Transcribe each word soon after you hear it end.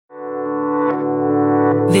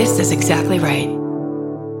This is exactly right.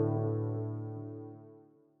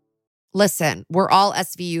 Listen, we're all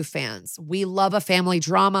SVU fans. We love a family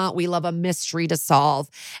drama. We love a mystery to solve.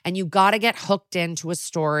 And you got to get hooked into a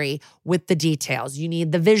story with the details. You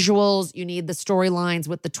need the visuals. You need the storylines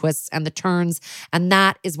with the twists and the turns. And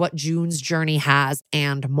that is what June's Journey has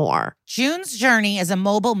and more. June's Journey is a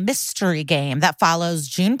mobile mystery game that follows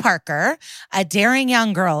June Parker, a daring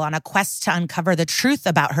young girl on a quest to uncover the truth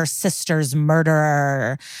about her sister's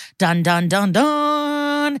murderer. Dun, dun, dun,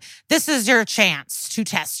 dun. This is your chance to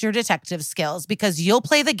test your detective skills because you'll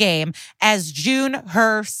play the game as June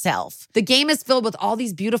herself. The game is filled with all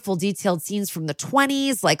these beautiful detailed scenes from the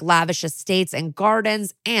 20s, like lavish estates and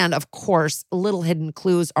gardens. And of course, little hidden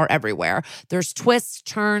clues are everywhere. There's twists,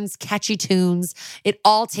 turns, catchy tunes. It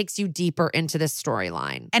all takes you deeper into this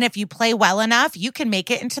storyline. And if you play well enough, you can make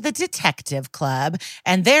it into the detective club.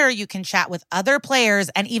 And there you can chat with other players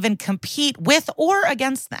and even compete with or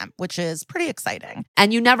against them, which is pretty exciting.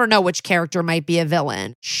 And you never know which character might be a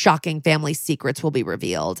villain. Shocking family secrets will be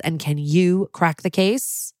revealed. And can you crack the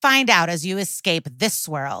case? Find out as you escape this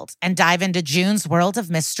world and dive into June's world of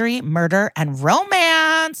mystery, murder, and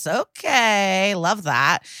romance. Okay, love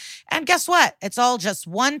that. And guess what? It's all just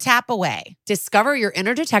one tap away. Discover your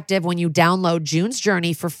inner detective when you download June's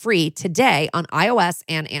Journey for free today on iOS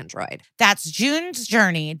and Android. That's June's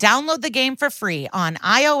Journey. Download the game for free on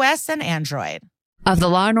iOS and Android. Of the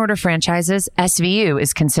Law & Order franchises, SVU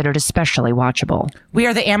is considered especially watchable. We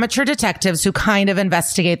are the amateur detectives who kind of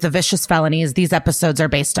investigate the vicious felonies these episodes are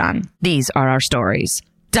based on. These are our stories.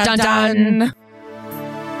 Dun, dun, dun.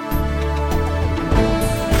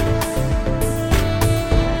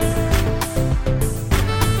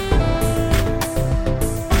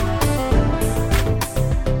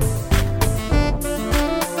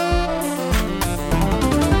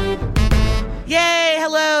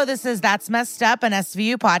 This is That's Messed Up, an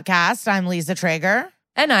SVU podcast. I'm Lisa Traeger.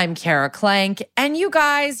 And I'm Kara Clank. And you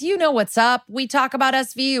guys, you know what's up. We talk about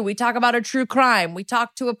SVU. We talk about a true crime. We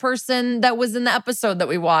talk to a person that was in the episode that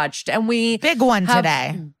we watched. And we Big one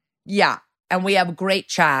today. Yeah. And we have great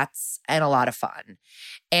chats and a lot of fun.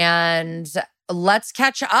 And let's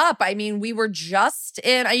catch up. I mean, we were just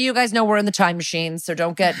in, you guys know we're in the time machine, so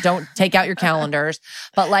don't take out your calendars.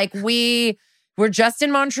 But like we're just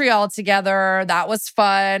in Montreal together. That was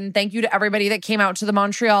fun. Thank you to everybody that came out to the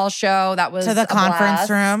Montreal show. That was to the conference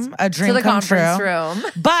room, a dream come true. To the conference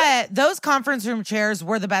room. But those conference room chairs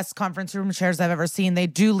were the best conference room chairs I've ever seen. They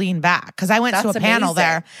do lean back because I went to a panel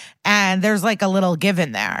there, and there's like a little give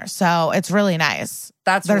in there, so it's really nice.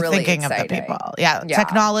 They're really thinking exciting. Of the people. Yeah,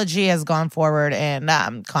 technology has gone forward in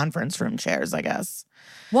conference room chairs, I guess.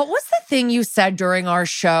 What was the thing you said during our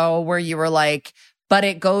show where you were like, but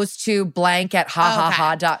it goes to blank at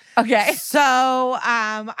ha. Okay. So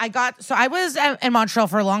I was in Montreal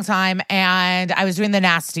for a long time, and I was doing the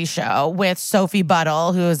Nasty Show with Sophie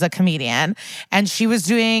Buttle, who is a comedian, and she was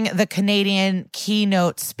doing the Canadian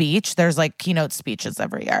keynote speech. There's like keynote speeches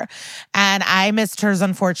every year. And I missed hers,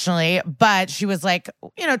 unfortunately, but she was like,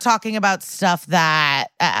 talking about stuff that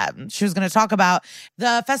she was going to talk about.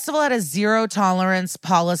 The festival had a zero tolerance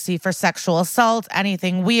policy for sexual assault,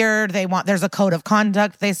 anything weird. There's a code of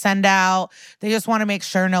conduct they send out. They just want to make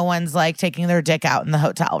sure no one's like taking their dick out in the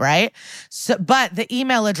hotel, right? So, but the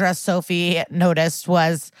email address Sophie noticed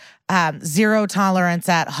was zero tolerance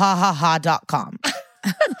at hahaha.com.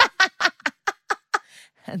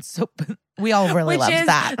 And so we all really love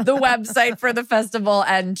that. The website for the festival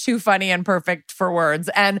and too funny and perfect for words.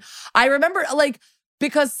 And I remember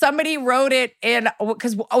because somebody wrote it in,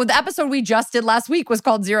 because the episode we just did last week was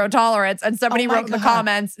called Zero Tolerance, and somebody wrote in the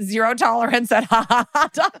comments, zero tolerance at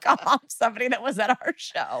hahaha.com, somebody that was at our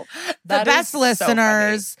show. The best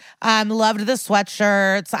listeners loved the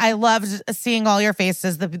sweatshirts. I loved seeing all your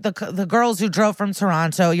faces. The girls who drove from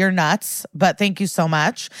Toronto, you're nuts, but thank you so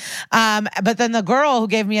much. But then the girl who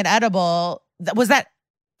gave me an edible, was that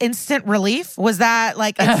instant relief? Was that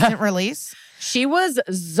like instant release? She was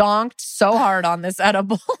zonked so hard on this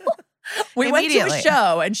edible. We went to a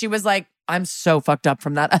show and she was like, I'm so fucked up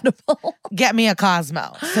from that edible. Get me a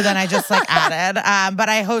Cosmo. So then I just added. But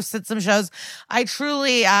I hosted some shows. I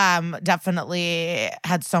truly definitely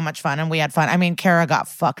had so much fun, and we had fun. I mean, Kara got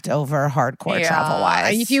fucked over hardcore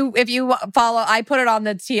travel-wise. If you follow, I put it on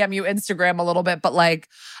the TMU Instagram a little bit, but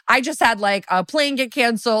I just had a plane get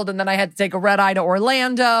canceled, and then I had to take a red eye to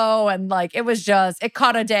Orlando, and it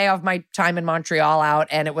caught a day of my time in Montreal out,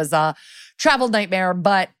 and it was a travel nightmare,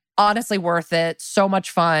 but honestly worth it. So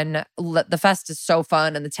much fun. The fest is so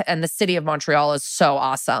fun, and the city of Montreal is so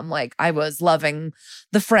awesome. Like, I was loving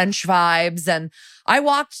the French vibes, and I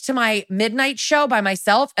walked to my midnight show by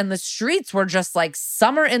myself, and the streets were just like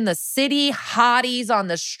summer in the city, hotties on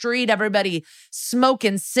the street, everybody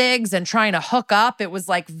smoking cigs and trying to hook up. It was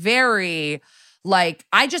like very, like,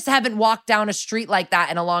 I just haven't walked down a street like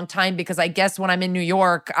that in a long time, because I guess when I'm in New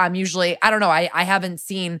York, I'm usually, I don't know, I haven't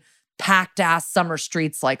seen packed ass summer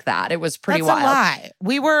streets like that. It was pretty wild. That's a lie.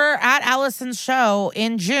 We were at Allison's show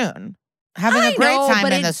in June, having a great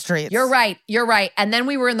time in the streets. You're right. And then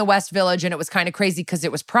we were in the West Village, and it was kind of crazy because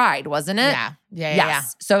it was Pride, wasn't it? Yeah.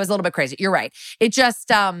 So it was a little bit crazy. You're right. It just,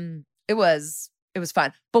 it was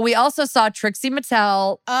fun. But we also saw Trixie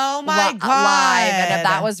Mattel. Oh my God. Live, and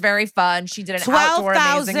that was very fun. She did an outdoor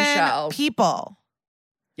amazing show. People.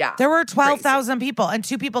 Yeah. There were 12,000 people, and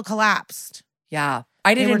 2 people collapsed. Yeah.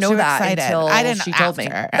 I didn't know that until she told me.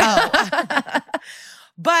 Oh.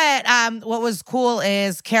 But what was cool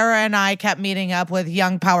is Kara and I kept meeting up with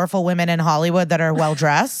young, powerful women in Hollywood that are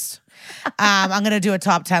well-dressed. I'm going to do a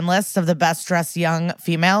top 10 list of the best dressed young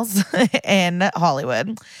females in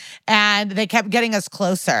Hollywood. And they kept getting us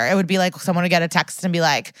closer. It would be like someone would get a text and be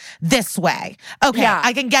like, this way. Okay, yeah.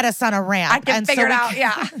 I can get us on a ramp. I can figure it out,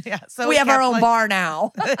 yeah. So we have our own bar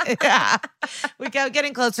now. Yeah. We kept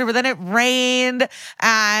getting closer, but then it rained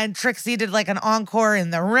and Trixie did like an encore in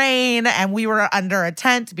the rain, and we were under a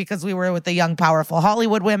tent because we were with the young, powerful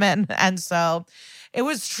Hollywood women. And so it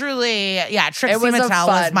was truly, Trixie Mattel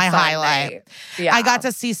was my highlight. Yeah. I got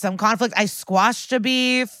to see some conflict. I squashed a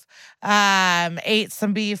beef, ate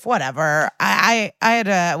some beef, whatever. We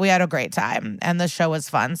had a great time, and the show was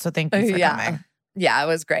fun. So thank you for coming. Yeah, it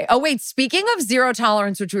was great. Oh, wait, speaking of zero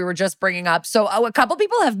tolerance, which we were just bringing up. So a couple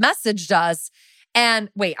people have messaged us, and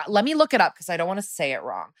wait, let me look it up because I don't want to say it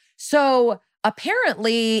wrong. So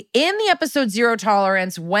apparently, in the episode Zero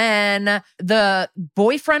Tolerance, when the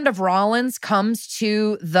boyfriend of Rollins comes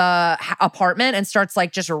to the apartment and starts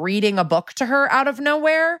like just reading a book to her out of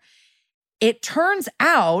nowhere, it turns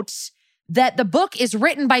out that the book is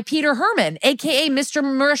written by Peter Herman, aka Mr.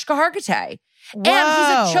 Mariska Hargitay. And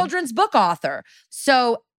he's a children's book author.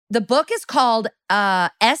 So the book is called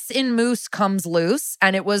S in Moose Comes Loose,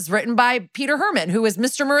 and it was written by Peter Herman, who is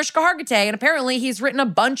Mr. Mariska Hargitay, and apparently he's written a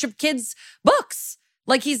bunch of kids' books.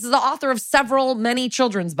 Like, he's the author of many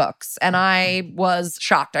children's books, and I was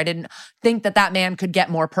shocked. I didn't think that man could get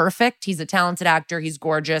more perfect. He's a talented actor. He's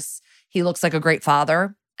gorgeous. He looks like a great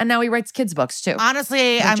father. And now he writes kids' books, too.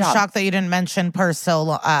 Honestly, I'm shocked that you didn't mention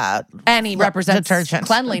Persil and he represents detergent.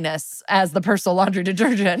 Cleanliness as the Persil laundry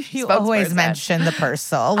detergent. You always mention the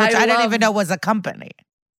Persil, which I didn't even know was a company.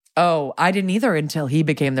 Oh, I didn't either until he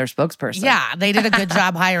became their spokesperson. Yeah, they did a good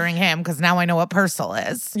job hiring him because now I know what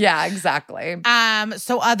Persil is. Yeah, exactly.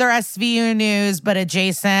 So other SVU news, but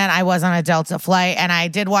adjacent, I was on a Delta flight, and I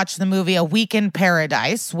did watch the movie A Week in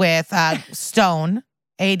Paradise with Stone.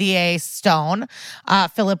 ADA Stone,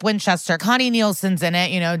 Philip Winchester. Connie Nielsen's in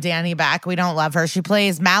it, Danny Beck. We don't love her. She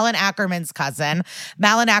plays Malin Ackerman's cousin.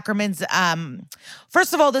 Malin Ackerman's,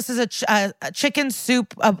 first of all, this is a chicken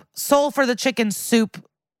soup, a Soul for the Chicken Soup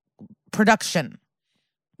production.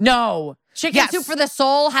 No. Chicken Soup for the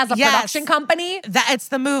Soul has a production company? It's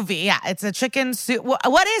the movie. Yeah, it's a chicken soup.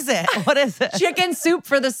 What is it? What is it? Chicken Soup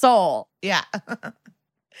for the Soul. Yeah.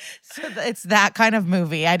 So it's that kind of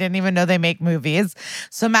movie. I didn't even know they make movies.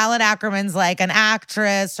 So Malin Ackerman's like an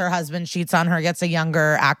actress. Her husband cheats on her, gets a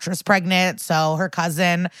younger actress pregnant. So her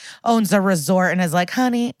cousin owns a resort and is like,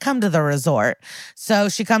 honey, come to the resort. So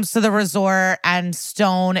she comes to the resort, and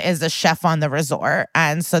Stone is a chef on the resort.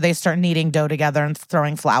 And so they start kneading dough together and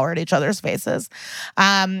throwing flour at each other's faces.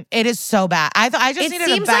 It is so bad. I just needed a bad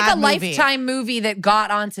movie. It seems like a Lifetime movie that got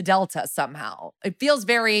onto Delta somehow. It feels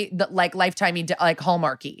very like Lifetime-y, like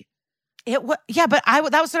Hallmarky. But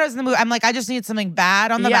that was what I was in the movie. I'm like, I just need something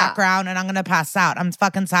bad on the background, and I'm gonna pass out. I'm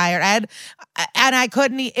fucking tired, and I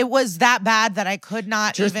couldn't. It was that bad that I could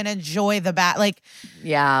not even enjoy the bad. Like,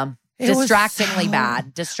 distractingly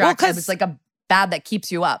bad. Distracting. It was like a bad that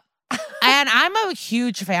keeps you up. And I'm a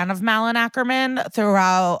huge fan of Malin Ackerman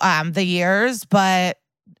throughout the years, but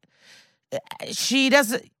she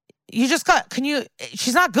doesn't. She's not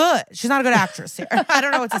good. She's not a good actress here. I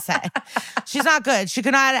don't know what to say. She's not good. She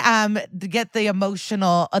could not get the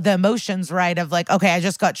emotions right of like, okay, I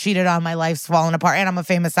just got cheated on, my life's falling apart, and I'm a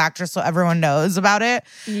famous actress, so everyone knows about it.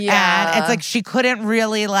 Yeah. And it's like, she couldn't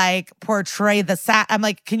really like portray the I'm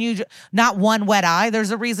like, can you, not one wet eye?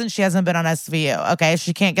 There's a reason she hasn't been on SVU, okay?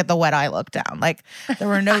 She can't get the wet eye look down. Like, there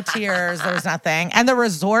were no tears, there was nothing. And the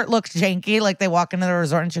resort looked janky. Like, they walk into the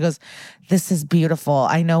resort and she goes, this is beautiful.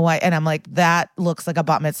 I know why. And I'm like, that looks like a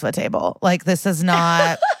bat mitzvah table. Like, this is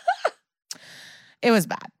not, it was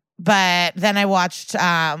bad. But then I watched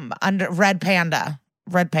Red Panda.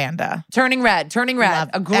 Turning Red.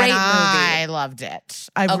 A great movie. I loved it.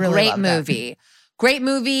 Great movie. Great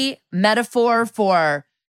movie. Metaphor for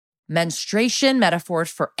menstruation, metaphors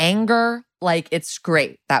for anger. Like, it's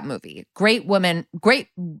great, that movie. Great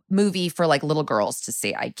movie for like little girls to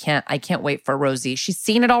see. I can't wait for Rosie. She's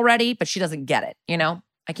seen it already, but she doesn't get it, you know?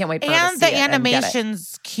 I can't wait for her to see it. And the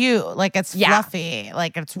animation's cute. Like, it's fluffy.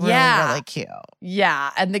 Like, it's really cute.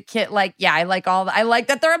 Yeah. And the kid, like, I like I like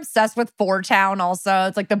that they're obsessed with Four Town also.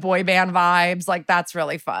 It's like the boy band vibes. Like, that's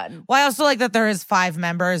really fun. Well, I also like that there is 5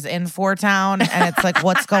 members in Four Town, and it's like,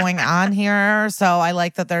 what's going on here? So I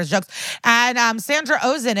like that there's jokes. And Sandra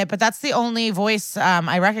Oh's in it, but that's the only voice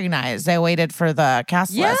I recognized. I waited for the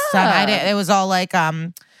cast list. And it was all like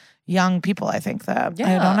young people, I think, that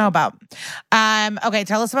I don't know about. Okay,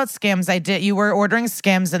 tell us about Skims. You were ordering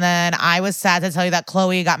Skims, and then I was sad to tell you that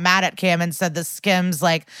Chloe got mad at Kim and said the Skims,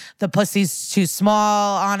 like, the pussy's too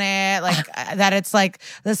small on it, like that it's like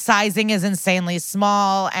the sizing is insanely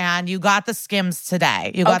small, and you got the Skims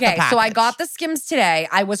today. You got the package. So I got the Skims today.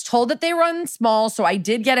 I was told that they run small, so I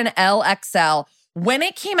did get an LXL. When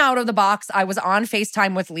it came out of the box, I was on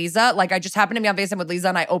FaceTime with Lisa. Like, I just happened to be on FaceTime with Lisa,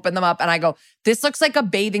 and I opened them up and I go, this looks like a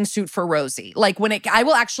bathing suit for Rosie. Like, I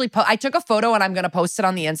will actually I took a photo and I'm going to post it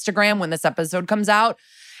on the Instagram when this episode comes out.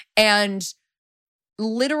 And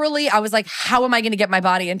literally, I was like, how am I going to get my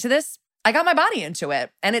body into this? I got my body into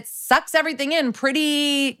it, and it sucks everything in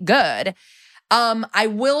pretty good. I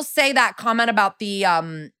will say that comment about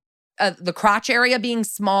the crotch area being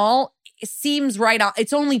small, it seems right on.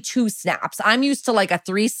 It's only 2 snaps. I'm used to like a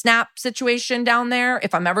 3 snap situation down there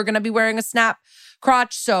if I'm ever going to be wearing a snap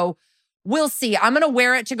crotch. So we'll see. I'm going to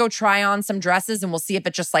wear it to go try on some dresses, and we'll see if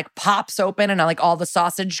it just like pops open and like all the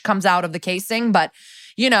sausage comes out of the casing. But,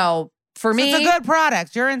 you know, for me, it's a good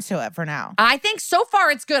product. You're into it for now. I think so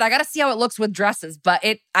far it's good. I got to see how it looks with dresses. But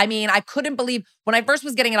I couldn't believe when I first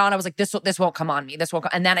was getting it on, I was like, this won't come on me. This won't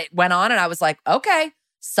come. And then it went on, and I was like, okay,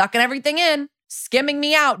 sucking everything in, skimming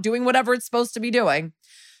me out, doing whatever it's supposed to be doing.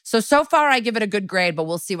 So far I give it a good grade, but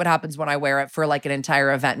we'll see what happens when I wear it for like an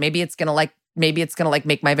entire event. Maybe it's going to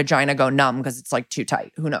make my vagina go numb because it's like too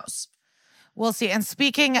tight. Who knows? We'll see. And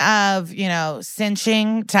speaking of,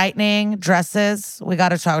 cinching, tightening, dresses, we got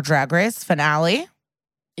to talk Drag Race finale.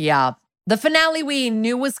 Yeah. The finale we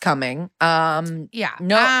knew was coming.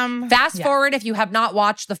 Fast forward if you have not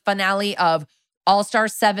watched the finale of All-Star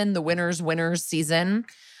 7, the winners season.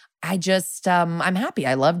 I just, I'm happy.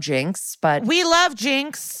 I love Jinx, but... We love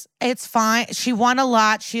Jinx. It's fine. She won a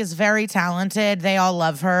lot. She is very talented. They all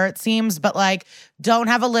love her, it seems. But, like, don't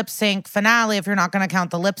have a lip sync finale if you're not going to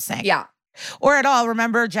count the lip sync. Yeah. Or at all.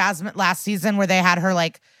 Remember Jasmine last season where they had her,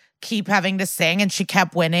 like, keep having to sing and she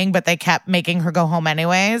kept winning, but they kept making her go home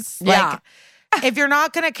anyways? Yeah. Like, if you're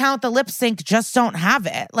not going to count the lip sync, just don't have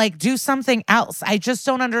it. Like, do something else. I just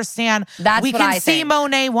don't understand. We can see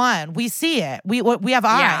Monet won. We see it. We have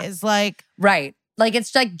eyes. Like, right. Like,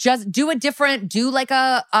 it's like just do like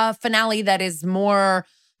a finale that is more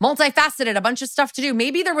multifaceted, a bunch of stuff to do.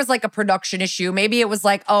 Maybe there was like a production issue. Maybe it was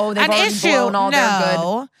like, oh, they've already blown all their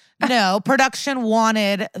good. No, production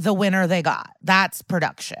wanted the winner they got. That's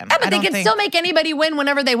production. Yeah, but they can still make anybody win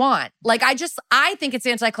whenever they want. Like, I think it's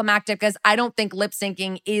anticlimactic because I don't think lip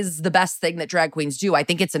syncing is the best thing that drag queens do. I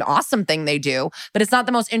think it's an awesome thing they do, but it's not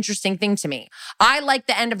the most interesting thing to me. I like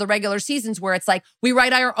the end of the regular seasons where it's like, we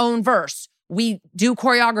write our own verse. We do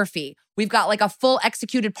choreography. We've got like a full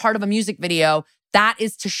executed part of a music video that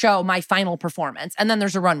is to show my final performance. And then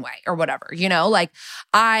there's a runway or whatever, Like,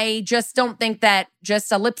 I just don't think that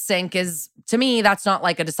just a lip sync is, to me, that's not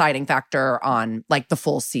like a deciding factor on like the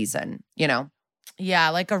full season, Yeah,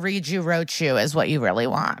 like a Read You Wrote You is what you really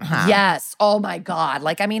want, huh? Yes. Oh my God.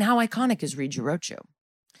 Like, I mean, how iconic is Read You Wrote You?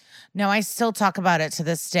 No, I still talk about it to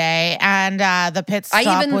this day. And the pit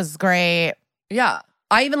stop was great. Yeah.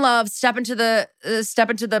 I even love Step into the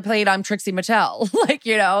Plate, I'm Trixie Mattel. Like,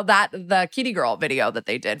 the Kitty Girl video that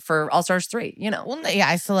they did for All Stars 3, Well, yeah,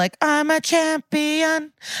 I still like, I'm a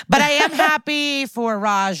champion. But I am happy for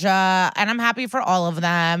Raja and I'm happy for all of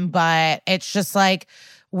them. But it's just like,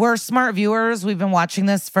 we're smart viewers. We've been watching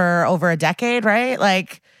this for over a decade, right?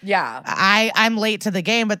 Like, yeah, I'm late to the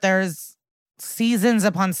game, but there's seasons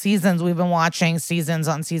upon seasons. We've been watching seasons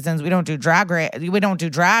on seasons. We don't do drag,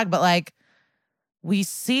 but like, we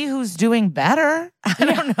see who's doing better. I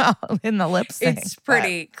don't know, in the lip sync. It's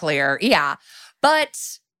pretty clear. Yeah.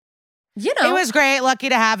 But you know. It was great. Lucky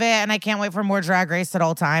to have it. And I can't wait for more Drag Race at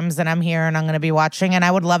all times. And I'm here and I'm going to be watching. And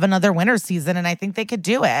I would love another winter season. And I think they could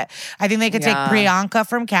do it. I think they could take Priyanka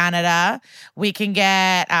from Canada. We can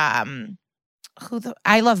get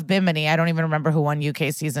I love Bimini. I don't even remember who won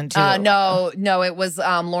UK season 2. No, it was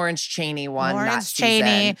Lawrence Chaney won. Lawrence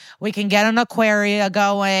Chaney. We can get an Aquaria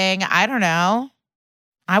going. I don't know.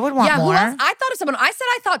 I would want more. I thought of someone. I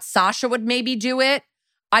thought Sasha would maybe do it.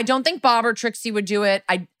 I don't think Bob or Trixie would do it.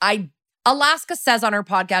 Alaska says on her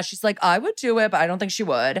podcast, she's like, I would do it, but I don't think she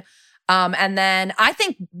would. And then I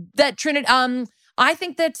think that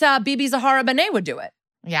Bibi Zahara Benet would do it.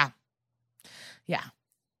 Yeah.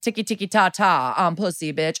 Tiki tiki ta ta,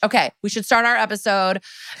 pussy bitch. Okay, we should start our episode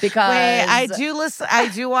because I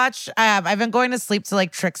do watch. I've been going to sleep to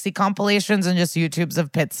like Trixie compilations and just YouTubes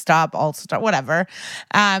of Pit Stop, All Star, whatever.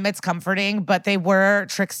 It's comforting, but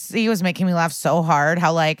Trixie was making me laugh so hard.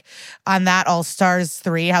 How like on that All Stars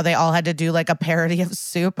 3, how they all had to do like a parody of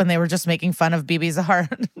Soup, and they were just making fun of Bibi Zahara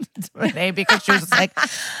because she was just like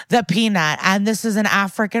the peanut, and this is an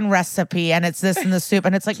African recipe, and it's this in the soup,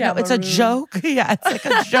 and it's like no, it's a joke. Yeah, it's like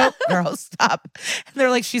a joke, girl, stop. And they're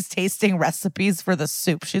like, she's tasting recipes for the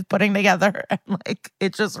soup she's putting together. And like,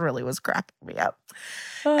 it just really was cracking me up.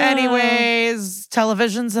 Anyways,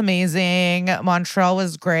 television's amazing. Montreal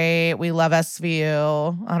was great. We love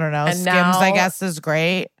SVU. I don't know. And Skims, now, I guess, is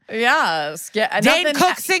great. Yeah. Dane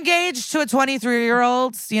Cook's engaged to a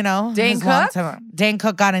 23-year-old, you know. Dane Cook? Dane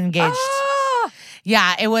Cook got engaged. Oh.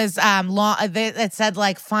 Yeah, it was long. It said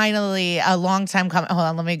like finally a long time coming. Hold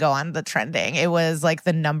on, let me go on the trending. It was like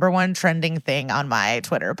the #1 trending thing on my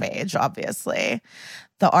Twitter page. Obviously,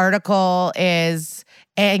 the article is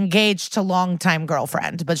engaged to longtime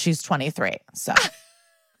girlfriend, but she's 23. So,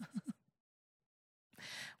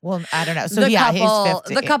 well, I don't know. So he's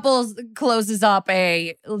 50. The couple closes up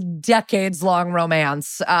a decades-long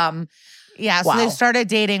romance. Yeah, so they started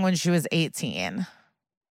dating when she was 18.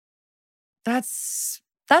 That's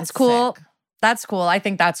cool. Sick. That's cool. I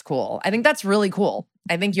think that's cool. I think that's really cool.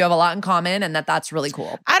 I think you have a lot in common and that's really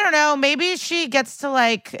cool. I don't know. Maybe she gets to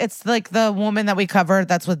like, it's like the woman that we covered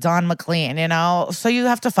that's with Don McLean, you know? So you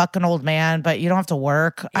have to fuck an old man, but you don't have to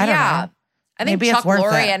work. I don't know. I think Chuck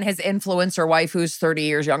Lorre and his influencer wife, who's 30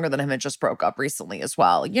 years younger than him, had just broke up recently as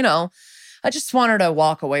well. You know, I just want her to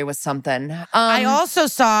walk away with something. I also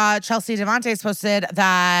saw Chelsea Devontae's posted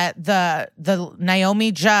that the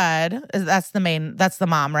Naomi Judd, that's the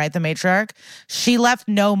mom, right? The matriarch. She left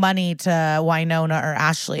no money to Wynonna or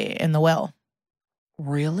Ashley in the will.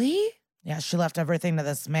 Really? Yeah, she left everything to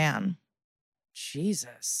this man.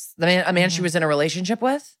 Jesus. A man she was in a relationship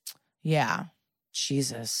with? Yeah.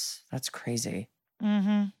 Jesus. That's crazy.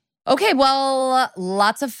 Mm-hmm. Okay, well,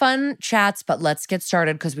 lots of fun chats, but let's get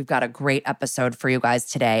started because we've got a great episode for you guys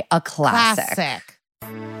today. A classic.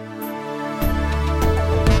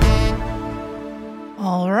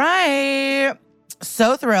 All right.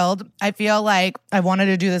 So thrilled. I feel like I wanted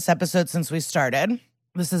to do this episode since we started.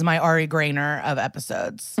 This is my Ari Grainer of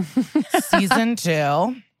episodes. Season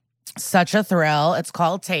 2. Such a thrill. It's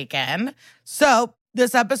called Taken. So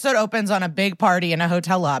this episode opens on a big party in a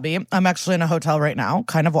hotel lobby. I'm actually in a hotel right now.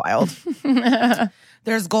 Kind of wild.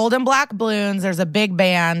 There's gold and black balloons. There's a big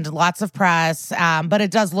band, lots of press, but it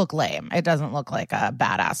does look lame. It doesn't look like a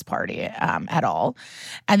badass party at all.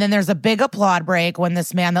 And then there's a big applaud break when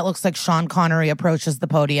this man that looks like Sean Connery approaches the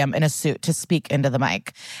podium in a suit to speak into the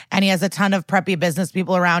mic. And he has a ton of preppy business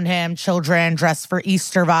people around him, children dressed for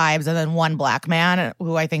Easter vibes, and then one black man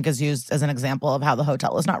who I think is used as an example of how the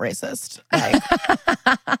hotel is not racist. Like,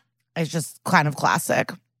 it's just kind of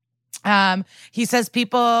classic. He says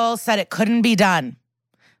people said it couldn't be done,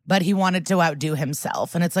 but he wanted to outdo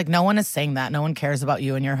himself. And it's like, no one is saying that. No one cares about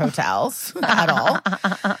you and your hotels at all.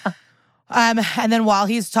 And then while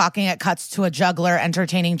he's talking, it cuts to a juggler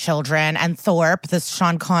entertaining children. And Thorpe, this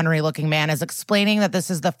Sean Connery looking man, is explaining that this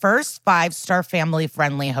is the first 5-star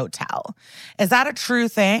family-friendly hotel. Is that a true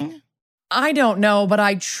thing? I don't know, but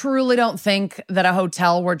I truly don't think that a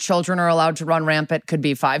hotel where children are allowed to run rampant could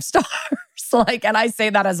be 5 stars. And I say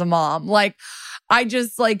that as a mom.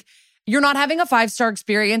 You're not having a 5-star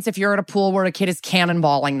experience if you're at a pool where a kid is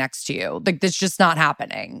cannonballing next to you. Like, that's just not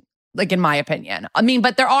happening, like, in my opinion. I mean,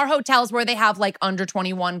 but there are hotels where they have, like, over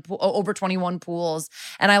 21 pools,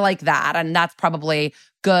 and I like that, and that's probably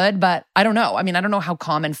good, but I don't know. I mean, I don't know how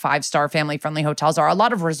common 5-star family-friendly hotels are. A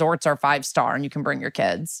lot of resorts are 5-star, and you can bring your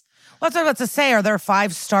kids. What's I about to say? Are there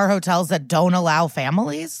 5-star hotels that don't allow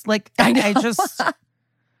families? Like, I just...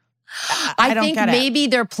 I think maybe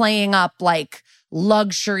they're playing up, like,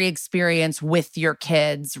 luxury experience with your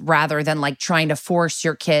kids rather than like trying to force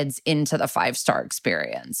your kids into the 5-star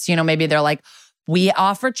experience. You know, maybe they're like, we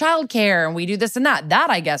offer childcare and we do this and that. That,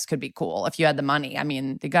 I guess, could be cool if you had the money. I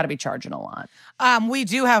mean, they got to be charging a lot. We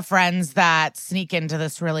do have friends that sneak into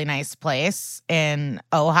this really nice place in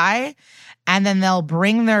Ojai, and then they'll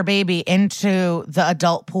bring their baby into the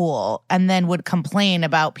adult pool and then would complain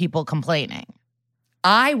about people complaining.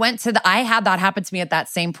 I had that happen to me at that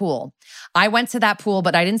same pool. I went to that pool,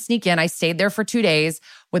 but I didn't sneak in. I stayed there for 2 days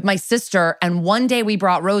with my sister. And one day we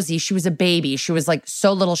brought Rosie. She was a baby. She was like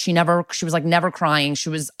so little. She was like never crying. She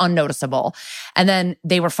was unnoticeable. And then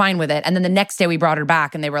they were fine with it. And then the next day we brought her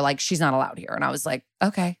back and they were like, she's not allowed here. And I was like,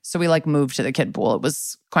 okay. So we like moved to the kid pool. It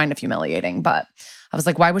was kind of humiliating, but I was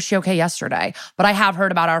like, why was she okay yesterday? But I have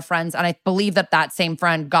heard about our friends. And I believe that same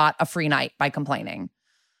friend got a free night by complaining.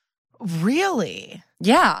 Really?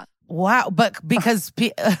 Yeah. Wow. But because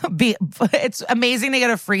it's amazing to get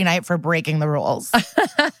a free night for breaking the rules.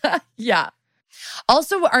 Yeah.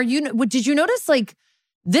 Also, did you notice like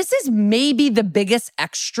this is maybe the biggest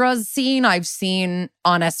extras scene I've seen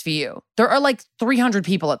on SVU. There are like 300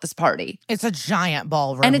 people at this party. It's a giant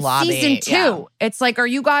ballroom and it's lobby. Season 2. Yeah. It's like, are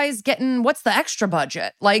you guys what's the extra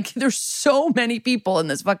budget? Like, there's so many people in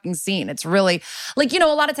this fucking scene. It's really, like, a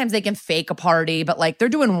lot of times they can fake a party, but like they're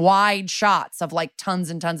doing wide shots of like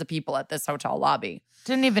tons and tons of people at this hotel lobby.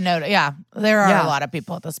 Didn't even notice. Yeah, there are a lot of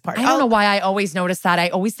people at this party. I don't know why I always notice that. I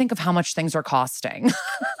always think of how much things are costing.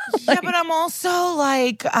 Yeah, but I'm also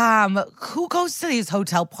like, who goes to these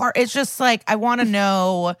hotel parties? It's just like, I want to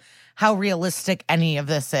know how realistic any of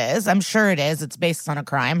this is. I'm sure it is. It's based on a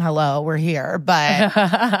crime. Hello, we're here.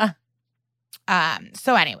 But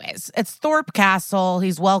so anyways, it's Thorpe Castle.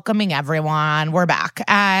 He's welcoming everyone. We're back.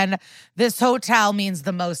 And this hotel means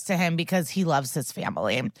the most to him because he loves his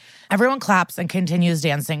family. Everyone claps and continues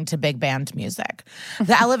dancing to big band music.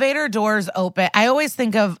 The elevator doors open. I always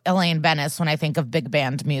think of Elaine Bennis when I think of big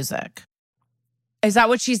band music. Is that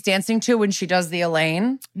what she's dancing to when she does the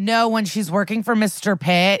Elaine? No, when she's working for Mr.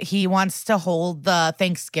 Pitt, he wants to hold the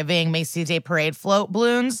Thanksgiving Macy's Day Parade float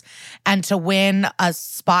balloons. And to win a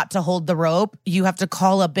spot to hold the rope, you have to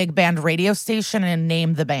call a big band radio station and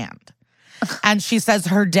name the band. And she says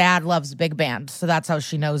her dad loves big band, so that's how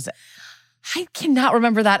she knows it. I cannot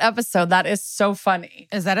remember that episode. That is so funny.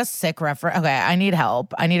 Is that a sick reference? Okay, I need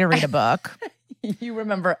help. I need to read a book. You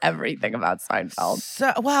remember everything about Seinfeld.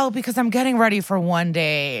 So, well, because I'm getting ready for one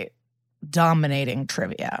day dominating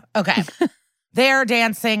trivia. Okay. They're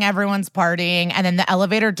dancing, everyone's partying, and then the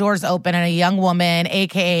elevator doors open and a young woman,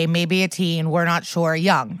 aka maybe a teen, we're not sure,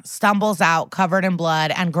 young, stumbles out covered in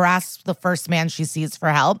blood and grasps the first man she sees for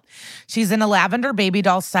help. She's in a lavender baby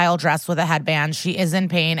doll style dress with a headband. She is in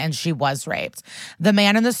pain and she was raped. The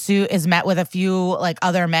man in the suit is met with a few like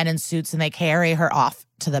other men in suits and they carry her off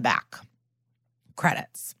to the back.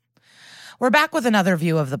 Credits. We're back with another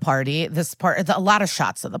view of the party. A lot of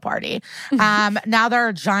shots of the party. Now there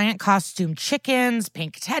are giant costume chickens,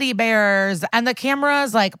 pink teddy bears, and the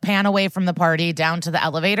cameras like pan away from the party down to the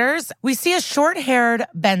elevators. We see a short-haired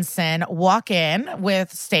Benson walk in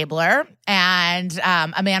with Stabler and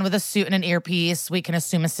a man with a suit and an earpiece. We can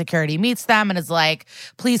assume a security meets them and is like,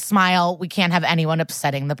 please smile. We can't have anyone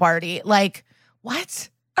upsetting the party. Like, what?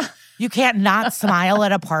 You can't not smile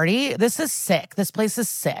at a party? This is sick. This place is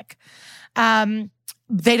sick.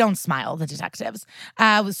 They don't smile, the detectives.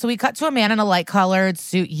 So we cut to a man in a light-colored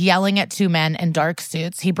suit yelling at two men in dark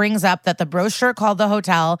suits. He brings up that the brochure called the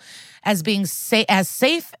hotel as being as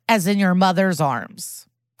safe as in your mother's arms.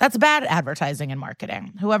 That's bad advertising and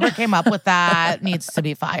marketing. Whoever came up with that needs to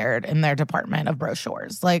be fired in their department of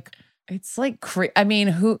brochures. Like, it's like, I mean,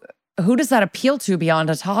 who does that appeal to beyond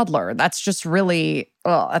a toddler? That's just really,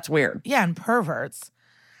 that's weird. Yeah, and perverts.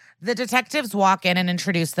 The detectives walk in and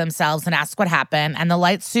introduce themselves and ask what happened, and the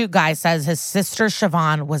light suit guy says his sister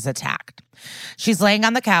Siobhan was attacked. She's laying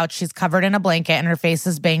on the couch. She's covered in a blanket and her face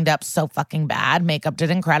is banged up so fucking bad. Makeup did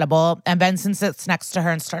incredible. And Benson sits next to her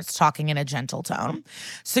and starts talking in a gentle tone.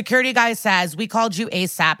 Security guy says, we called you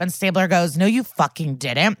ASAP. And Stabler goes, no, you fucking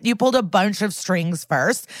didn't. You pulled a bunch of strings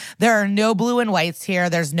first. There are no blue and whites here.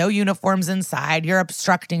 There's no uniforms inside. You're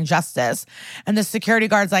obstructing justice. And the security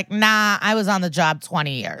guard's like, nah, I was on the job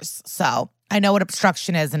 20 years. So I know what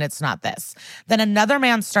obstruction is, and it's not this. Then another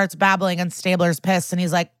man starts babbling, and Stabler's pissed, and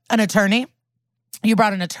he's like, an attorney? You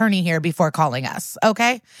brought an attorney here before calling us,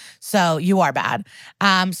 okay? So you are bad.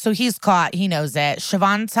 So he's caught. He knows it.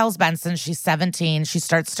 Siobhan tells Benson she's 17. She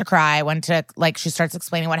starts to cry she starts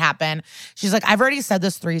explaining what happened. She's like, I've already said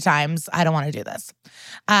this 3 times. I don't want to do this.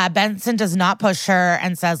 Benson does not push her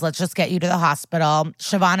and says, let's just get you to the hospital.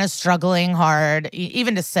 Siobhan is struggling hard,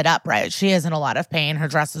 even to sit upright. She is in a lot of pain. Her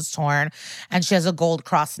dress is torn, and she has a gold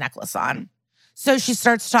cross necklace on. So she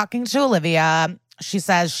starts talking to Olivia. She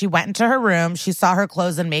says she went into her room. She saw her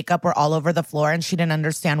clothes and makeup were all over the floor and she didn't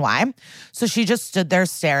understand why. So she just stood there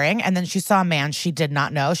staring. And then she saw a man she did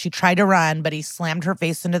not know. She tried to run, but he slammed her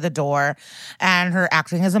face into the door, and her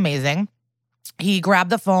acting is amazing. He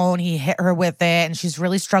grabbed the phone, he hit her with it, and she's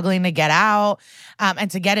really struggling to get out and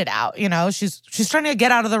to get it out. You know, she's trying to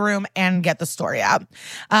get out of the room and get the story out,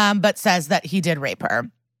 but says that he did rape her.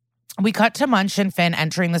 We cut to Munch and Finn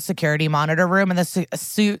entering the security monitor room, and the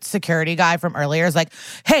suit security guy from earlier is like,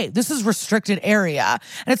 hey, this is restricted area.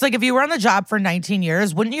 And it's like, if you were on the job for 19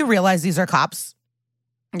 years, wouldn't you realize these are cops?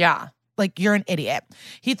 Yeah. Like, you're an idiot.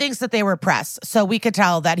 He thinks that they were press, so we could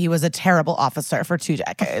tell that he was a terrible officer for 2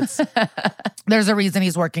 decades. There's a reason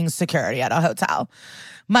he's working security at a hotel.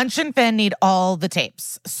 Munch and Finn need all the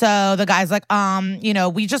tapes. So the guy's like,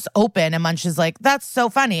 we just opened. And Munch is like, that's so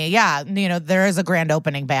funny. Yeah, there is a grand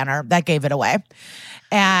opening banner. That gave it away.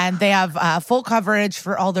 And they have full coverage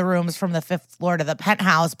for all the rooms from the 5th floor to the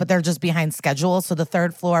penthouse, but they're just behind schedule. So the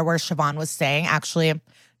 3rd floor where Siobhan was staying, actually,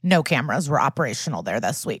 no cameras were operational there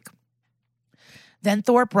this week. Then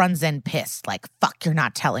Thorpe runs in pissed, like, fuck, you're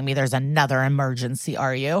not telling me there's another emergency,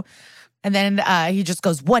 are you? And then he just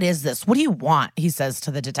goes, what is this? What do you want? He says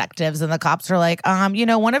to the detectives. And the cops are like,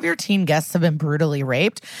 one of your teen guests have been brutally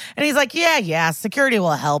raped. And he's like, yeah, security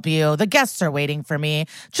will help you. The guests are waiting for me.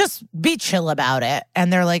 Just be chill about it.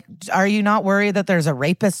 And they're like, are you not worried that there's a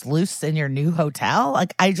rapist loose in your new hotel?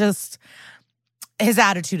 Like, his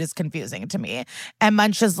attitude is confusing to me. And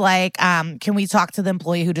Munch is like, can we talk to the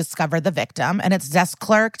employee who discovered the victim? And it's desk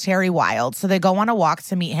clerk Terry Wild. So they go on a walk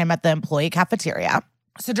to meet him at the employee cafeteria.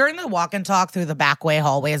 So during the walk and talk through the back way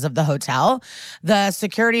hallways of the hotel, the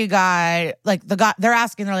security guy, they're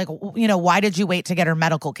asking, they're like, why did you wait to get her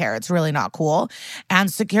medical care? It's really not cool.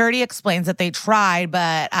 And security explains that they tried,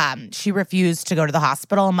 but she refused to go to the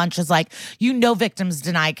hospital. And Munch is like, victims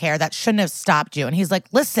deny care. That shouldn't have stopped you. And he's like,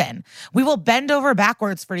 listen, we will bend over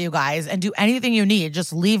backwards for you guys and do anything you need.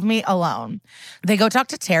 Just leave me alone. They go talk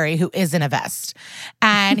to Terry, who is in a vest.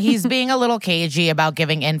 And he's being a little cagey about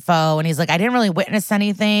giving info. And he's like, I didn't really witness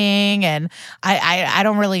anything, and I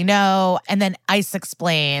don't really know. And then Ice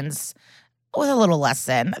explains with a little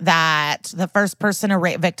lesson that the first person a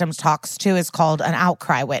rape victim talks to is called an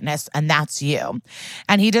outcry witness, and that's you.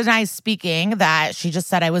 And he denies speaking, that she just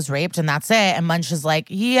said I was raped and that's it. And Munch is like,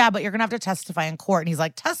 yeah, but you're gonna have to testify in court. And he's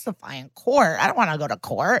like, testify in court? I don't want to go to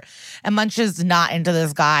court. And Munch is not into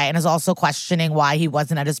this guy and is also questioning why he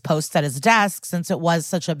wasn't at his post at his desk since it was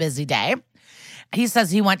such a busy day. He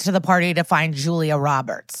says he went to the party to find Julia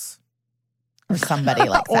Roberts or somebody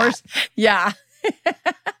like that. Yeah.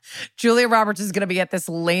 Julia Roberts is going to be at this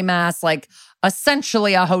lame-ass,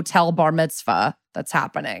 essentially a hotel bar mitzvah that's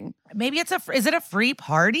happening. Maybe is it a free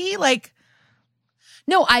party?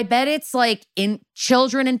 No, I bet it's in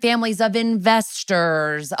children and families of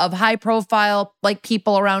investors, of high-profile,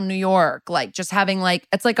 people around New York, just having,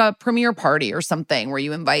 it's like a premiere party or something where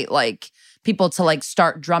you invite, people to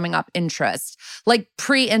start drumming up interest.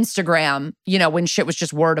 Pre-Instagram, when shit was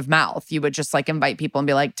just word of mouth, you would just invite people and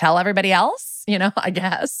be like, tell everybody else, I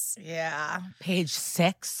guess. Yeah. Page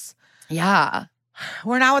 6. Yeah.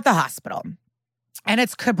 We're now at the hospital. And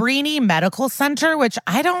it's Cabrini Medical Center, which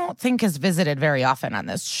I don't think is visited very often on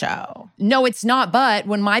this show. No, it's not. But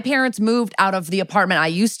when my parents moved out of the apartment I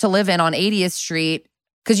used to live in on 80th Street,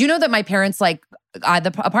 because you know that my parents, the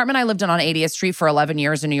apartment I lived in on 80th Street for 11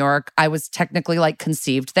 years in New York, I was technically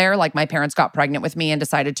conceived there. My parents got pregnant with me and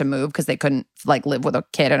decided to move because they couldn't live with a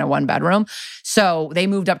kid in a 1-bedroom. So they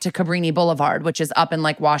moved up to Cabrini Boulevard, which is up in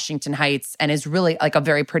Washington Heights and is really a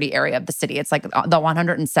very pretty area of the city. It's the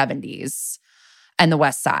 170s and the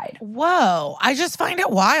West Side. Whoa. I just find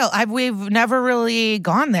it wild. We've never really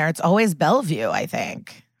gone there. It's always Bellevue, I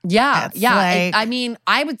think. Yeah, yeah.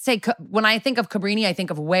 I would say when I think of Cabrini, I think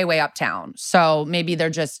of way, way uptown. So maybe they're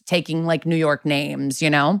just taking New York names,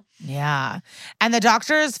 Yeah. And the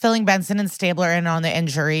doctor is filling Benson and Stabler in on the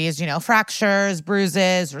injuries, fractures,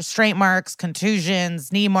 bruises, restraint marks,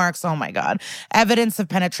 contusions, knee marks. Oh my God. Evidence of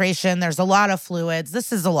penetration. There's a lot of fluids.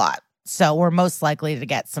 This is a lot. So we're most likely to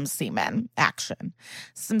get some semen action,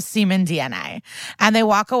 some semen DNA. And they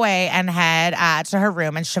walk away and head to her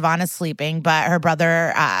room, and Siobhan is sleeping, but her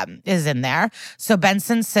brother is in there. So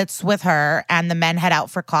Benson sits with her, and the men head out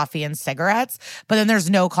for coffee and cigarettes. But then there's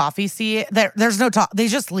no coffee there's no talk. They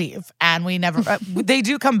just leave, and we never, they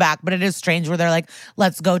do come back, but it is strange where they're like,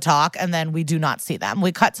 let's go talk, and then we do not see them.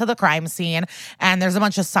 We cut to the crime scene, and there's a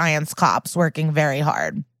bunch of science cops working very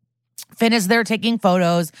hard. Finn is there taking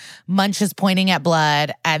photos. Munch is pointing at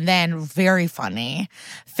blood. And then, very funny,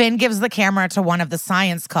 Finn gives the camera to one of the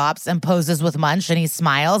science cops and poses with Munch, and he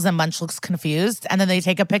smiles, and Munch looks confused. And then they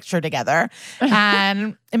take a picture together.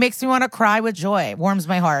 And it makes me want to cry with joy. Warms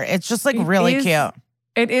my heart. It's just like really cute.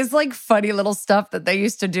 It is like funny little stuff that they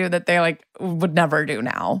used to do that they like would never do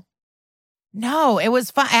now. No, it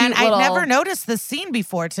was fun. And little... I'd never noticed this scene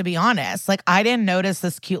before, to be honest. Like, I didn't notice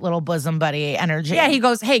this cute little bosom buddy energy. Yeah, he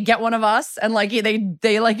goes, hey, get one of us. And like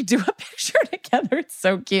they like do a picture together. It's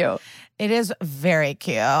so cute. It is very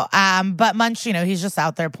cute. But Munch, he's just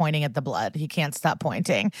out there pointing at the blood. He can't stop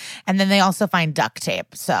pointing. And then they also find duct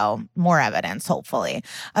tape. So more evidence, hopefully.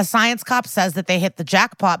 A science cop says that they hit the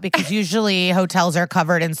jackpot because usually hotels are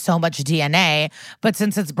covered in so much DNA. But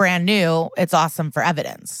since it's brand new, it's awesome for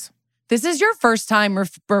evidence. This is your first time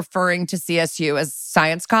referring to CSU as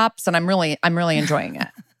science cops, and I'm really enjoying it.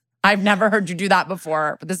 I've never heard you do that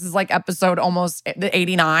before, but this is like episode almost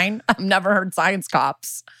 89. I've never heard science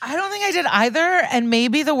cops. I don't think I did either, and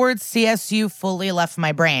maybe the word CSU fully left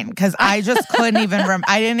my brain because I just couldn't even remember.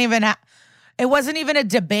 I didn't even have. It wasn't even a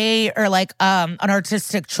debate or like an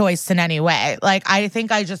artistic choice in any way. Like, I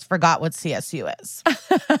think I just forgot what CSU is.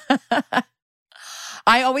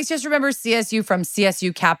 I always just remember CSU from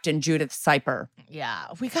CSU Captain Judith Seiper. Yeah,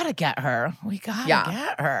 we got to get her. We got to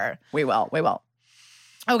get her. We will.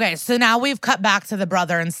 Okay, so now we've cut back to the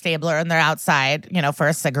brother and Stabler, and they're outside, for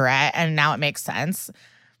a cigarette, and now it makes sense.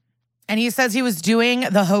 And he says he was doing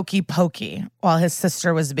the hokey pokey while his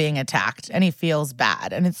sister was being attacked, and he feels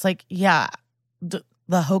bad. And it's like, yeah, the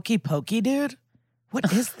hokey pokey, dude?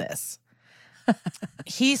 What is this?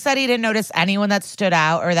 He said he didn't notice anyone that stood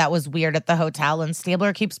out or that was weird at the hotel, and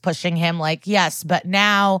Stabler keeps pushing him like, yes, but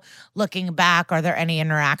now looking back, are there any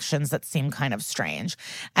interactions that seem kind of strange?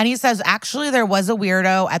 And he says, actually, there was a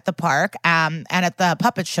weirdo at the park and at the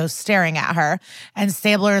puppet show staring at her. And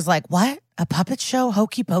Stabler is like, what? A puppet show?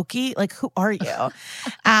 Hokey pokey? Like, who are you?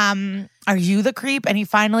 Are you the creep? And he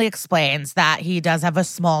finally explains that he does have a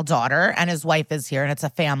small daughter and his wife is here and it's a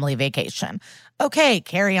family vacation. Okay,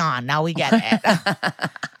 carry on. Now we get it.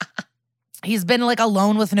 He's been like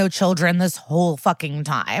alone with no children this whole fucking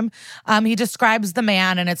time. He describes the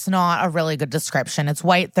man, and it's not a really good description. It's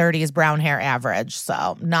white 30s, brown hair average,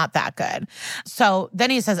 so not that good. So then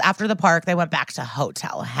he says after the park, they went back to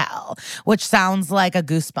Hotel Hell, which sounds like a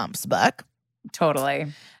Goosebumps book. Totally.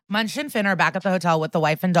 Munch and Finn are back at the hotel with the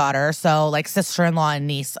wife and daughter, so like sister-in-law and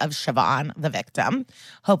niece of Siobhan, the victim.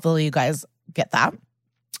 Hopefully you guys get that.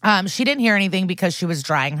 She didn't hear anything because she was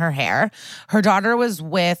drying her hair. Her daughter was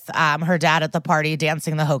with her dad at the party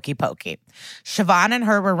dancing the hokey pokey. Siobhan and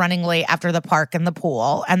her were running late after the park and the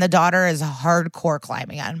pool, and the daughter is hardcore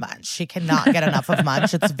climbing on Munch. She cannot get enough of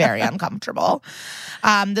Munch. It's very uncomfortable.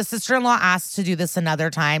 The sister-in-law asked to do this another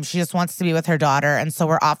time. She just wants to be with her daughter, and so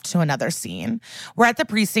we're off to another scene. We're at the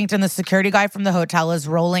precinct, and the security guy from the hotel is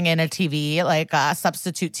rolling in a TV, like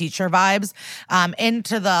substitute teacher vibes,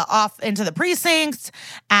 into the precinct.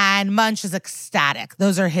 And Munch is ecstatic.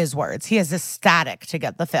 Those are his words. He is ecstatic to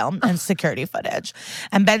get the film and security footage.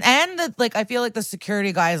 And I feel like the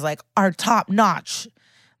security guys like are top notch,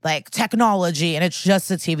 like technology, and it's just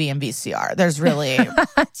a TV and VCR. There's really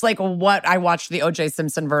it's like what I watched the O.J.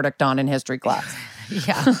 Simpson verdict on in history class.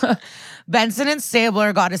 Yeah. Benson and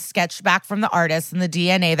Stabler got a sketch back from the artist, and the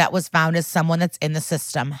DNA that was found is someone that's in the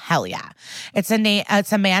system. Hell yeah. It's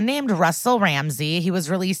a man named Russell Ramsey. He was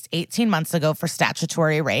released 18 months ago for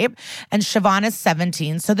statutory rape, and Siobhan is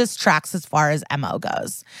 17, so this tracks as far as MO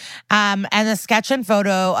goes. And the sketch and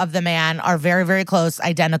photo of the man are very, very close,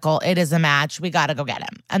 identical. It is a match. We got to go get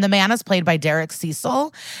him. And the man is played by Derek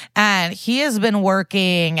Cecil, and he has been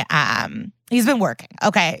working... He's been working.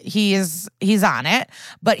 Okay, he's on it.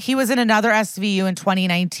 But he was in another SVU in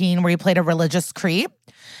 2019 where he played a religious creep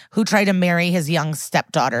who tried to marry his young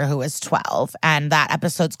stepdaughter who was 12. And that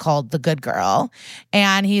episode's called The Good Girl.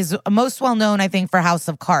 And he's most well known, I think, for House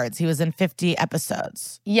of Cards. He was in 50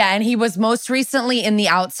 episodes. Yeah, and he was most recently in The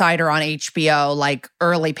Outsider on HBO, like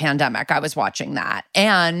early pandemic. I was watching that.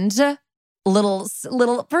 And... Little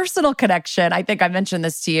personal connection. I think I mentioned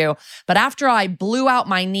this to you, but after I blew out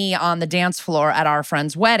my knee on the dance floor at our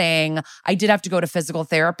friend's wedding, I did have to go to physical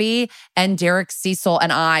therapy, and Derek Cecil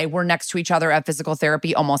and I were next to each other at physical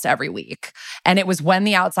therapy almost every week. And it was when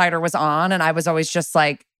The Outsider was on, and I was always just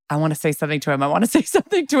like, I want to say something to him,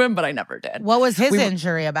 but I never did. What was his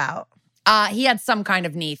injury about? He had some kind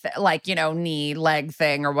of knee leg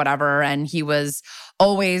thing or whatever, and he was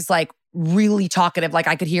always like really talkative. Like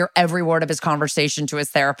I could hear every word of his conversation to his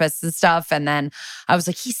therapist and stuff. And then I was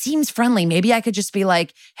like, he seems friendly. Maybe I could just be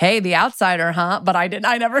like, hey, The Outsider, huh? But I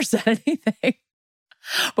never said anything.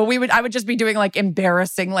 But I would just be doing like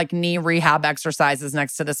embarrassing like knee rehab exercises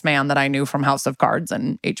next to this man that I knew from House of Cards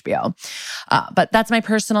and HBO. But that's my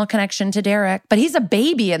personal connection to Derek. But he's a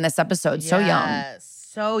baby in this episode, so young.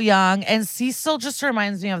 So young. And Cecil just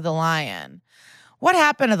reminds me of the lion. What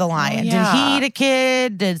happened to the lion? yeah. Did he eat a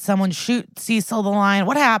kid? Did someone shoot Cecil the lion?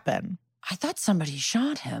 What happened? I thought somebody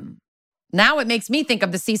shot him. Now it makes me think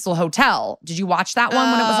of the Cecil Hotel. Did you watch that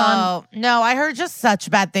one when it was on? No, I heard just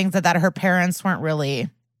such bad things that her parents weren't really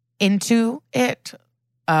into it.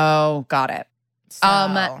 Oh, got it.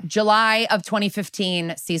 So, July of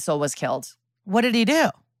 2015, Cecil was killed. what did he do?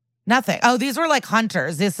 Nothing. Oh, these were like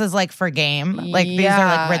hunters. This is like for game. Like these are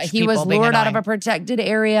like rich people. He was being lured out of annoying. a protected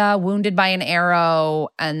area, wounded by an arrow,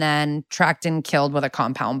 and then tracked and killed with a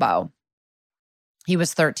compound bow. He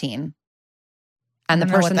was 13. And the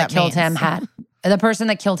person that killed him had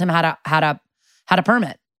a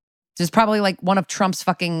permit. This is probably like one of Trump's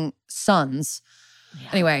fucking sons. Yeah.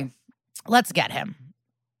 Anyway, Let's get him.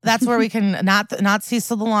 That's where we can not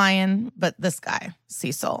Cecil the lion, but this guy,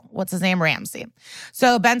 Cecil. What's his name? Ramsey.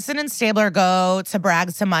 So Benson and Stabler go to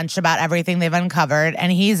brag to Munch about everything they've uncovered,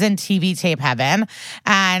 and he's in TV tape heaven.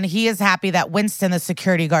 And he is happy that Winston, the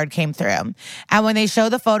security guard, came through. And when they show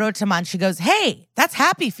the photo to Munch, he goes, "Hey, that's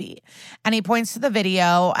Happy Feet." And he points to the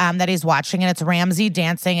video that he's watching, and it's Ramsey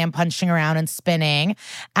dancing and punching around and spinning.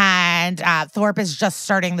 And Thorpe is just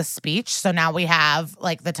starting the speech. So now we have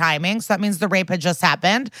like the timing. So that means the rape had just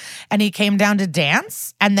happened. And he came down to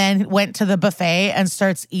dance and then went to the buffet and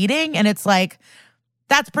starts eating. And it's like,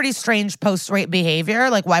 that's pretty strange post-rape behavior.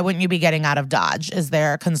 Like, why wouldn't you be getting out of Dodge? Is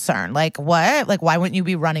there a concern? Like, what? Like, why wouldn't you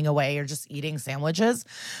be running away? You're just eating sandwiches.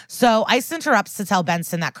 So Ice interrupts to tell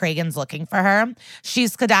Benson that Cragen's looking for her. She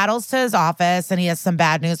skedaddles to his office, and he has some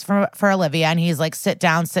bad news for Olivia. And he's like, sit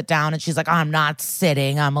down. And she's like, I'm not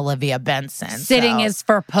sitting. I'm Olivia Benson. sitting is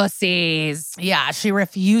for pussies. Yeah, she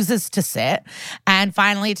refuses to sit. And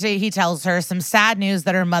finally, he tells her some sad news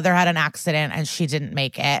that her mother had an accident and she didn't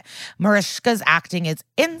make it. Mariska's acting is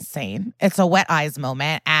insane. It's a wet eyes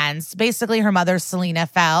moment. And basically, her mother, Selena,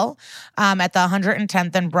 fell at the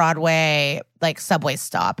 110th and Broadway subway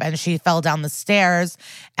stop, and she fell down the stairs.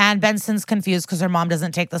 And Benson's confused because her mom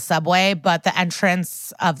doesn't take the subway, but the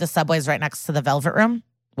entrance of the subway is right next to the Velvet Room,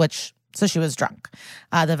 so she was drunk.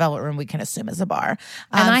 The Velvet Room, we can assume, is a bar.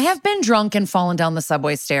 And I have been drunk and fallen down the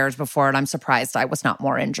subway stairs before, and I'm surprised I was not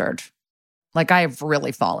more injured. Like, I've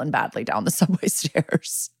really fallen badly down the subway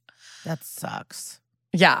stairs. That sucks.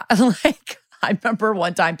 Yeah. Like, I remember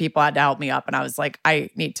one time people had to help me up, and I was like, I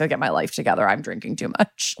need to get my life together. I'm drinking too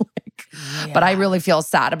much. But I really feel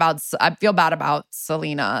bad about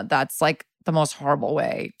Selena. That's like the most horrible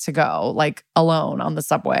way to go, like alone on the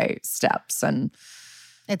subway steps. And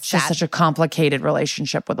it's just sad. such a complicated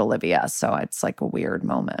relationship with Olivia. So it's like a weird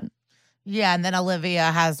moment. Yeah. And then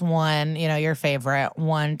Olivia has one, your favorite,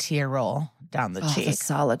 one tear roll down the cheek. The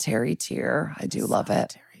solitary tear. I do love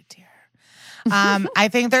it. I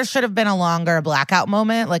think there should have been a longer blackout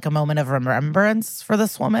moment, like a moment of remembrance for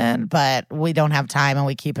this woman, but we don't have time and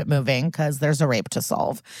we keep it moving because there's a rape to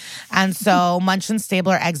solve. And so Munch and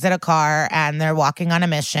Stabler exit a car and they're walking on a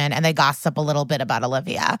mission, and they gossip a little bit about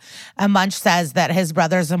Olivia. And Munch says that his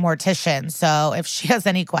brother's a mortician, so if she has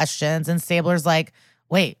any questions, and Stabler's like,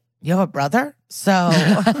 wait, you have a brother? So...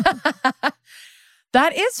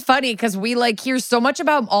 That is funny because we hear so much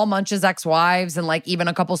about all Munch's ex-wives and even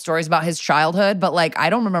a couple stories about his childhood, but I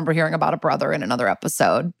don't remember hearing about a brother in another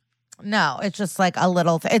episode. No, it's just a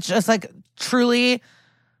little, it's just truly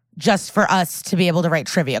just for us to be able to write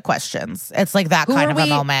trivia questions. It's like that kind of a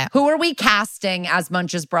moment. Who are we casting as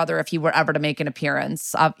Munch's brother if he were ever to make an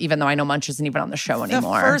appearance, even though I know Munch isn't even on the show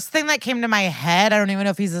anymore? The first thing that came to my head, I don't even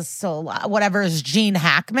know if he's still whatever, is Gene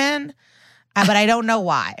Hackman, but I don't know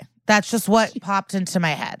why. That's just what popped into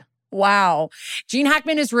my head. Wow. Gene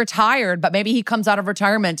Hackman is retired, but maybe he comes out of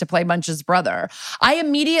retirement to play Munch's brother. I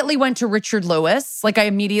immediately went to Richard Lewis. I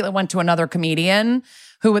immediately went to another comedian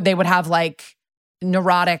they would have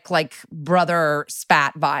neurotic, brother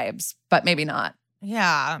spat vibes, but maybe not.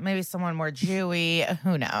 Yeah, maybe someone more Jewy.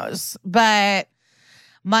 Who knows? But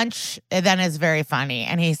Munch then is very funny,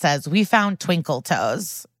 and he says, "We found twinkle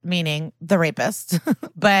toes," meaning the rapist.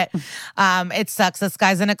 But it sucks. This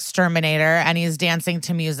guy's an exterminator, and he's dancing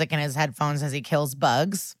to music in his headphones as he kills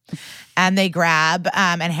bugs. And they grab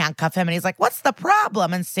and handcuff him, and he's like, "What's the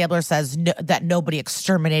problem?" And Stabler says that nobody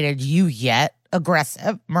exterminated you yet.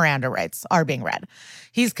 Aggressive. Miranda rights are being read.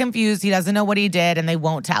 He's confused. He doesn't know what he did, and they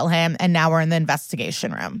won't tell him. And now we're in the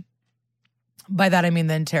investigation room. By that, I mean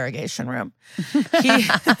the interrogation room.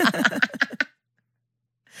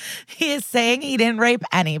 He is saying he didn't rape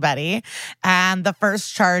anybody, and the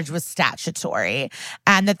first charge was statutory,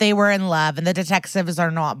 and that they were in love, and the detectives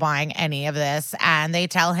are not buying any of this, and they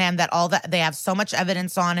tell him that they have so much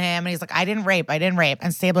evidence on him, and he's like, I didn't rape,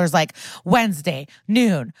 and Stabler's like, Wednesday,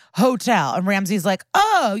 noon, hotel, and Ramsey's like,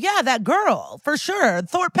 oh yeah, that girl, for sure,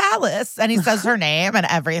 Thorpe Palace, and he says her name and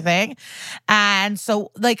everything, and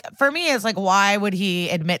so, like, for me, it's like, why would he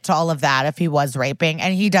admit to all of that if he was raping?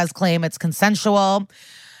 And he does claim it's consensual.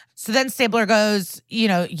 So then Stabler goes,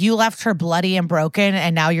 you left her bloody and broken,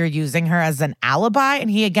 and now you're using her as an alibi.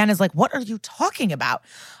 And he again is like, what are you talking about?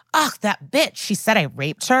 Ugh, that bitch. She said I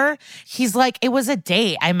raped her. He's like, it was a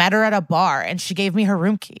date. I met her at a bar, and she gave me her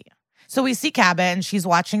room key. So we see Cabot, and she's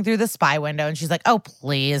watching through the spy window, and she's like, oh,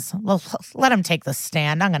 please, let him take the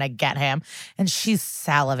stand. I'm going to get him. And she's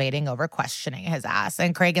salivating over questioning his ass.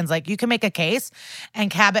 And Cragen's like, you can make a case.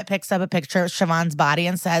 And Cabot picks up a picture of Siobhan's body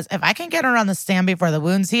and says, if I can get her on the stand before the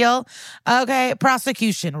wounds heal, okay,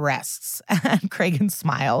 prosecution rests. And Cragen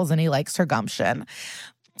smiles, and he likes her gumption.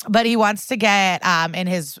 But he wants to get in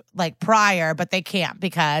his prior, but they can't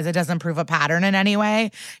because it doesn't prove a pattern in any way.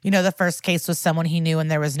 The first case was someone he knew and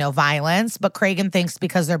there was no violence. But Cragen thinks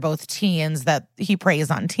because they're both teens that he preys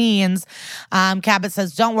on teens. Cabot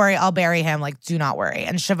says, don't worry, I'll bury him. Do not worry.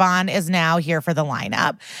 And Siobhan is now here for the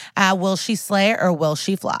lineup. Will she slay or will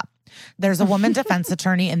she flop? There's a woman defense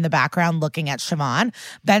attorney in the background looking at Siobhan.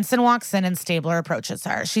 Benson walks in and Stabler approaches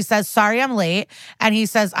her. She says, sorry, I'm late. And he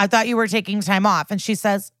says, I thought you were taking time off. And she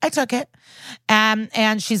says, I took it.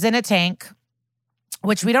 And she's in a tank,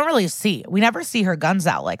 which we don't really see. We never see her guns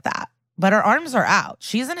out like that, but her arms are out.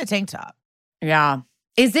 She's in a tank top. Yeah.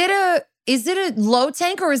 Is it a low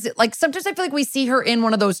tank or is it sometimes I feel like we see her in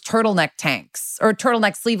one of those turtleneck tanks or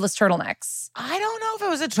sleeveless turtlenecks? I don't know if it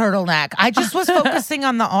was a turtleneck. I just was focusing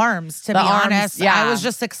on the arms, to be honest. Yeah. I was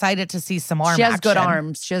just excited to see some arm She has action.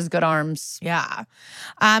 good arms. Yeah.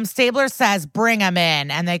 Stabler says, bring him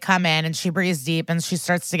in. And they come in and she breathes deep and she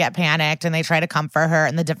starts to get panicked and they try to comfort her.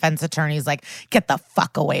 And the defense attorney's like, get the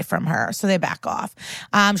fuck away from her. So they back off.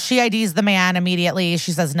 She IDs the man immediately.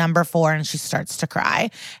 She says number 4 and she starts to cry.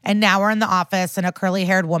 And now we're in the office and a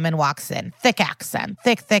curly-haired woman walks in. Thick accent.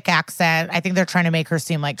 I think they're trying to make her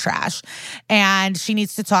seem like trash. And she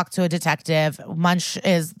needs to talk to a detective. Munch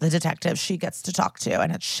is the detective she gets to talk to,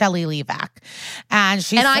 and it's Shelley Levac. And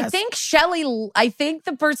she says, I think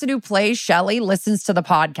the person who plays Shelley listens to the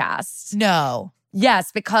podcast. No.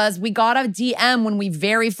 Yes, because we got a DM when we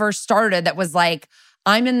very first started that was like,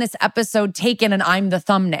 I'm in this episode Taken and I'm the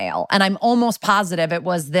thumbnail. And I'm almost positive it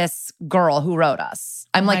was this girl who wrote us.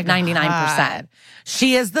 I'm 99%.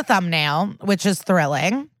 She is the thumbnail, which is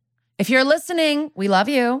thrilling. If you're listening, we love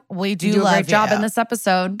you. We do you do a love great job you. in this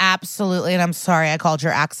episode. Absolutely. And I'm sorry I called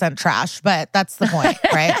your accent trash, but that's the point,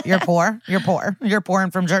 right? You're poor.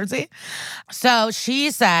 And from Jersey. So she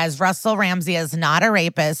says Russell Ramsey is not a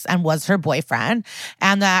rapist and was her boyfriend,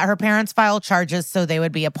 and that her parents filed charges so they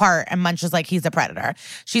would be apart. And Munch is like, he's a predator.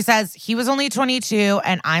 She says he was only 22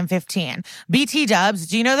 and I'm 15. BT dubs,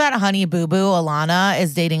 do you know that Honey Boo Boo Alana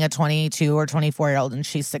is dating a 22 or 24-year-old and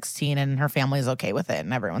she's 16 and her family's okay with it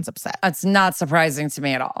and everyone's upset? That's not surprising to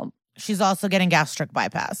me at all. She's also getting gastric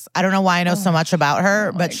bypass. I don't know why I know so much about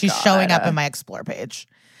her, but she's showing up in my Explore page.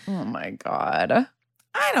 Oh my God.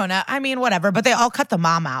 I don't know. I mean, whatever. But they all cut the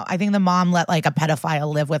mom out. I think the mom let a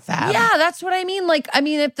pedophile live with them. Yeah, that's what I mean.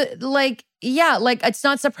 It's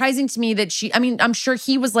not surprising to me that I'm sure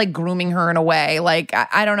he was grooming her in a way.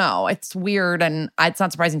 I don't know. It's weird. And it's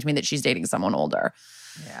not surprising to me that she's dating someone older.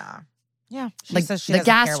 Yeah. Yeah. She says she the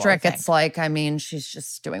doesn't care gastric, what we it's she's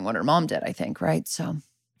just doing what her mom did, I think, right? So.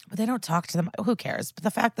 But they don't talk to them. Who cares? But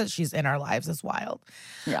the fact that she's in our lives is wild.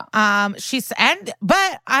 Yeah.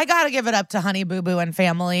 But I got to give it up to Honey Boo Boo and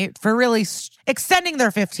family for really extending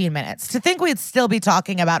their 15 minutes. To think we'd still be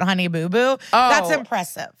talking about Honey Boo Boo, that's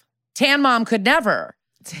impressive. Tan Mom could never.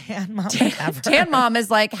 Tan Mom could never. Tan Mom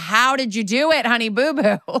is like, how did you do it, Honey Boo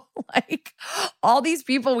Boo? All these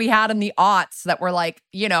people we had in the aughts that were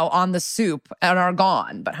on the soup and are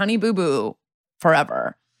gone. But Honey Boo Boo,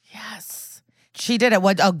 forever. Yes. She did it.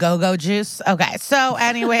 What? Oh, go-go juice? Okay. So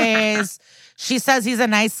anyways, she says he's a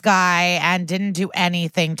nice guy and didn't do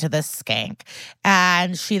anything to this skank.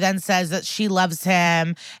 And she then says that she loves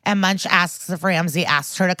him. And Munch asks if Ramsey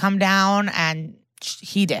asked her to come down, and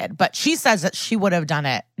he did. But she says that she would have done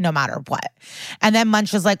it no matter what. And then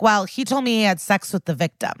Munch is like, well, he told me he had sex with the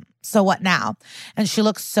victim. So what now? And she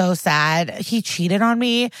looks so sad. He cheated on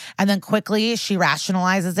me. And then quickly she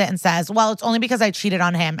rationalizes it and says, well, it's only because I cheated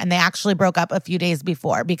on him. And they actually broke up a few days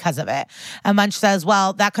before because of it. And Munch says,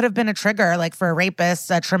 well, that could have been a trigger. Like for a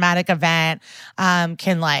rapist, a traumatic event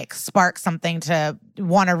can like spark something to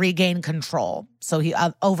want to regain control. So he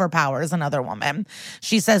overpowers another woman.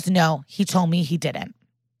 She says, no, he told me he didn't.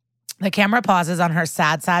 The camera pauses on her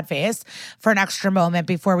sad, sad face for an extra moment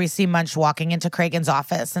before we see Munch walking into Cragen's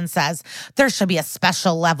office and says, there should be a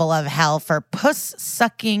special level of hell for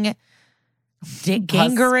puss-sucking,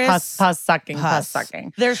 gangerous...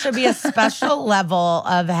 Puss-sucking. There should be a special level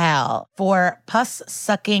of hell for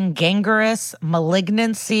puss-sucking, gangerous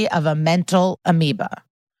malignancy of a mental amoeba.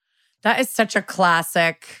 That is such a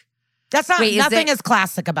classic... That's not, nothing is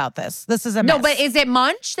classic about this. This is a mess. No, but is it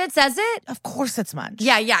Munch that says it? Of course it's Munch.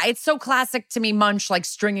 Yeah. It's so classic to me, Munch, like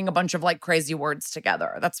stringing a bunch of like crazy words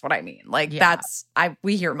together. That's what I mean. Like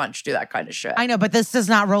we hear Munch do that kind of shit. I know, but this does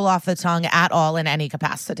not roll off the tongue at all in any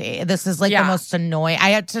capacity. This is like the most annoying. I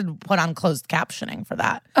had to put on closed captioning for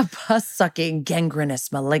that. A pus-sucking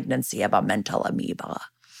gangrenous malignancy of a mental amoeba.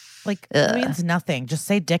 Like, it means nothing. Just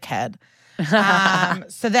say dickhead.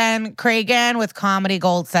 So then Cragen with Comedy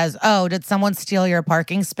Gold says, oh, did someone steal your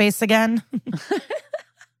parking space again?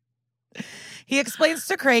 He explains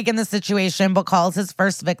to Cragen the situation, but calls his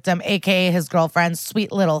first victim, aka his girlfriend,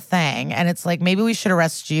 sweet little thing. And it's like, maybe we should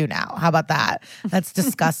arrest you now. How about that? That's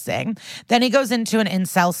disgusting. Then he goes into an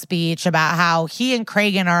incel speech about how he and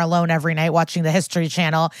Cragen are alone every night watching the History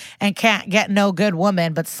Channel and can't get no good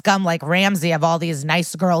woman, but scum like Ramsey have all these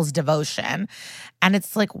nice girls' devotion. And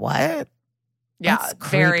it's like, what? Yeah,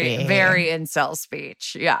 very, very incel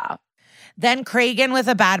speech. Yeah. Then Cragen with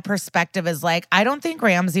a bad perspective is like, I don't think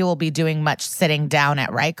Ramsey will be doing much sitting down at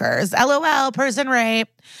Rikers. LOL, person rape.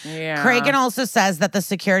 Yeah. Cragen also says that the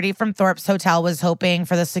security from Thorpe's hotel was hoping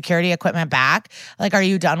for the security equipment back. Like, are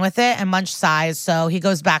you done with it? And Munch sighs, so he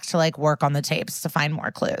goes back to like work on the tapes to find more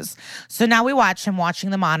clues. So now we watch him watching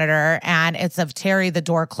the monitor, and it's of Terry, the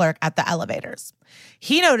door clerk at the elevators.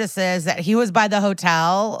 He notices that he was by the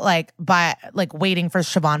hotel, waiting for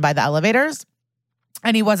Siobhan by the elevators.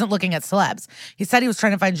 And he wasn't looking at celebs. He said he was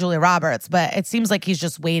trying to find Julia Roberts, but it seems like he's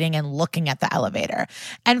just waiting and looking at the elevator.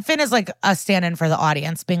 And Finn is like a stand-in for the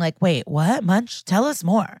audience, being like, wait, what? Munch? Tell us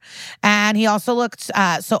more. And he also looked,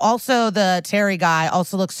 also the Terry guy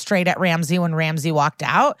also looked straight at Ramsey when Ramsey walked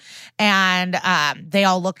out. And they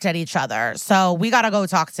all looked at each other. So we got to go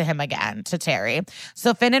talk to him again, to Terry.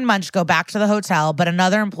 So Finn and Munch go back to the hotel, but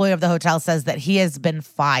another employee of the hotel says that he has been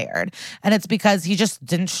fired. And it's because he just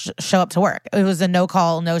didn't show up to work. It was a no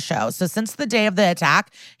call, no show. So since the day of the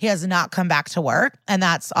attack, he has not come back to work. And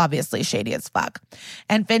that's obviously shady as fuck.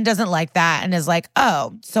 And Finn doesn't like that and is like,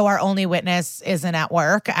 oh, so our only witness isn't at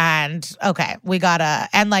work. And okay, we gotta,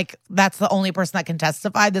 and like, that's the only person that can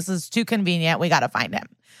testify. This is too convenient. We gotta find him.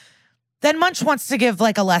 Then Munch wants to give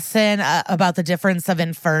like a lesson about the difference of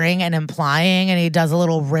inferring and implying, and he does a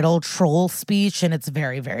little riddle troll speech, and it's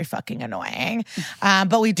very, very fucking annoying.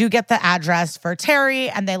 But we do get the address for Terry,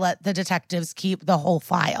 and they let the detectives keep the whole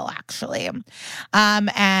file, actually.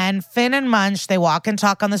 And Finn and Munch, they walk and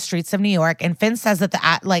talk on the streets of New York, and Finn says that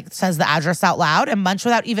says the address out loud, and Munch,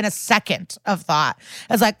 without even a second of thought,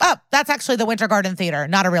 is like, oh, that's actually the Winter Garden Theater,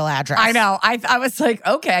 not a real address. I know. I was like,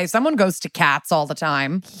 okay, someone goes to Cats all the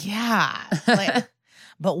time. Yeah.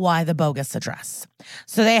 But why the bogus address?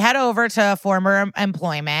 So they head over to former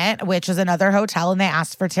employment, which is another hotel, and they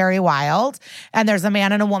ask for Terry Wilde. And there's a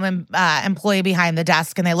man and a woman employee behind the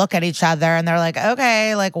desk, and they look at each other and they're like,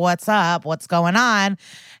 okay, like, what's up? What's going on?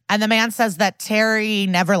 And the man says that Terry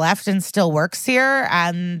never left and still works here,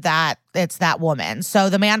 and that it's that woman. So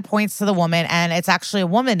the man points to the woman, and it's actually a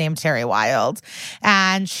woman named Terry Wilde.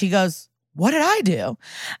 And she goes, what did I do?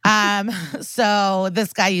 So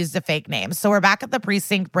this guy used a fake name. So we're back at the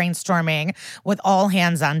precinct brainstorming with all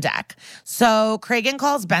hands on deck. So Cragen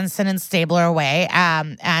calls Benson and Stabler away.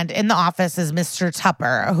 And in the office is Mr.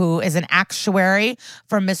 Tupper, who is an actuary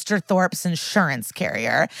for Mr. Thorpe's insurance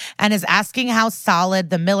carrier, and is asking how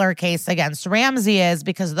solid the Miller case against Ramsey is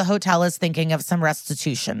because the hotel is thinking of some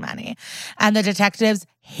restitution money. And the detectives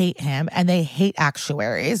hate him, and they hate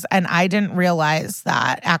actuaries. And I didn't realize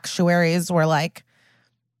that actuaries were like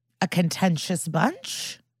a contentious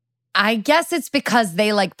bunch. I guess it's because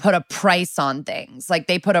they like put a price on things. Like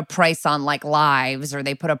they put a price on like lives, or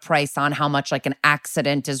they put a price on how much like an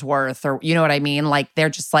accident is worth, or you know what I mean? Like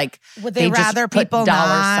they're just like, would they rather just put people dollar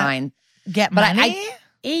not sign get money?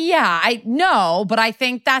 Yeah, I know, but I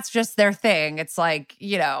think that's just their thing. It's like,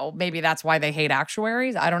 maybe that's why they hate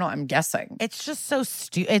actuaries. I don't know. I'm guessing. It's just so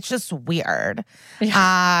it's just weird.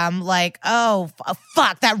 Like,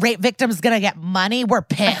 fuck, that rape victim's gonna get money. We're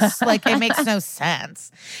pissed. Like, it makes no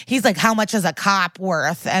sense. He's like, how much is a cop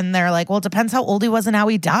worth? And they're like, well, it depends how old he was and how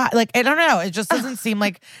he died. Like, I don't know. It just doesn't seem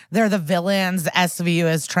like they're the villains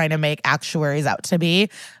SVU is trying to make actuaries out to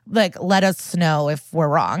be. Like, let us know if we're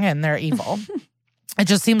wrong and they're evil. It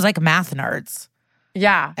just seems like math nerds.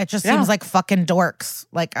 Yeah. It just seems like fucking dorks.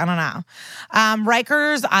 Like, I don't know.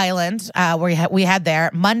 Rikers Island, we had there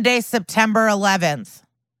Monday, September 11th.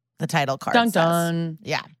 The title card says. Dun.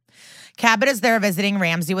 Yeah. Cabot is there visiting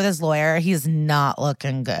Ramsey with his lawyer. He's not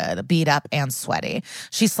looking good, beat up and sweaty.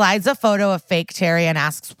 She slides a photo of fake Terry and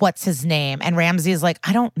asks, what's his name? And Ramsey is like,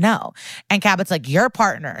 I don't know. And Cabot's like, you're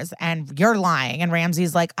partners and you're lying. And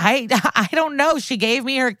Ramsey's like, I don't know. She gave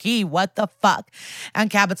me her key. What the fuck?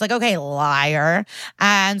 And Cabot's like, okay, liar.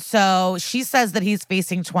 And so she says that he's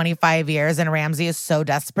facing 25 years and Ramsey is so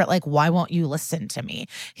desperate. Like, why won't you listen to me?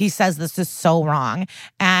 He says this is so wrong.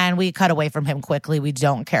 And we cut away from him quickly. We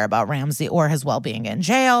don't care about Ramsey or his well-being in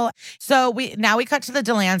jail. So we cut to the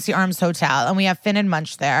Delancey Arms Hotel and we have Finn and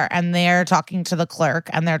Munch there and they're talking to the clerk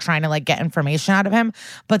and they're trying to like get information out of him,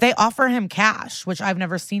 but they offer him cash, which I've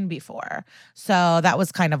never seen before. So that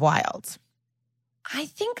was kind of wild. I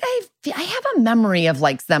think I have a memory of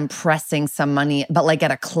like them pressing some money, but like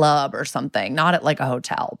at a club or something, not at like a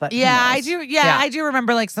hotel. But yeah, I do. Yeah, I do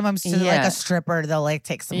remember like sometimes to like a stripper, they'll like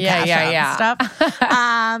take some cash out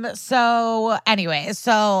and stuff. So anyway,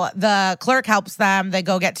 so the clerk helps them. They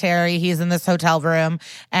go get Terry. He's in this hotel room,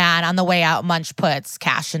 and on the way out, Munch puts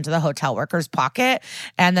cash into the hotel worker's pocket,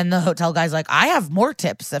 and then the hotel guy's like, "I have more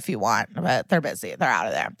tips if you want," but they're busy. They're out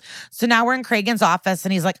of there. So now we're in Cragen's office,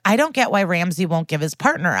 and he's like, "I don't get why Ramsey won't give his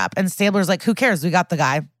partner up." And Stabler's like, who cares? We got the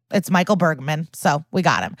guy. It's Michael Bergman. So we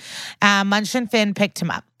got him. Munch and Finn picked him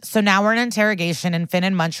up. So now we're in interrogation and Finn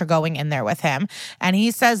and Munch are going in there with him. And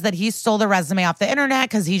he says that he stole the resume off the internet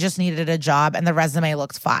because he just needed a job and the resume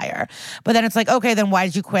looked fire. But then it's like, okay, then why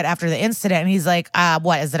did you quit after the incident? And he's like,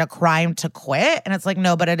 what, is it a crime to quit? And it's like,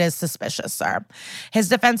 no, but it is suspicious, sir. His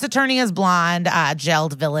defense attorney is blonde,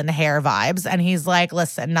 gelled villain hair vibes. And he's like,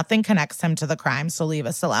 listen, nothing connects him to the crime, so leave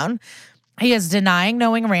us alone. He is denying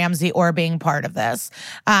knowing Ramsey or being part of this.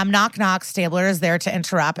 Knock, knock. Stabler is there to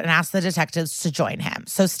interrupt and ask the detectives to join him.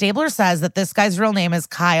 So Stabler says that this guy's real name is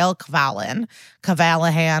Kyle Cavalahan,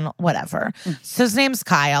 whatever. So his name's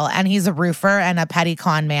Kyle, and he's a roofer and a petty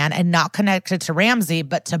con man and not connected to Ramsey,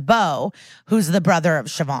 but to Bo, who's the brother of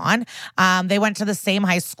Siobhan. They went to the same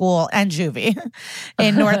high school and juvie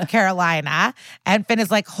in North Carolina. And Finn is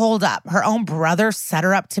like, hold up. Her own brother set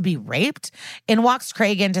her up to be raped? In walks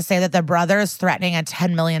Cragen to say that the brother is threatening a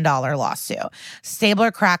 $10 million lawsuit.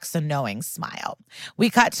 Stabler cracks a knowing smile. We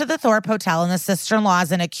cut to the Thorpe Hotel, and the sister-in-law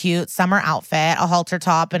is in a cute summer outfit, a halter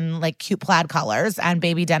top and like cute plaid colors and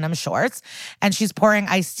baby denim shorts. And she's pouring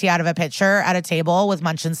iced tea out of a pitcher at a table with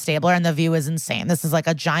Munch and Stabler, and the view is insane. This is like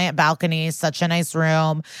a giant balcony, such a nice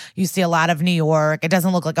room. You see a lot of New York. It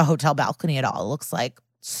doesn't look like a hotel balcony at all. It looks like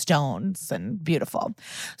stones and beautiful.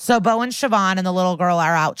 So Bo and Siobhan and the little girl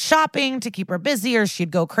are out shopping to keep her busy or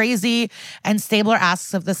she'd go crazy. And Stabler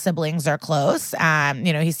asks if the siblings are close.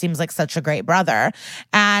 He seems like such a great brother.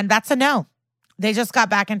 And that's a no. They just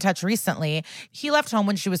got back in touch recently. He left home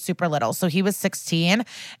when she was super little. So he was 16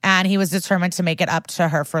 and he was determined to make it up to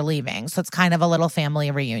her for leaving. So it's kind of a little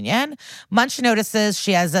family reunion. Munch notices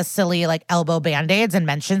she has a silly like elbow band-aids and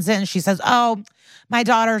mentions it. And she says, oh, my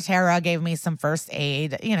daughter Tara gave me some first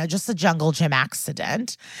aid, just a jungle gym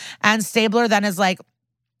accident. And Stabler then is like,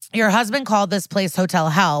 your husband called this place Hotel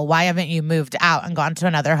Hell. Why haven't you moved out and gone to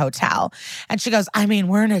another hotel? And she goes, I mean,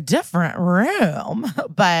 we're in a different room,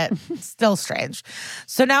 but still strange.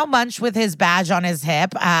 So now Munch with his badge on his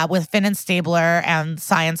hip, with Finn and Stabler and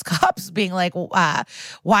science cops being like, why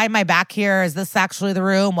am I back here? Is this actually the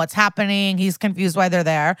room? What's happening? He's confused why they're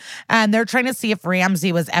there. And they're trying to see if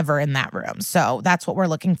Ramsey was ever in that room. So that's what we're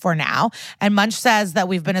looking for now. And Munch says that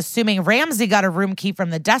we've been assuming Ramsey got a room key from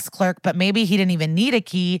the desk clerk, but maybe he didn't even need a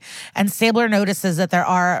key. And Stabler notices that there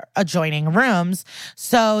are adjoining rooms.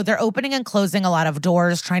 So they're opening and closing a lot of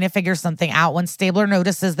doors, trying to figure something out when Stabler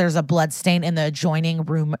notices there's a blood stain in the adjoining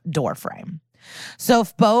room door frame. So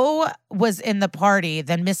if Bo was in the party,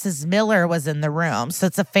 then Mrs. Miller was in the room. So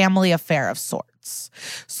it's a family affair of sorts.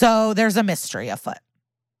 So there's a mystery afoot.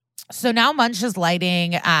 So now Munch is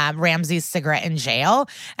lighting Ramsey's cigarette in jail,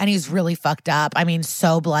 and he's really fucked up. I mean,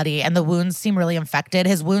 so bloody, and the wounds seem really infected.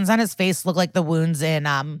 His wounds on his face look like the wounds in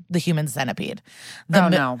The Human Centipede.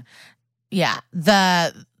 No. Yeah.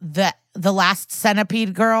 The the last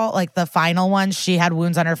centipede girl, like the final one, she had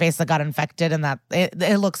wounds on her face that got infected, and that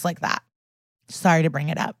it looks like that. Sorry to bring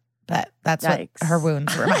it up, but that's Yikes. what her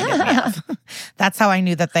wounds reminded me of. That's how I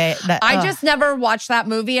knew that I just never watched that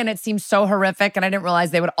movie, and it seems so horrific, and I didn't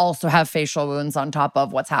realize they would also have facial wounds on top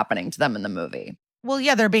of what's happening to them in the movie. Well,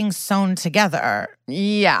 yeah, they're being sewn together.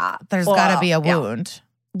 Yeah. There's got to be a wound.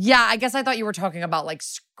 Yeah, I guess I thought you were talking about like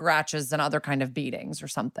scratches and other kind of beatings or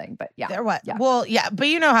something, but yeah. There what? Yeah. Well, yeah, but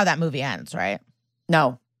you know how that movie ends, right?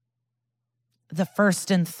 No. The first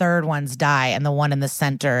and third ones die, and the one in the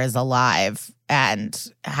center is alive and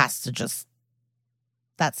has to just,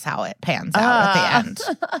 that's how it pans out at the end.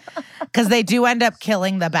 Because they do end up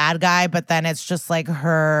killing the bad guy, but then it's just like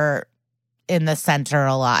her in the center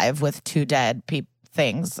alive with two dead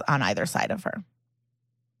things on either side of her.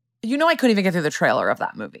 You know, I couldn't even get through the trailer of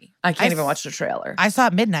that movie. I can't even watch the trailer. I saw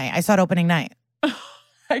it midnight. I saw it opening night.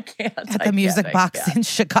 I can't. At the Music Box in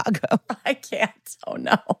Chicago. I can't. Oh,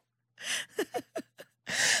 no.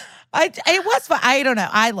 It was fun. I don't know.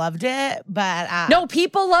 I loved it, but no,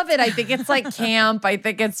 people love it. I think it's like camp. I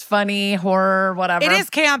think it's funny, horror, whatever. It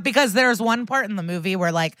is camp because there's one part in the movie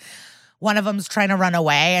where like one of them's trying to run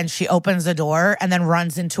away and she opens a door and then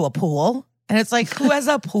runs into a pool. And it's like, who has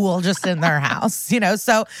a pool just in their house? You know,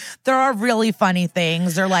 so there are really funny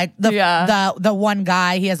things. They're like the one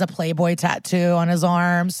guy, he has a Playboy tattoo on his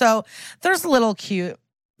arm. So there's little cute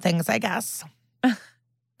things, I guess.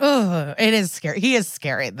 Ugh, it is scary. He is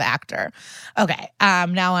scary, the actor. Okay.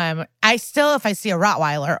 Now I still, if I see a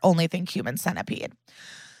Rottweiler, only think human centipede.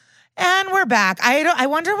 And we're back. I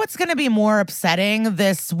wonder what's going to be more upsetting,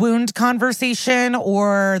 this wound conversation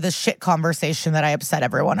or the shit conversation that I upset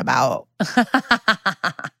everyone about.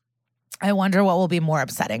 I wonder what will be more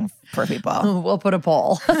upsetting for people. We'll put a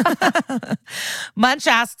poll. Munch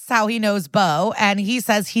asks how he knows Bo, and he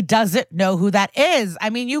says he doesn't know who that is.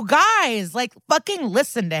 I mean, you guys, like, fucking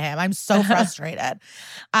listen to him. I'm so frustrated.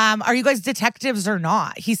 Are you guys detectives or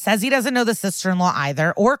not? He says he doesn't know the sister-in-law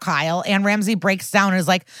either, or Kyle, and Ramsey breaks down and is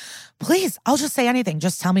like, please, I'll just say anything.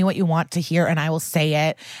 Just tell me what you want to hear and I will say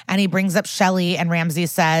it. And he brings up Shelly, and Ramsey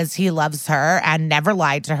says he loves her and never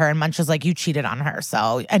lied to her. And Munch is like, you cheated on her.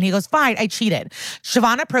 And he goes, fine, I cheated.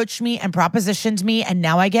 Siobhan approached me and propositioned me, and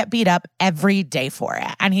now I get beat up every day for it.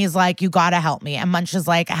 And he's like, you gotta help me. And Munch is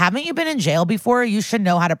like, haven't you been in jail before? You should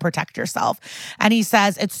know how to protect yourself. And he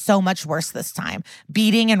says, it's so much worse this time.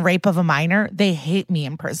 Beating and rape of a minor, they hate me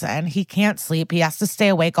in prison. He can't sleep. He has to stay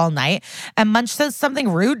awake all night. And Munch says something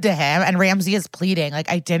rude to him. And Ramsey is pleading, like,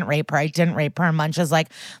 I didn't rape her. And Munch is like,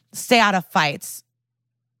 stay out of fights.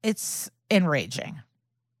 It's enraging.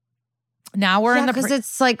 Now we're in the... because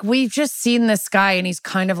it's like, we've just seen this guy and he's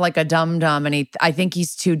kind of like a dum-dum, and I think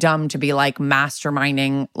he's too dumb to be like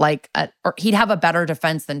masterminding, like, or he'd have a better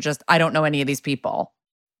defense than just, I don't know any of these people,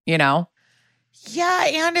 you know? Yeah,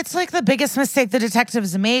 and it's like the biggest mistake the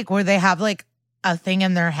detectives make, where they have like a thing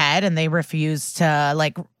in their head and they refuse to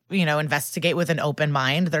like, you know, investigate with an open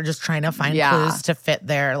mind. They're just trying to find clues to fit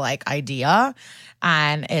their like idea.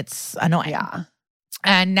 And it's annoying. Yeah.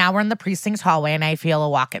 And now we're in the precinct hallway, and I feel a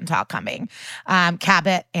walk and talk coming.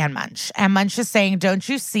 Cabot and Munch. And Munch is saying, don't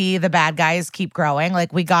you see the bad guys keep growing?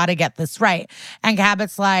 Like, we got to get this right. And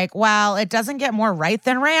Cabot's like, well, it doesn't get more right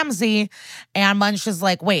than Ramsey. And Munch is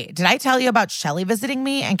like, wait, did I tell you about Shelly visiting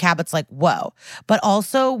me? And Cabot's like, whoa. But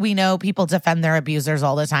also, we know people defend their abusers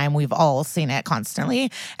all the time. We've all seen it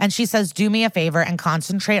constantly. And she says, do me a favor and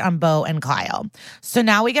concentrate on Bo and Kyle. So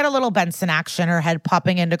now we get a little Benson action, her head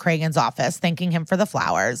popping into Cragen's office, thanking him for the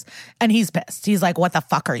flowers. And he's pissed. He's like, what the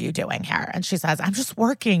fuck are you doing here? And she says, I'm just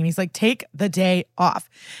working. And he's like, take the day off.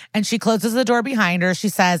 And she closes the door behind her. She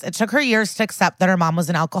says it took her years to accept that her mom was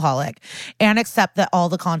an alcoholic and accept that all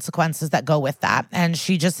the consequences that go with that. And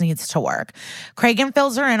she just needs to work. Cragen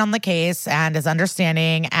fills her in on the case and is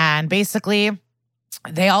understanding. And basically,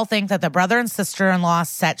 they all think that the brother and sister-in-law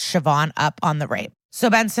set Siobhan up on the rape. So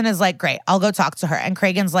Benson is like, great, I'll go talk to her. And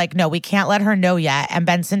Cragen's like, no, we can't let her know yet. And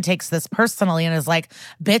Benson takes this personally and is like,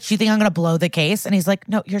 bitch, you think I'm going to blow the case? And he's like,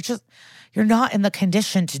 no, you're not in the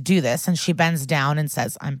condition to do this. And she bends down and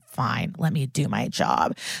says, I'm fine. Let me do my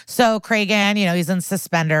job. So Cragen, you know, he's in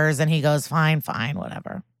suspenders and he goes, fine,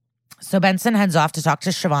 whatever. So Benson heads off to talk to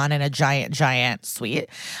Siobhan in a giant suite.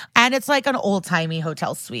 And it's like an old-timey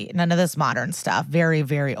hotel suite. None of this modern stuff. Very,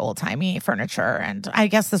 very old-timey furniture. And I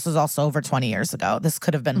guess this was also over 20 years ago. This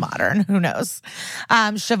could have been modern. Who knows?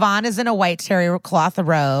 Siobhan is in a white terry cloth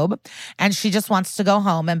robe, and she just wants to go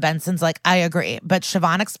home. And Benson's like, I agree. But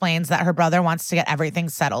Siobhan explains that her brother wants to get everything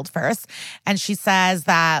settled first. And she says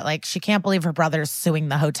that, like, she can't believe her brother's suing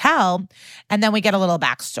the hotel. And then we get a little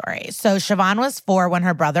backstory. So Siobhan was 4 when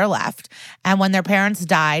her brother left. left. And when their parents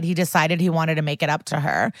died, he decided he wanted to make it up to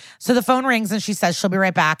her. So the phone rings and she says she'll be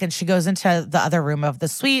right back. And she goes into the other room of the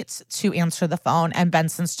suite to answer the phone. And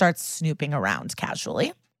Benson starts snooping around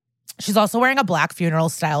casually. She's also wearing a black funeral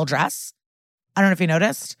style dress. I don't know if you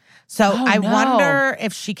noticed. So I wonder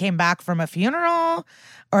if she came back from a funeral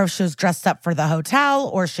or if she was dressed up for the hotel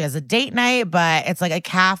or she has a date night, but it's like a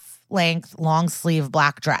calf length, long sleeve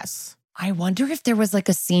black dress. I wonder if there was like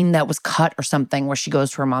a scene that was cut or something where she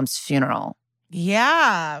goes to her mom's funeral.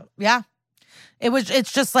 Yeah.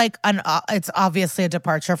 It's just like it's obviously a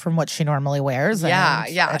departure from what she normally wears.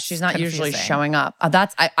 Yeah. She's not usually showing up.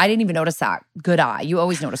 I didn't even notice that. Good eye. You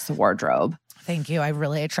always notice the wardrobe. Thank you. I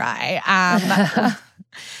really try.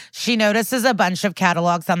 She notices a bunch of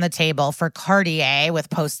catalogs on the table for Cartier with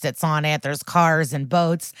Post-its on it. There's cars and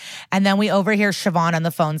boats. And then we overhear Siobhan on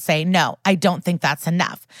the phone say, no, I don't think that's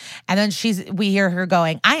enough. And then we hear her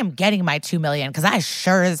going, I am getting my $2 million because I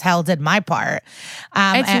sure as hell did my part.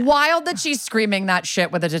 It's wild that she's screaming that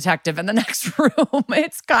shit with a detective in the next room.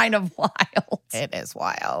 It's kind of wild. It is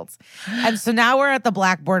wild. And so now we're at the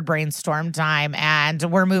Blackboard brainstorm time and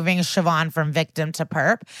we're moving Siobhan from victim to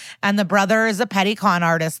perp. And the brother is a petty con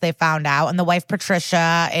artist, they found out. And the wife,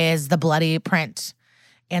 Patricia, is the bloody print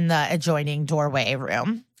in the adjoining doorway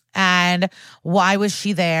room. And why was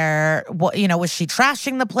she there? Was she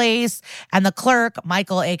trashing the place? And the clerk,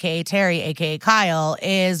 Michael, a.k.a. Terry, a.k.a. Kyle,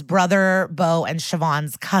 is brother Beau and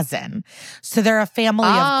Siobhan's cousin. So they're a family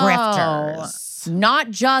of grifters. Not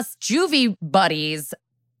just juvie buddies,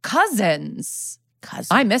 cousins.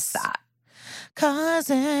 I missed that.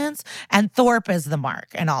 Cousins. And Thorpe is the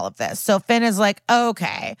mark in all of this. So Finn is like,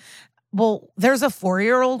 okay, well, there's a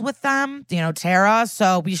 4-year-old with them, Tara,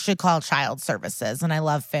 so we should call child services. And I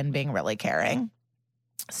love Finn being really caring.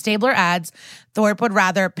 Stabler adds Thorpe would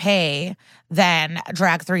rather pay than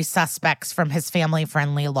drag 3 suspects from his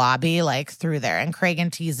family-friendly lobby, through there. And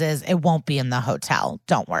Cragen teases, it won't be in the hotel.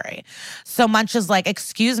 Don't worry. So Munch is like,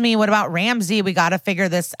 excuse me, what about Ramsey? We got to figure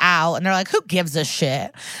this out. And they're like, who gives a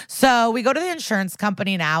shit? So we go to the insurance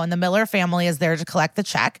company now, and the Miller family is there to collect the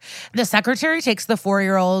check. The secretary takes the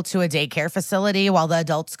 4-year-old to a daycare facility while the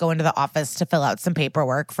adults go into the office to fill out some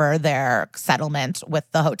paperwork for their settlement with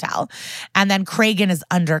the hotel. And then Cragen is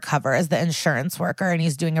undercover as the insurance worker, and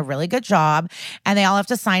he's doing a really good job. And they all have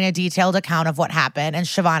to sign a detailed account of what happened. And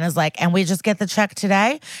Siobhan is like, and we just get the check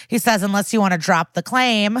today? He says, unless you want to drop the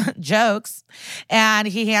claim. Jokes. And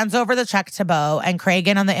he hands over the check to Beau. And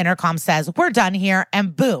Cragen on the intercom says, we're done here.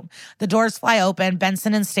 And boom, the doors fly open.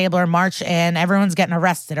 Benson and Stabler march in. Everyone's getting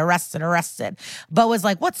arrested. Beau is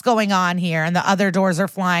like, what's going on here? And the other doors are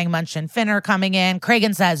flying. Munch and Finn are coming in.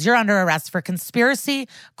 Cragen says, you're under arrest for conspiracy,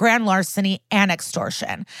 grand larceny, and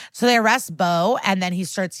extortion. So they arrest Beau. And then he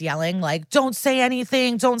starts yelling, don't say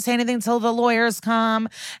anything till the lawyers come.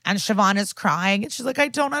 And Siobhan is crying. And she's like, I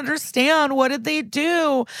don't understand. What did they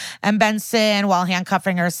do? And Benson, while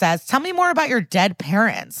handcuffing her, says, tell me more about your dead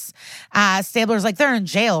parents. Stabler's like, they're in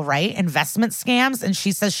jail, right? Investment scams. And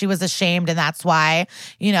she says she was ashamed. And that's why,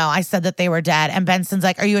 I said that they were dead. And Benson's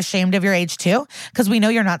like, are you ashamed of your age too? Because we know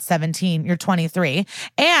you're not 17, you're 23.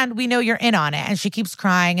 And we know you're in on it. And she keeps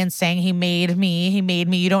crying and saying, he made me.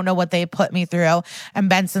 You don't know what they put me through. And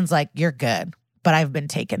Benson's like, you're good, but I've been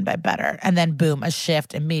taken by better. And then boom, a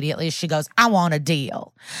shift immediately. She goes, I want a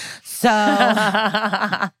deal. So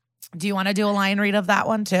do you want to do a line read of that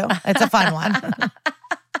one too? It's a fun one.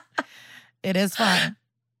 It is fun.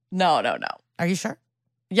 No. Are you sure?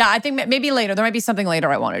 Yeah, I think maybe later. There might be something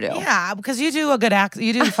later I want to do. Yeah, because you do a good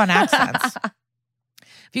you do fun accents.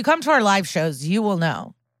 If you come to our live shows, you will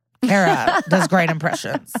know. Kara does great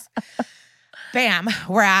impressions. Bam,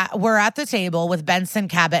 we're at the table with Benson,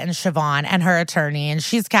 Cabot, and Siobhan and her attorney, and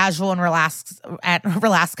she's casual and relaxed at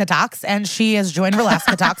Relaska Talks, and she has joined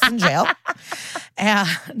Relaska Talks in jail.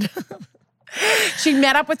 And she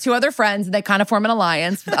met up with 2 other friends, and they kind of form an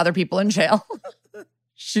alliance with other people in jail.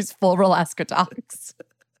 She's full Relaska Talks.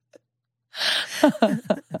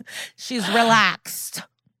 She's relaxed.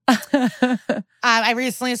 I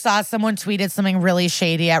recently saw someone tweeted something really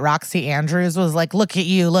shady at Roxy Andrews, was like, look at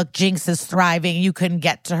you, look, Jinx is thriving, you couldn't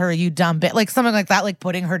get to her, you dumb bit, something like that,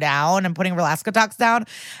 putting her down and putting Relaska Talks down.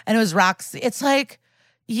 And it was Roxy. It's like,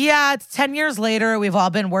 yeah, it's 10 years later, we've all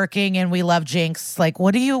been working and we love Jinx.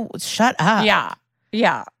 What do you, shut up.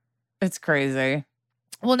 Yeah, it's crazy.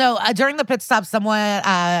 Well, no, during the pit stop, someone,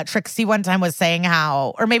 Trixie one time was saying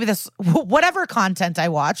how, or maybe whatever content I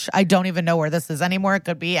watch, I don't even know where this is anymore. It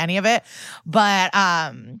could be any of it. But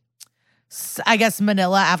I guess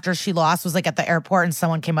Manila, after she lost, was at the airport and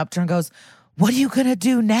someone came up to her and goes, what are you going to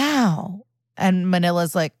do now? And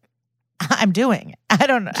Manila's like, I'm doing it. I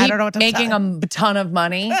don't know what to making tell. a ton of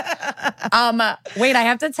money. Wait, I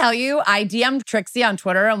have to tell you, I DM'd Trixie on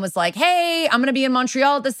Twitter and was like, hey, I'm going to be in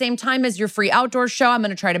Montreal at the same time as your free outdoor show. I'm going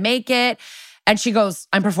to try to make it. And she goes,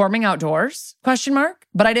 I'm performing outdoors, ?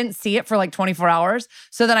 But I didn't see it for like 24 hours.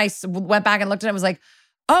 So then I went back and looked at it and was like,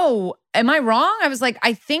 oh, am I wrong? I was like,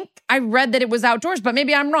 I think I read that it was outdoors, but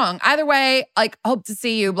maybe I'm wrong. Either way, like, hope to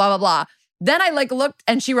see you, blah, blah, blah. Then I like looked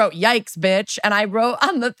and she wrote, yikes, bitch. And I wrote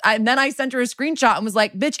and then I sent her a screenshot and was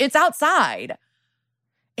like, bitch, it's outside.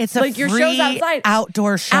 It's a like your show's outside.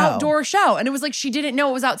 Outdoor show. And it was like, she didn't know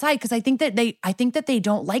it was outside because I think that they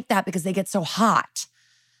don't like that because they get so hot.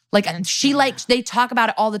 Like they talk about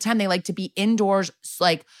it all the time. They like to be indoors,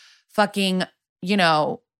 like fucking,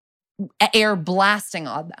 air blasting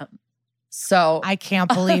on them. So I can't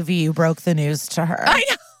believe you broke the news to her. I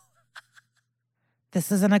know.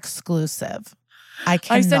 This is an exclusive. I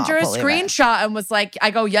sent her a screenshot and was like, I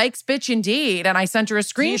go, yikes, bitch, indeed. And I sent her a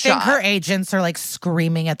screenshot. Do you think her agents are like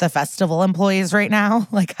screaming at the festival employees right now?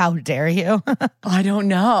 Like, how dare you? I don't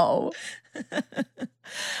know.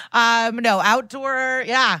 No, outdoor.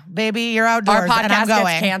 Yeah, baby, you're outdoors. Our podcast and I'm going.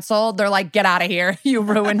 gets canceled. They're like, get out of here. You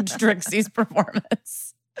ruined Trixie's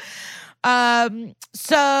performance.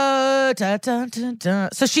 So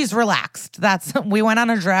she's relaxed. We went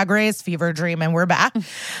on a Drag Race fever dream and we're back.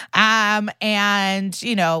 And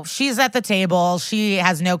she's at the table. She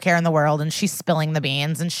has no care in the world and she's spilling the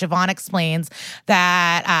beans. And Siobhan explains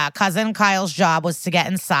that cousin Kyle's job was to get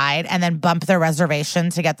inside and then bump their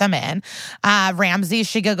reservation to get them in. Ramsey,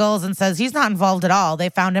 she giggles and says he's not involved at all. They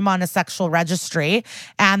found him on a sexual registry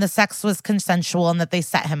and the sex was consensual and that they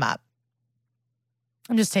set him up.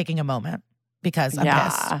 I'm just taking a moment because I'm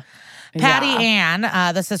pissed. Patty Ann,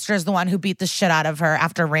 the sister, is the one who beat the shit out of her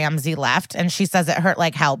after Ramsey left. And she says it hurt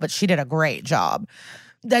like hell, but she did a great job.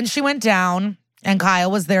 Then she went down and Kyle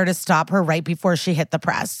was there to stop her right before she hit the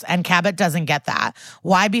press. And Cabot doesn't get that.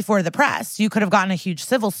 Why before the press? You could have gotten a huge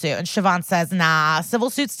civil suit. And Siobhan says, nah, civil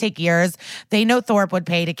suits take years. They know Thorpe would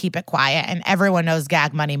pay to keep it quiet. And everyone knows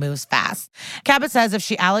gag money moves fast. Cabot says if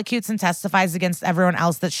she allocutes and testifies against everyone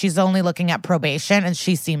else that she's only looking at probation. And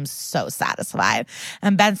she seems so satisfied.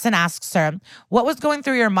 And Benson asks her, what was going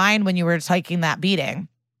through your mind when you were taking that beating?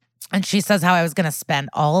 And she says how I was going to spend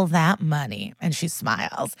all that money. And she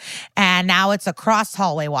smiles. And now it's a cross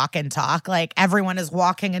hallway walk and talk. Like everyone is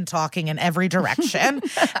walking and talking in every direction.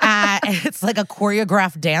 It's like a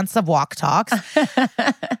choreographed dance of walk talks.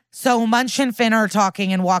 So Munch and Finn are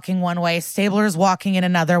talking and walking one way. Stabler's walking in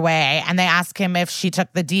another way. And they ask him if she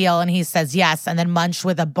took the deal. And he says yes. And then Munch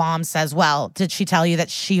with a bomb says, well, did she tell you that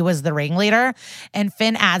she was the ringleader? And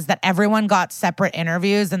Finn adds that everyone got separate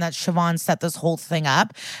interviews and that Siobhan set this whole thing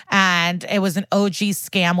up. And it was an OG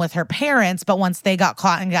scam with her parents. But once they got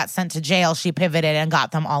caught and got sent to jail, she pivoted and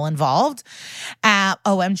got them all involved.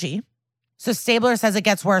 OMG. So Stabler says it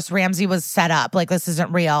gets worse. Ramsey was set up. Like, this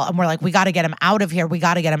isn't real. And we're like, we got to get him out of here. We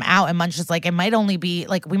got to get him out. And Munch is like, it might only be,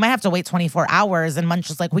 like, we might have to wait 24 hours. And Munch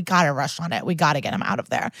is like, we got to rush on it. We got to get him out of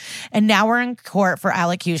there. And now we're in court for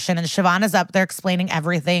allocution. And Siobhan is up there explaining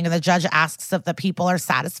everything. And the judge asks if the people are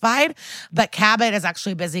satisfied. But Cabot is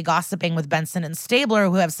actually busy gossiping with Benson and Stabler,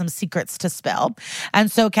 who have some secrets to spill.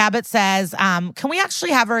 And so Cabot says, can we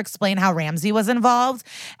actually have her explain how Ramsey was involved?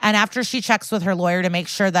 And after she checks with her lawyer to make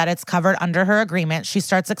sure that it's covered under her agreement, she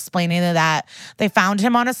starts explaining that they found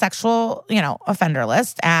him on a sexual, offender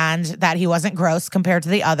list and that he wasn't gross compared to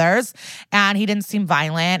the others and he didn't seem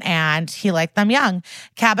violent and he liked them young.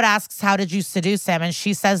 Cabot asks, how did you seduce him? And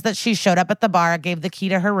she says that she showed up at the bar, gave the key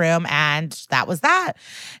to her room, and that was that.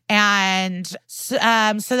 And so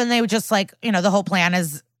then they would just the whole plan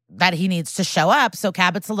is that he needs to show up. So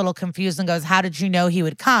Cabot's a little confused and goes, how did you know he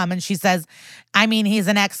would come? And she says, I mean, he's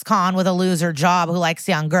an ex-con with a loser job who likes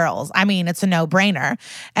young girls. I mean, it's a no-brainer.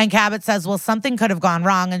 And Cabot says, well, something could have gone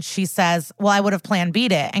wrong. And she says, well, I would have plan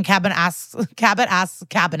B'd it. And Cabot asks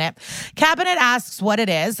Cabinet what it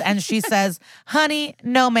is. And she says, honey,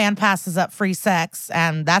 no man passes up free sex.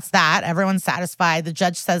 And that's that. Everyone's satisfied. The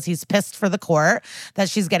judge says he's pissed for the court, that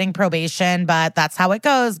she's getting probation, but that's how it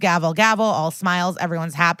goes. Gavel, gavel, all smiles.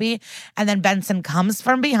 Everyone's happy. And then Benson comes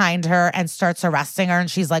from behind her and starts arresting her. And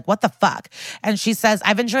she's like, what the fuck? And she says,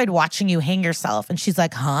 I've enjoyed watching you hang yourself. And she's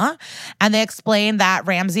like, huh? And they explain that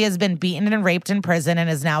Ramsey has been beaten and raped in prison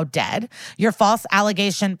and is now dead. Your false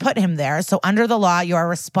allegation put him there. So under the law, you are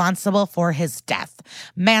responsible for his death.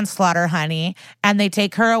 Manslaughter, honey. And they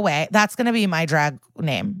take her away. That's going to be my drag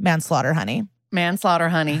name, Manslaughter, honey. Manslaughter,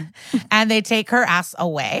 honey. And they take her ass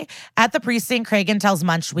away. At the precinct, Cragen tells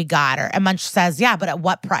Munch, we got her. And Munch says, yeah, but at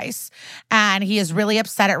what price? And he is really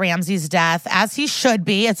upset at Ramsey's death, as he should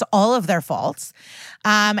be. It's all of their faults.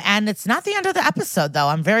 And it's not the end of the episode, though.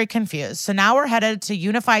 I'm very confused. So now we're headed to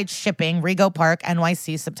Unified Shipping, Rego Park,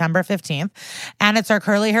 NYC, September 15th. And it's our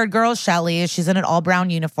curly-haired girl, Shelly. She's in an all-brown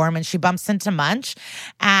uniform, and she bumps into Munch.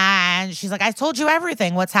 And she's like, I told you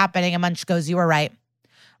everything. What's happening? And Munch goes, you were right.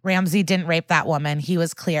 Ramsey didn't rape that woman. He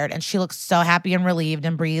was cleared. And she looks so happy and relieved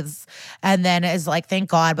and breathes. And then is like, thank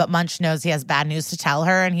God. But Munch knows he has bad news to tell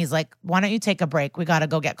her. And he's like, why don't you take a break? We got to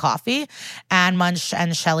go get coffee. And Munch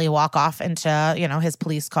and Shelly walk off into, his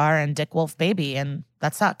police car and Dick Wolf baby. And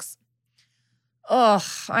that sucks. Ugh,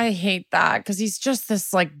 I hate that because he's just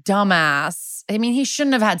this like dumbass. I mean, he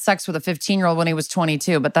shouldn't have had sex with a 15-year-old when he was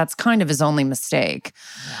 22, but that's kind of his only mistake.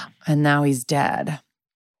 Yeah. And now he's dead.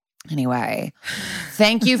 Anyway,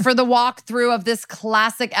 thank you for the walkthrough of this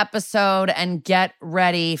classic episode, and get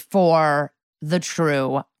ready for the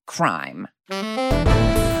true crime.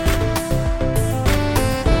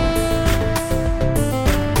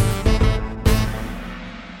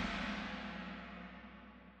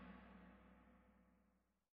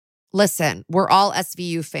 Listen, we're all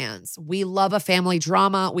SVU fans. We love a family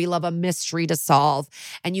drama. We love a mystery to solve.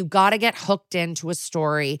 And you got to get hooked into a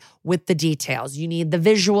story with the details. You need the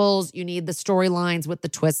visuals. You need the storylines with the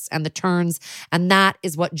twists and the turns. And that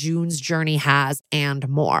is what June's Journey has, and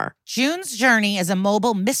more. June's Journey is a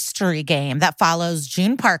mobile mystery game that follows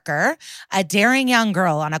June Parker, a daring young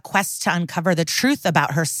girl on a quest to uncover the truth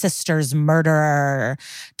about her sister's murderer.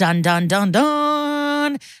 Dun, dun, dun,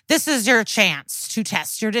 dun. This is your chance to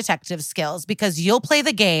test your detective skills because you'll play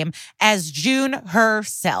the game as June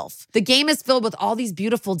herself. The game is filled with all these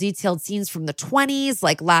beautiful detailed scenes from the 20s,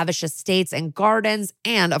 like lavish estates and gardens.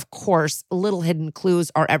 And of course, little hidden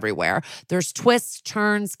clues are everywhere. There's twists,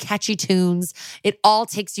 turns, catchy tunes. It all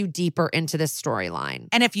takes you deeper into this storyline.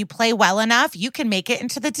 And if you play well enough, you can make it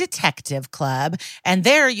into the detective club. And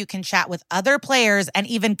there you can chat with other players and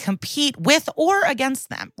even compete with or against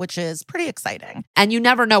them, which is pretty exciting. And you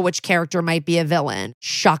never know which character might be a villain.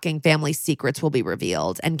 Shocking family secrets will be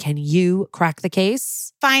revealed. And can you crack the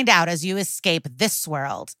case? Find out as you escape this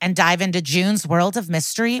world and dive into June's world of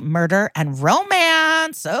mystery, murder, and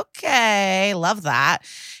romance. Okay, love that.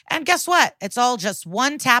 And guess what? It's all just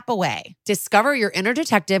one tap away. Discover your inner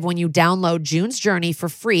detective when you download June's Journey for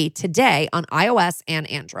free today on iOS and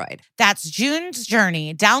Android. That's June's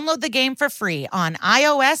Journey. Download the game for free on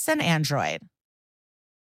iOS and Android.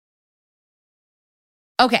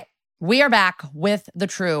 Okay, we are back with the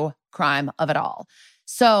true crime of it all.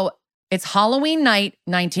 So it's Halloween night,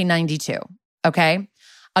 1992, okay?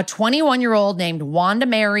 A 21-year-old named Wanda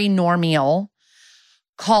Mary Normiel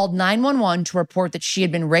called 911 to report that she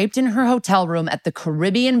had been raped in her hotel room at the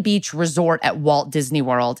Caribbean Beach Resort at Walt Disney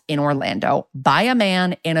World in Orlando by a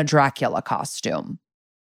man in a Dracula costume.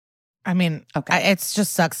 I mean, okay. It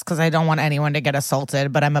just sucks because I don't want anyone to get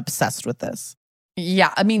assaulted, but I'm obsessed with this.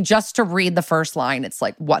 Yeah, I mean, just to read the first line, it's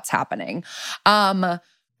like, what's happening?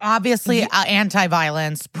 Obviously,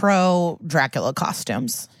 anti-violence, pro-Dracula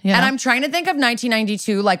costumes. You know? And I'm trying to think of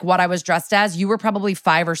 1992, like what I was dressed as. You were probably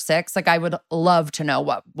 5 or 6. Like, I would love to know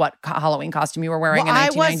what Halloween costume you were wearing in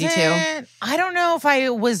 1992. I don't know if I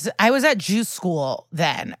was at Jew school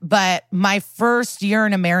then, but my first year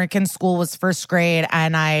in American school was first grade,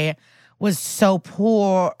 and I was so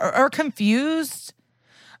poor or confused.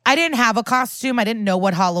 I didn't have a costume. I didn't know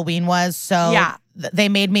what Halloween was. So they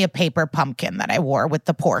made me a paper pumpkin that I wore with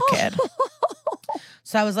the poor kid.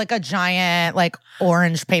 So I was like a giant, like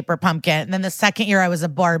orange paper pumpkin. And then the second year I was a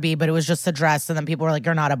Barbie, but it was just a dress. And then people were like,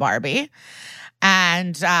 you're not a Barbie.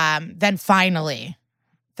 And then finally,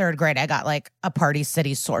 third grade, I got like a Party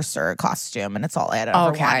City sorcerer costume. And it's all I had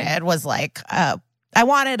ever wanted was like I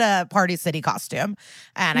wanted a Party City costume,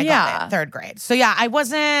 and I got it in third grade. So yeah,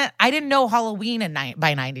 I didn't know Halloween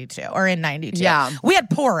by 92 or in 92. Yeah. We had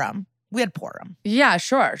Purim. Yeah,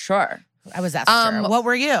 sure. I was Esther. What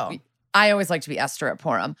were you? I always like to be Esther at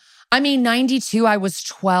Purim. I mean, 92, I was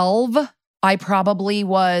 12. I probably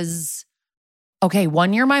was,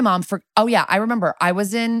 1 year my mom, I remember I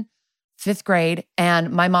was in 5th grade,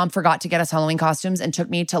 and my mom forgot to get us Halloween costumes and took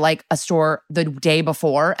me to like a store the day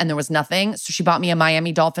before, and there was nothing. So she bought me a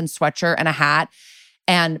Miami Dolphins sweatshirt and a hat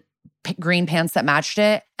and green pants that matched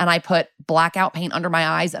it. And I put blackout paint under my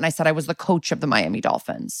eyes, and I said I was the coach of the Miami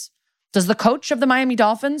Dolphins. Does the coach of the Miami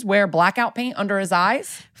Dolphins wear blackout paint under his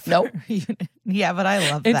eyes? Nope. Yeah, but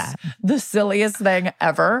I love that. It's the silliest thing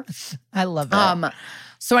ever. I love it.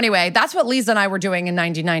 So anyway, that's what Lisa and I were doing in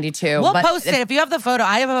 1992. We'll post it. If you have the photo,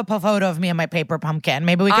 I have a photo of me and my paper pumpkin.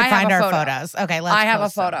 Maybe we can find our photos. Okay, let's I have a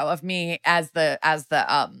post photo of me as the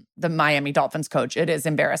Miami Dolphins coach. It is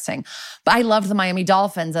embarrassing. But I loved the Miami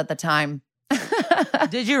Dolphins at the time.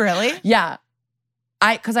 Did you really? Yeah.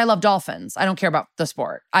 Because I love dolphins. I don't care about the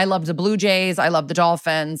sport. I loved the Blue Jays. I loved the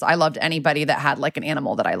Dolphins. I loved anybody that had like an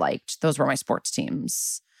animal that I liked. Those were my sports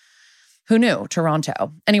teams. Who knew?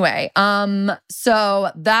 Toronto. Anyway,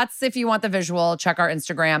 so that's if you want the visual, check our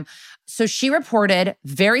Instagram. So she reported,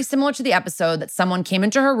 very similar to the episode, that someone came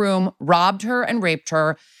into her room, robbed her, and raped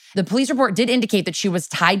her. The police report did indicate that she was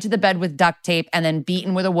tied to the bed with duct tape and then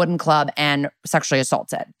beaten with a wooden club and sexually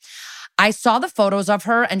assaulted. I saw the photos of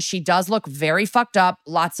her and she does look very fucked up.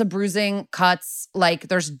 Lots of bruising, cuts. Like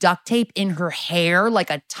there's duct tape in her hair,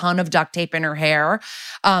 like a ton of duct tape in her hair,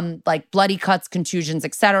 like bloody cuts, contusions,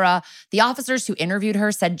 etc. The officers who interviewed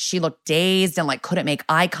her said she looked dazed and like couldn't make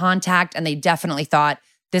eye contact. And they definitely thought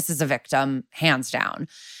this is a victim, hands down.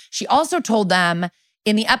 She also told them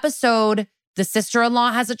in the episode, the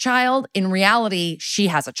sister-in-law has a child. In reality, she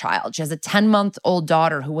has a child. She has a 10-month-old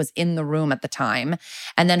daughter who was in the room at the time.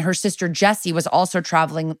 And then her sister, Jessie, was also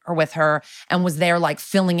traveling with her and was there like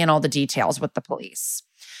filling in all the details with the police.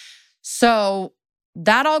 So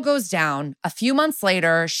that all goes down. A few months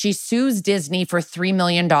later, she sues Disney for $3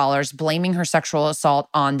 million, blaming her sexual assault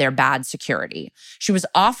on their bad security. She was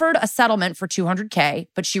offered a settlement for $200K,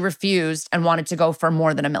 but she refused and wanted to go for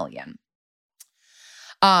more than $1 million.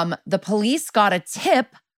 The police got a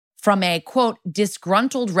tip from a, quote,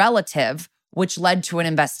 disgruntled relative, which led to an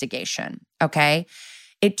investigation, okay?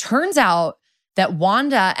 It turns out that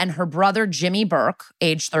Wanda and her brother, Jimmy Burke,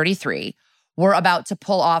 age 33, were about to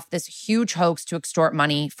pull off this huge hoax to extort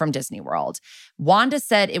money from Disney World. Wanda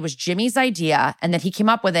said it was Jimmy's idea and that he came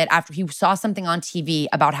up with it after he saw something on TV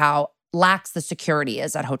about how lax the security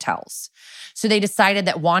is at hotels. So they decided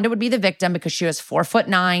that Wanda would be the victim because she was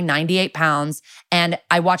 4'9", 98 pounds. And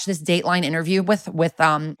I watched this Dateline interview with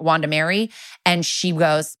Wanda Mary, and she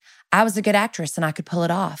goes, I was a good actress and I could pull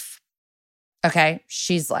it off. Okay.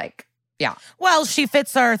 She's like, yeah. Well, she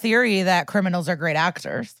fits our theory that criminals are great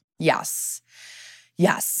actors. Yes.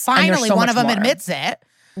 Yes. Finally, so one of them more. admits it.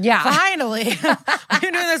 Yeah. Finally. We've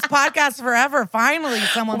been doing this podcast forever. Finally,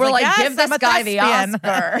 someone's We're like, like, yes, give this guy the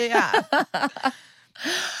Oscar.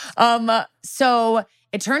 Yeah. So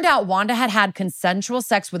it turned out Wanda had consensual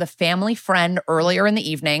sex with a family friend earlier in the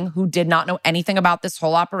evening who did not know anything about this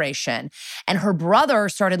whole operation. And her brother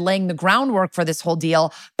started laying the groundwork for this whole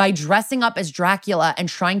deal by dressing up as Dracula and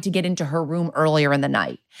trying to get into her room earlier in the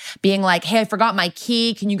night. Being like, hey, I forgot my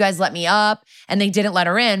key. Can you guys let me up? And they didn't let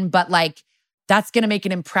her in, but like, that's going to make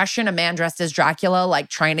an impression, a man dressed as Dracula, like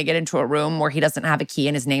trying to get into a room where he doesn't have a key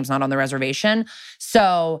and his name's not on the reservation.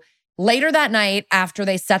 So later that night, after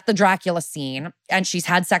they set the Dracula scene and she's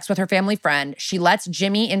had sex with her family friend, she lets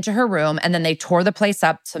Jimmy into her room and then they tore the place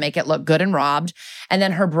up to make it look good and robbed. And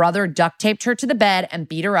then her brother duct taped her to the bed and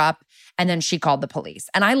beat her up. And then she called the police.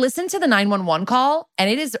 And I listened to the 911 call and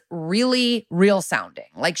it is really real sounding.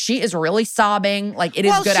 Like she is really sobbing. Like it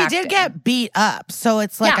is good acting. Well, she did get beat up. So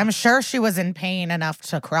it's like, I'm sure she was in pain enough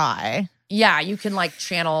to cry. Yeah, you can like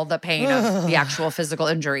channel the pain of the actual physical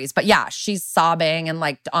injuries. But yeah, she's sobbing and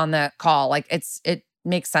like on the call, like it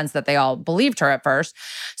makes sense that they all believed her at first.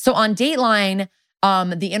 So on Dateline,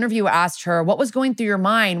 the interviewer asked her, what was going through your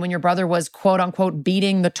mind when your brother was quote unquote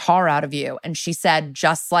beating the tar out of you? And she said,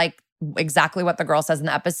 just like exactly what the girl says in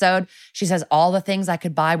the episode. She says, all the things I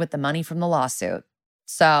could buy with the money from the lawsuit.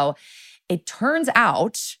 So it turns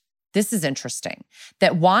out, this is interesting,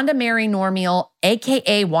 that Wanda Mary Normiel,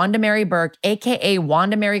 AKA Wanda Mary Burke, AKA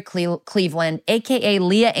Wanda Mary Cleveland, AKA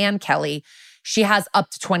Leah Ann Kelly, she has up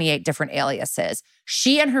to 28 different aliases.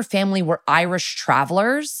 She and her family were Irish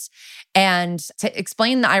travelers. And to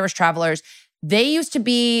explain the Irish travelers, they used to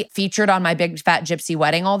be featured on My Big Fat Gypsy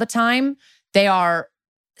Wedding all the time. They are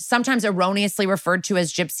sometimes erroneously referred to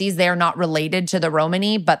as gypsies. They are not related to the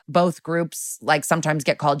Romani, but both groups like sometimes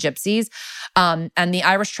get called gypsies. And the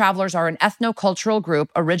Irish Travelers are an ethno-cultural group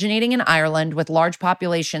originating in Ireland with large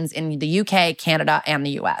populations in the UK, Canada, and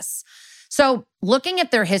the US. So looking at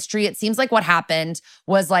their history, it seems like what happened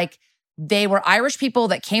was like they were Irish people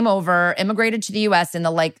that came over, immigrated to the US in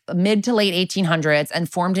the like mid to late 1800s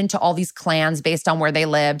and formed into all these clans based on where they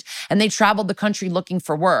lived. And they traveled the country looking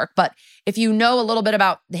for work. But if you know a little bit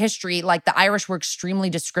about the history, like the Irish were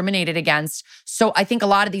extremely discriminated against. So I think a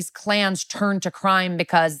lot of these clans turned to crime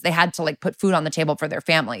because they had to like put food on the table for their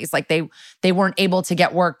families. Like they weren't able to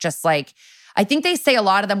get work just like, I think they say a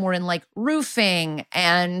lot of them were in like roofing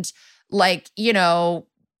and like, you know,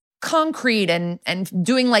 concrete and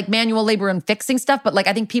doing like manual labor and fixing stuff, but like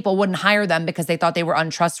I think people wouldn't hire them because they thought they were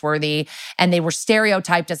untrustworthy and they were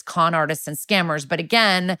stereotyped as con artists and scammers. But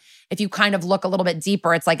again, if you kind of look a little bit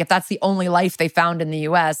deeper, it's like if that's the only life they found in the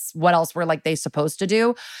US, what else were like they supposed to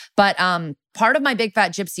do? But part of my Big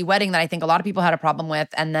Fat Gypsy Wedding that I think a lot of people had a problem with,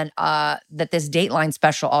 and then that this Dateline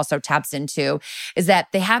special also taps into, is that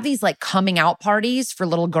they have these like coming out parties for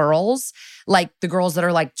little girls, like the girls that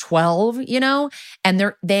are like 12, you know,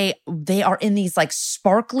 and they are in these like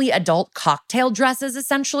sparkly adult cocktail dresses,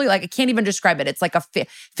 essentially. Like I can't even describe it. It's like a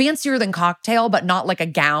fancier than cocktail, but not like a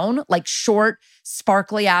gown, like short,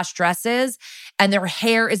 sparkly ass dresses, and their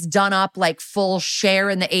hair is done up like full Cher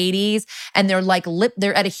in the 80s, and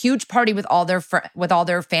they're at a huge party with all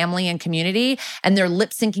their family and community, and they're lip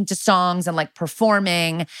syncing to songs and like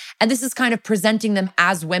performing, and this is kind of presenting them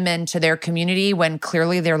as women to their community when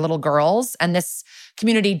clearly they're little girls. And this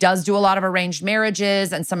community does do a lot of arranged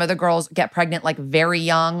marriages, and some of the girls get pregnant like very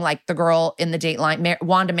young. Like the girl in the Dateline,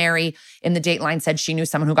 Wanda Mary in the Dateline, said she knew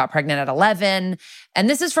someone who got pregnant at 11. And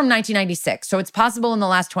this is from 1996. So it's possible in the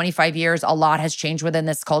last 25 years, a lot has changed within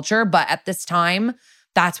this culture. But at this time,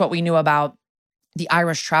 that's what we knew about the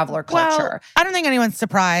Irish traveler culture. Well, I don't think anyone's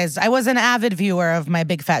surprised. I was an avid viewer of my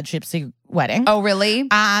Big Fat Gypsy Wedding. Oh, really?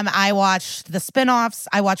 I watched the spinoffs.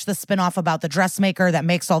 I watched the spinoff about the dressmaker that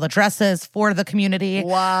makes all the dresses for the community.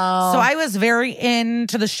 Wow. So I was very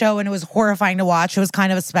into the show, and it was horrifying to watch. It was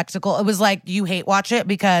kind of a spectacle. It was like you hate watch it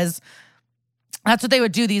because that's what they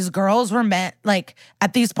would do. These girls were meant, like,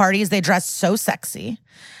 at these parties, they dress so sexy.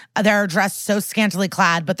 They're dressed so scantily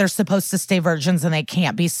clad, but they're supposed to stay virgins and they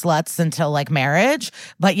can't be sluts until like marriage.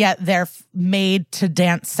 But yet they're made to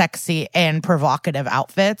dance sexy in provocative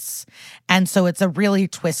outfits. And so it was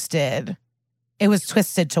twisted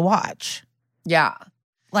to watch. Yeah.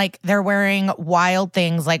 Like they're wearing wild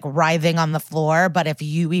things like writhing on the floor. But if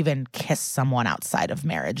you even kiss someone outside of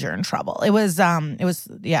marriage, you're in trouble. It was not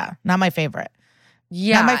my favorite.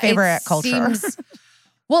 Yeah. Not my favorite culture.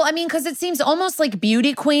 Well, I mean, because it seems almost like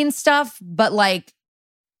beauty queen stuff, but like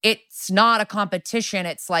it's not a competition.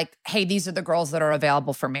 It's like, hey, these are the girls that are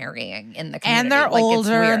available for marrying in the community. And they're like,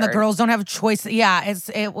 older, and the girls don't have a choice. Yeah, it's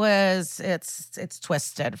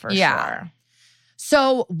twisted for sure.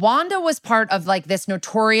 So Wanda was part of like this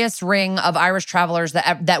notorious ring of Irish travelers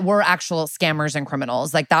that were actual scammers and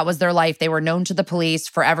criminals. Like that was their life. They were known to the police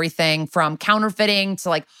for everything from counterfeiting to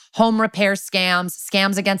like home repair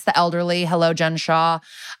scams against the elderly. Hello, Jen Shaw.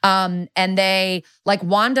 And they, like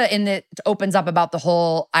Wanda opens up about the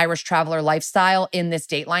whole Irish traveler lifestyle in this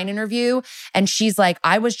Dateline interview. And she's like,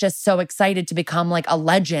 I was just so excited to become like a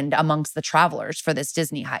legend amongst the travelers for this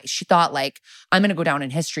Disney heist. She thought like, I'm going to go down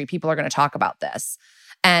in history. People are going to talk about this.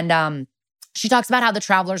 And she talks about how the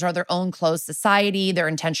travelers are their own closed society. They're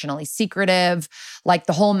intentionally secretive. Like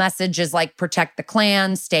the whole message is like protect the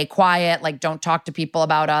clan, stay quiet, like don't talk to people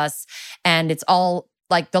about us. And it's all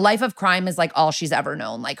like the life of crime is like all she's ever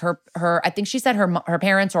known. Like her I think she said her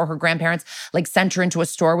parents or her grandparents like sent her into a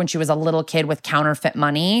store when she was a little kid with counterfeit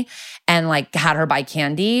money and like had her buy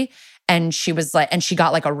candy. And she was like, and she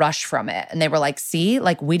got like a rush from it. And they were like, see,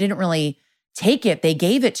 like we didn't really take it. They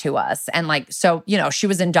gave it to us. And like, so, you know, she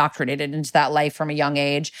was indoctrinated into that life from a young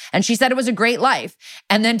age. And she said it was a great life.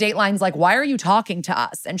 And then Dateline's like, why are you talking to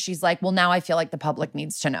us? And she's like, well, now I feel like the public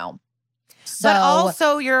needs to know. So, but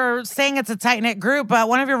also you're saying it's a tight-knit group, but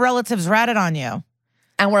one of your relatives ratted on you.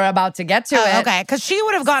 And we're about to get to it. Okay, because she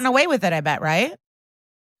would have gotten away with it, I bet, right?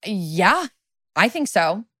 Yeah, I think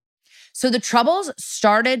so. So the troubles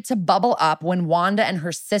started to bubble up when Wanda and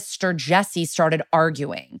her sister Jessie started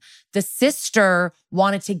arguing. The sister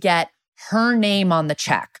wanted to get her name on the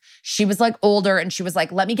check. She was like older and she was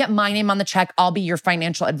like, let me get my name on the check. I'll be your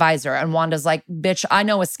financial advisor. And Wanda's like, bitch, I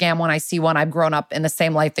know a scam when I see one. I've grown up in the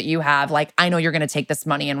same life that you have. Like, I know you're going to take this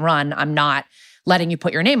money and run. I'm not letting you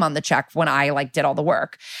put your name on the check when I like did all the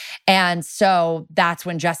work. And so that's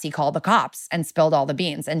when Jessie called the cops and spilled all the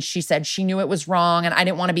beans. And she said she knew it was wrong and I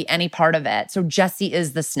didn't want to be any part of it. So Jessie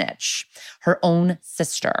is the snitch, her own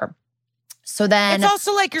sister. So then— It's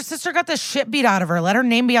also like your sister got the shit beat out of her. Let her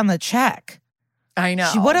name be on the check. I know.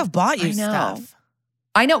 She would have bought you stuff.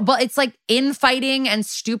 I know, but it's like infighting and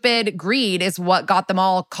stupid greed is what got them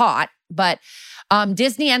all caught. But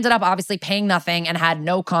Disney ended up obviously paying nothing and had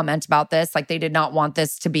no comment about this. Like they did not want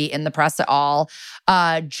this to be in the press at all.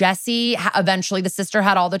 Jessie, eventually the sister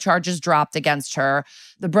had all the charges dropped against her.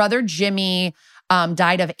 The brother Jimmy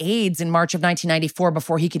died of AIDS in March of 1994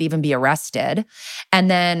 before he could even be arrested.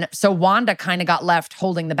 And then, so Wanda kind of got left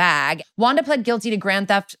holding the bag. Wanda pled guilty to grand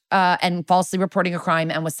theft and falsely reporting a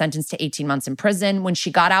crime and was sentenced to 18 months in prison. When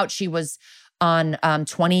she got out, she was on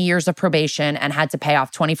 20 years of probation and had to pay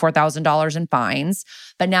off $24,000 in fines.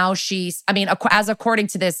 But now as according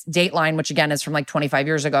to this Dateline, which again is from like 25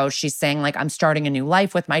 years ago, she's saying like, I'm starting a new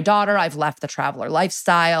life with my daughter. I've left the traveler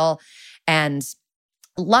lifestyle. And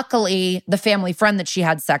luckily, the family friend that she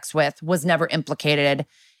had sex with was never implicated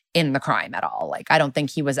in the crime at all. Like, I don't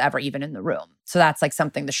think he was ever even in the room. So that's like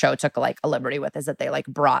something the show took like a liberty with, is that they like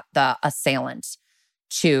brought the assailant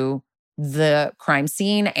to the crime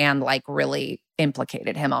scene and like really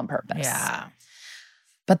implicated him on purpose. Yeah.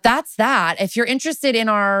 But that's that. If you're interested in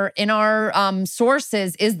our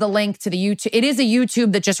sources, is the link to the YouTube. It is a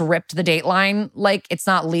YouTube that just ripped the Dateline. Like, it's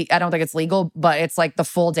not I don't think it's legal, but it's like the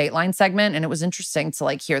full Dateline segment. And it was interesting to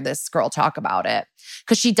like hear this girl talk about it,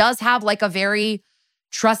 because she does have like a very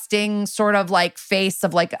trusting sort of like face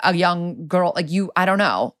of like a young girl. Like, I don't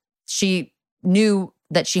know. She knew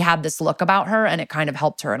that she had this look about her, and it kind of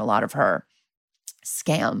helped her in a lot of her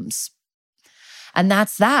scams. And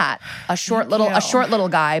that's that. A short little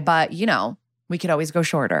guy, but you know, we could always go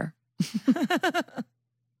shorter.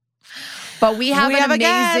 But we have an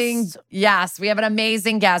amazing guest. Yes, we have an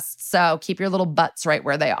amazing guest. So keep your little butts right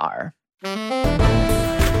where they are.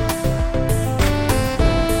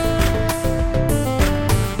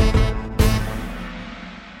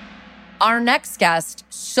 Our next guest,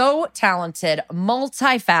 so talented,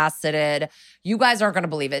 multifaceted. You guys aren't going to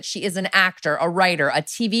believe it. She is an actor, a writer, a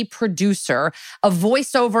TV producer, a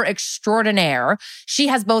voiceover extraordinaire. She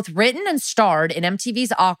has both written and starred in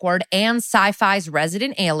MTV's Awkward and Sci-Fi's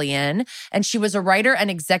Resident Alien. And she was a writer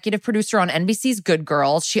and executive producer on NBC's Good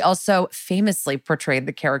Girls. She also famously portrayed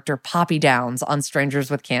the character Poppy Downs on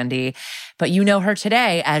Strangers with Candy. But you know her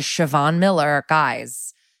today as Siobhan Miller.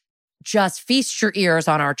 Guys, just feast your ears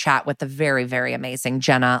on our chat with the very, very amazing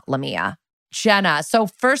Jenna Lamia. Jenna, so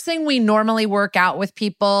first thing we normally work out with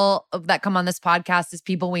people that come on this podcast is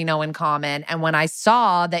people we know in common. And when I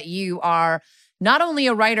saw that you are not only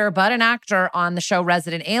a writer, but an actor on the show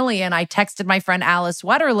Resident Alien, I texted my friend Alice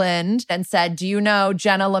Wetterland and said, do you know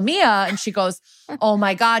Jenna Lamia? And she goes, oh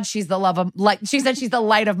my God, she's the love of, like, she said she's the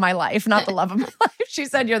light of my life, not the love of my life. She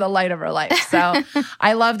said you're the light of her life. So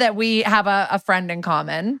I love that we have a friend in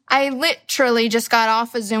common. I literally just got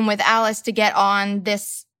off a Zoom with Alice to get on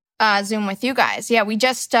this Zoom with you guys. Yeah, we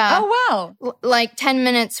just oh wow, like 10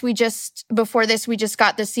 minutes. Before this, we just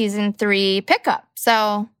got the season 3 pickup.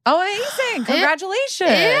 So amazing!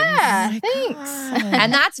 Congratulations! Yeah, thanks.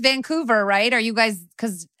 And that's Vancouver, right? Are you guys?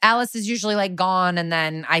 Because Alice is usually like gone, and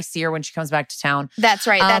then I see her when she comes back to town. That's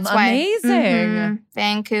right. That's why. Amazing.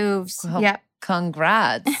 Vancouver's. Well, yep.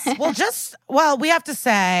 Congrats. Well, we have to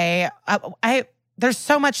say, there's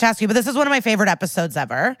so much to ask you, but this is one of my favorite episodes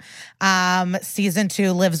ever. Season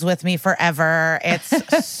 2 lives with me forever.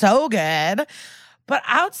 It's so good. But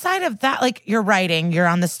outside of that, like your writing, you're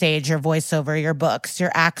on the stage, your voiceover, your books,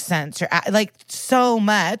 your accents, like so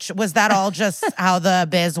much. Was that all just how the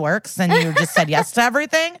biz works and you just said yes to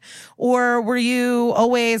everything? Or were you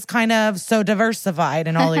always kind of so diversified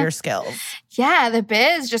in all of your skills? Yeah, the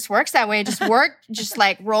biz just works that way. Just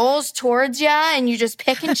like rolls towards you and you just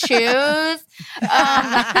pick and choose. Well,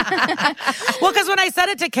 because when I said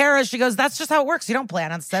it to Kara, she goes, that's just how it works. You don't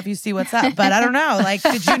plan on stuff. You see what's up. But I don't know. Like,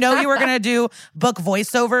 did you know you were going to do book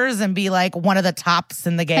voiceovers and be like one of the tops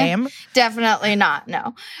in the game? Definitely not,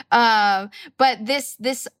 no. But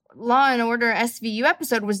this Law and Order SVU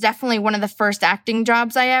episode was definitely one of the first acting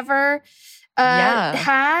jobs I ever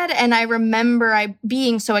had. And I remember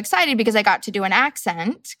being so excited because I got to do an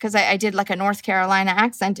accent, because I did like a North Carolina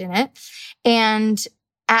accent in it. And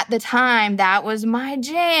at the time, that was my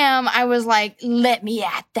jam. I was like, let me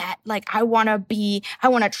at that. Like, I want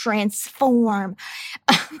to transform.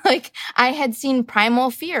 Like, I had seen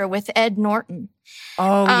Primal Fear with Ed Norton.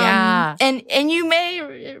 Oh, yeah. And you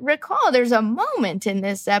may recall there's a moment in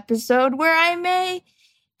this episode where I may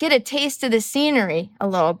get a taste of the scenery a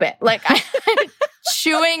little bit. Like, I'm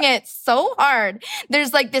chewing it so hard.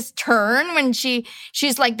 There's like this turn when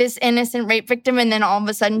she's like this innocent rape victim, and then all of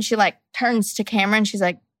a sudden she like turns to camera and she's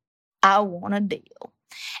like, I want a deal.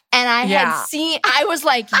 And I was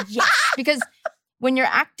like, yes, because when you're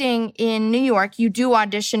acting in New York, you do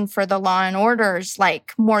audition for the Law and Orders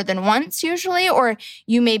like more than once usually, or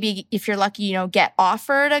you maybe, if you're lucky, get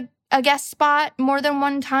offered a guest spot more than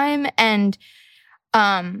one time. And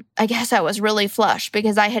I guess I was really flush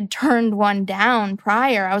because I had turned one down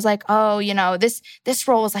prior. I was like, oh, this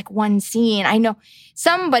role is like one scene. I know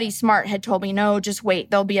somebody smart had told me, no, just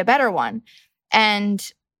wait, there'll be a better one.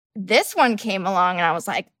 And this one came along and I was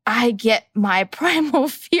like, I get my Primal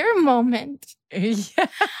Fear moment. Yeah.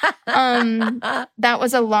 That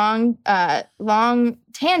was a long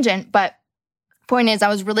tangent, but point is, I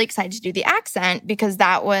was really excited to do the accent because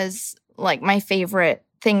that was like my favorite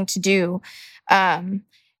thing to do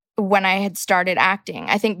when I had started acting.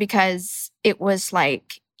 I think because it was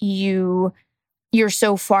like you're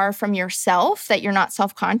so far from yourself that you're not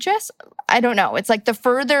self-conscious. I don't know. It's like the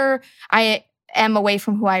further I am away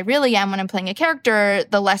from who I really am when I'm playing a character,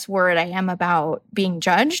 the less worried I am about being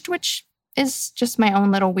judged, which is just my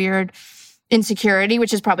own little weird insecurity,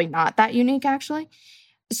 which is probably not that unique, actually.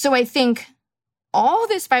 So I think all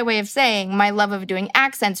this by way of saying my love of doing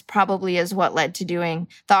accents probably is what led to doing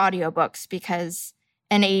the audiobooks, because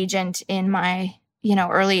an agent in my,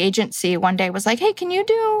 early agency one day was like, hey, can you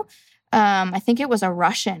do, I think it was a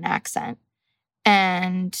Russian accent.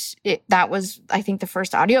 And that was, I think, the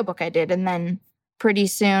first audiobook I did. And then pretty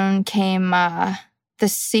soon came The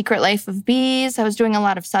Secret Life of Bees. I was doing a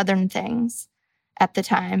lot of Southern things at the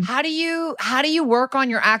time. How do you work on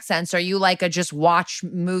your accents? Are you like just watch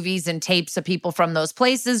movies and tapes of people from those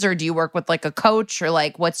places, or do you work with like a coach, or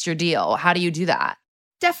like what's your deal? How do you do that?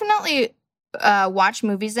 Definitely watch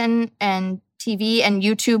movies and TV and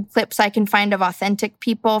YouTube clips I can find of authentic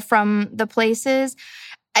people from the places.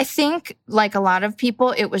 I think, like a lot of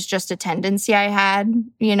people, it was just a tendency I had,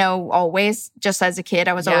 always, just as a kid.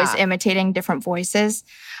 I was always imitating different voices.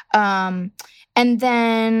 And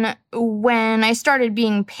then when I started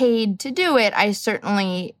being paid to do it, I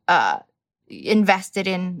certainly invested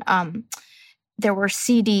in, there were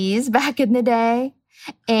CDs back in the day.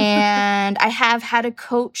 And I have had a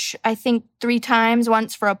coach, I think 3 times,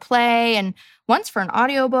 once for a play and once for an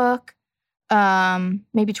audiobook,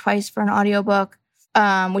 maybe twice for an audiobook,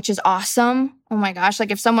 which is awesome. Oh my gosh. Like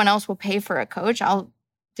if someone else will pay for a coach, I'll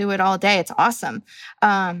do it all day. It's awesome.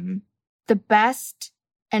 The best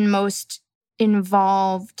and most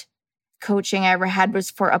involved coaching I ever had was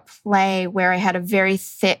for a play where I had a very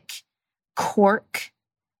thick Cork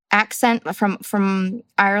accent from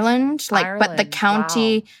Ireland, but the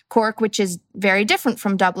county Cork, which is very different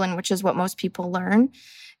from Dublin, which is what most people learn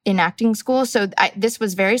in acting school. So this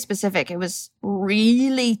was very specific. It was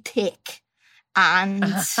really thick,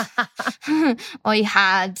 and I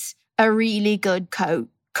had a really good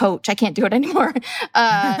coach. I can't do it anymore.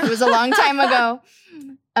 It was a long time ago.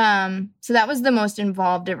 So that was the most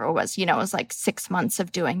involved it ever was. It was like 6 months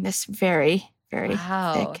of doing this very, very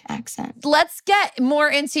thick accent. Let's get more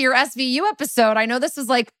into your SVU episode. I know this was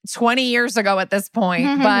like 20 years ago at this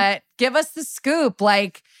point, but give us the scoop.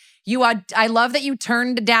 Like I love that you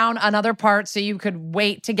turned down another part so you could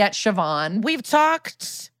wait to get Siobhan. We've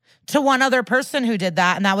talked to one other person who did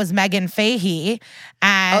that, and that was Megan Fahey.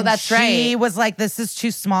 And she was like, this is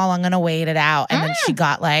too small. I'm going to wait it out. And then she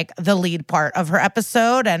got like the lead part of her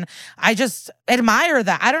episode. And I just admire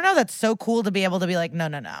that. I don't know. That's so cool to be able to be like, no.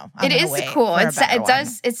 It is cool.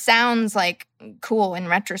 It sounds like cool in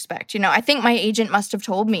retrospect. I think my agent must have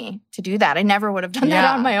told me to do that. I never would have done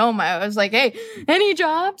that on my own. I was like, hey, any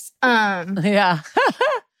jobs?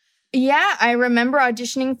 Yeah, I remember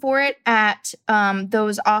auditioning for it at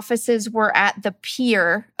those offices were at the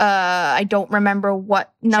pier. I don't remember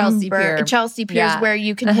what number. Chelsea Pier is where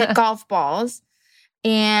you can hit golf balls.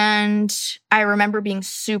 And I remember being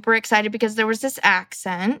super excited because there was this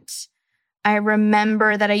accent. I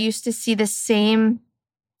remember that I used to see the same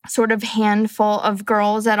sort of handful of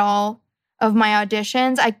girls at all of my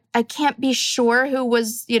auditions. I can't be sure who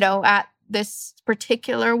was, at this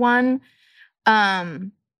particular one.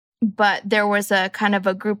 But there was a kind of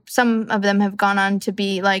a group. Some of them have gone on to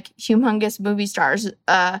be like humongous movie stars,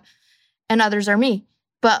 and others are me.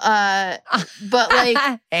 But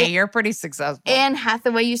like, hey, you're pretty successful. Anne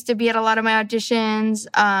Hathaway used to be at a lot of my auditions.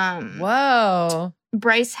 Whoa,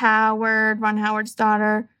 Bryce Howard, Ron Howard's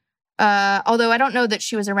daughter. Although I don't know that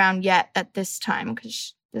she was around yet at this time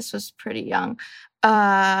because this was pretty young.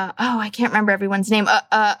 I can't remember everyone's name.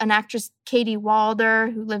 An actress, Katie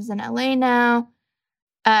Walder, who lives in LA now.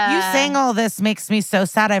 You saying all this makes me so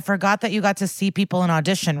sad. I forgot that you got to see people in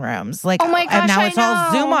audition rooms. Like, oh my gosh, and now it's I know.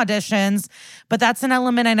 all Zoom auditions, but that's an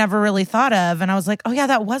element I never really thought of. And I was like, oh yeah,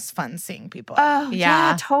 that was fun seeing people. Oh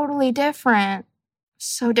yeah, totally different.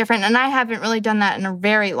 So different. And I haven't really done that in a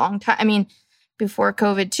very long time. I mean, before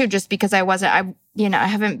COVID too, just because I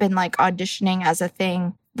haven't been like auditioning as a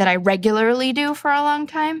thing that I regularly do for a long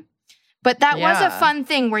time. But that was a fun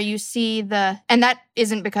thing where you see and that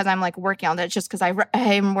isn't because I'm like working on that. It's just because I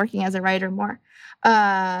am working as a writer more.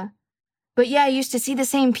 But yeah, I used to see the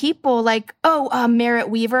same people like,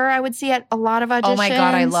 Merritt Weaver, I would see at a lot of auditions. Oh my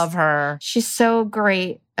God, I love her. She's so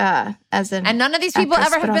great as an And none of these people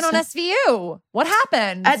actress, ever have been on SVU. What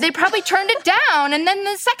happened? They probably turned it down and then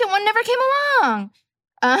the second one never came along.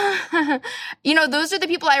 Those are the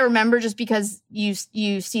people I remember just because you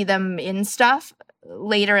see them in stuff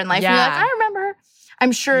later in life. Yeah. And you're like, I remember her.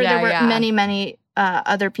 I'm sure Yeah, there were yeah. many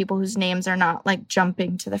other people whose names are not like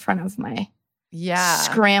jumping to the front of my Yeah.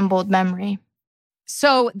 scrambled memory.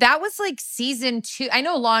 So that was like season 2. I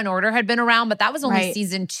know Law and Order had been around, but that was only Right.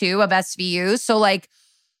 season 2 of SVU. So like,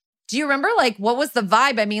 do you remember like what was the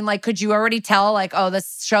vibe? I mean, like, could you already tell like, oh,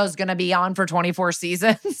 this show's going to be on for 24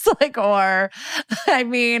 seasons? Like, or I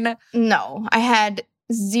mean, No, I had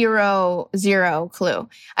zero clue.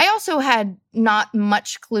 I also had not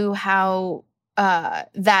much clue how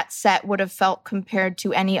that set would have felt compared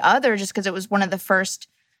to any other, just because it was one of the first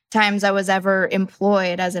times I was ever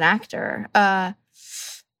employed as an actor.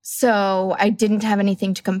 So I didn't have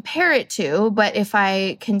anything to compare it to. But if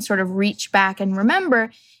I can sort of reach back and remember,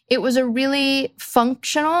 it was a really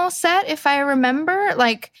functional set, if I remember.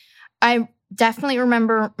 Like, I definitely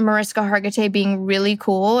remember Mariska Hargitay being really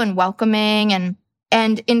cool and welcoming.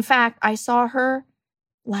 And in fact, I saw her,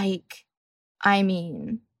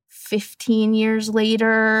 15 years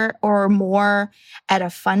later or more at a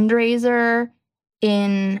fundraiser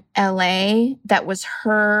in LA that was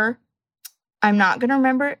her. I'm not going to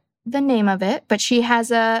remember the name of it, but she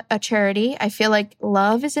has a charity. I feel like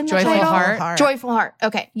love is in the Joyful title. Heart. Joyful Heart.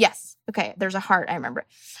 Okay. Yes. Okay. There's a heart. I remember.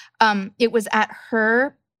 It was at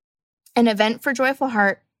an event for Joyful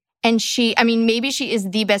Heart. And maybe she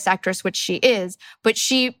is the best actress, which she is, but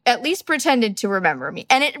she at least pretended to remember me.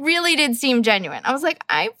 And it really did seem genuine. I was like,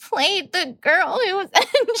 I played the girl who was, and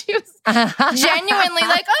she was genuinely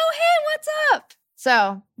like, oh, hey, what's up?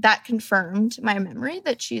 So that confirmed my memory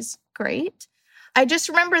that she's great. I just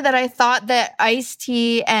remember that I thought that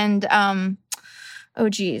Ice-T and,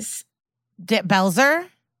 Belzer?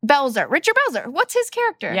 Richard Belzer. What's his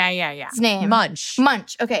character? Yeah. His name? Munch.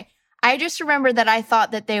 Okay. I just remember that I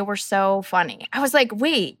thought that they were so funny. I was like,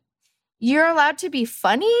 wait, you're allowed to be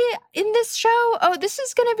funny in this show? Oh, this show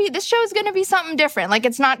is going to be something different. Like,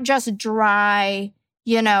 it's not just dry,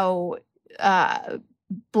 bland,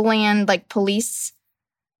 like police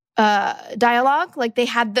dialogue. Like, they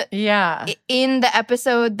had in the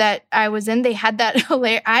episode that I was in, they had that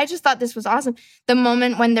hilarious. I just thought this was awesome. The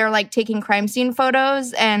moment when they're like taking crime scene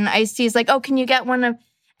photos and Ice-T's like, oh, can you get one of,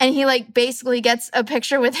 and he like basically gets a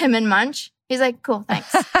picture with him and Munch. He's like, cool,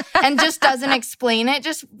 thanks. And just doesn't explain it,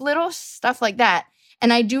 just little stuff like that.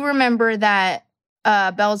 And I do remember that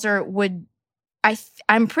Belzer would,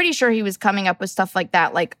 I'm pretty sure he was coming up with stuff like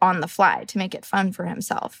that, like on the fly to make it fun for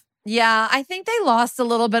himself. Yeah, I think they lost a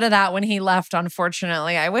little bit of that when he left,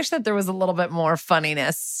 unfortunately. I wish that there was a little bit more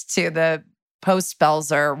funniness to the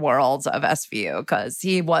post-Belzer world of SVU because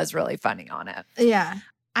he was really funny on it. Yeah.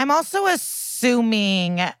 I'm also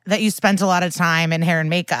assuming that you spent a lot of time in hair and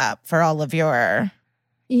makeup for all of your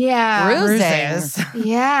bruises.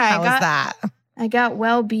 Yeah. How was that? I got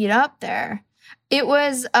well beat up there. It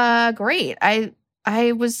was great. I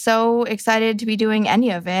was so excited to be doing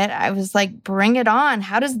any of it. I was like, bring it on.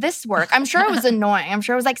 How does this work? I'm sure it was annoying. I'm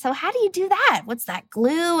sure I was like, so how do you do that? What's that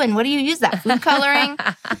glue? And what do you use? That food coloring?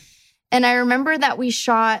 And I remember that we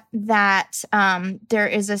shot that there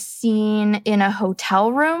is a scene in a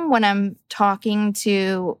hotel room when I'm talking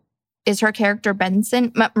to, is her character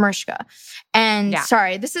Benson? Mariska. And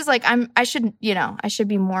sorry, this is like, I should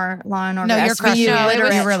be more Law and Order. No, you're crushing it. It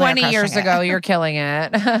was really 20 years ago. You're killing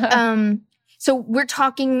it. So we're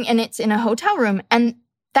talking and it's in a hotel room. And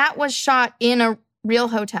that was shot in a real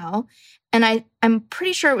hotel. And I'm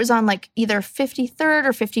pretty sure it was on like either 53rd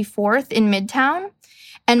or 54th in Midtown.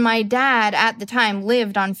 And my dad at the time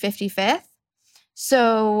lived on 55th.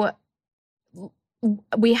 So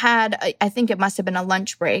we had, I think it must have been a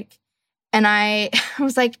lunch break. And I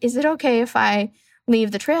was like, is it okay if I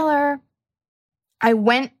leave the trailer? I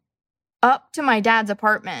went up to my dad's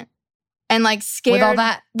apartment and like scared with all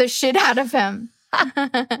that the shit out of him.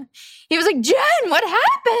 He was like, Jen, what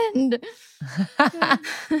happened?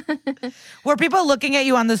 Were people looking at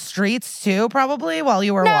you on the streets too, probably, while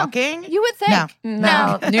you were walking? You would think.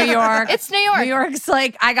 No. New York. It's New York. New York's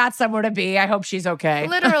like, I got somewhere to be. I hope she's okay.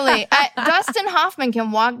 Literally. Dustin Hoffman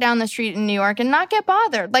can walk down the street in New York and not get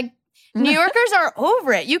bothered. Like, New Yorkers are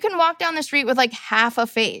over it. You can walk down the street with like half a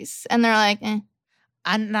face and they're like, eh.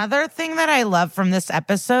 Another thing that I love from this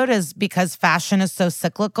episode is because fashion is so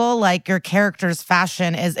cyclical, like your character's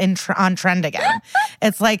fashion is on trend again.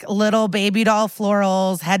 It's like little baby doll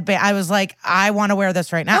florals, headband. I was like, I want to wear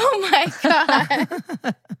this right now. Oh my God.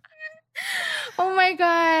 Oh my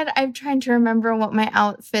God. I'm trying to remember what my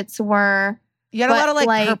outfits were. You had a lot of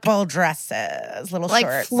like purple dresses, little like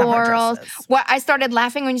short florals. Well, I started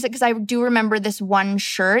laughing when you said, because I do remember this one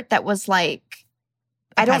shirt that was like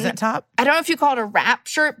I don't peasant top? I don't know if you call it a wrap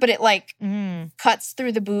shirt, but it like Mm. cuts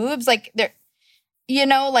through the boobs. Like there, you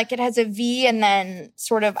know, like it has a V and then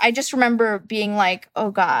sort of, I just remember being like,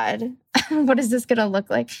 oh God, what is this gonna look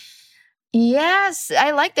like? Yes,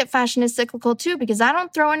 I like that fashion is cyclical too, because I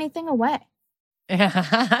don't throw anything away.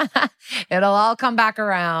 It'll all come back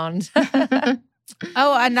around.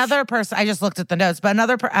 Oh, another person. I just looked at the notes, but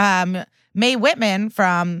another Mae Whitman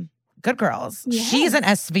from Good Girls. Yes. She's an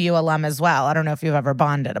SVU alum as well. I don't know if you've ever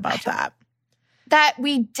bonded about that. That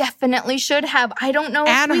we definitely should have. I don't know if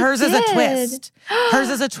And we hers did. is a twist. Hers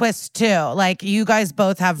is a twist too. Like you guys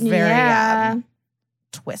both have very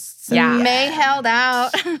twists. Yeah. May held out.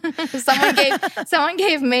 someone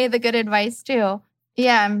gave May the good advice too.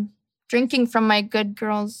 Yeah, I'm drinking from my Good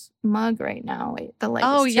Girls mug right now. Wait, the light.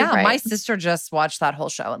 Oh is too yeah, bright. my sister just watched that whole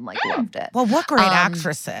show and like loved it. Well, what great Um,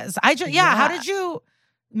 actresses. Yeah. How did you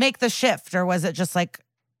make the shift? Or was it just like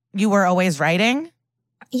you were always writing?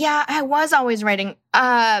 Yeah, I was always writing.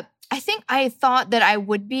 I think I thought that I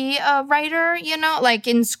would be a writer, you know, like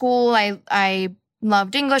in school, I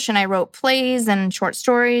loved English and I wrote plays and short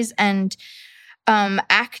stories, and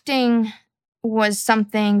acting was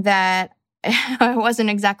something that I wasn't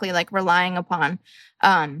exactly like relying upon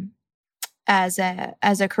as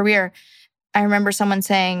a career. I remember someone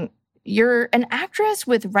saying, "You're an actress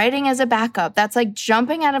with writing as a backup. That's like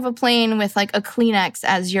jumping out of a plane with like a Kleenex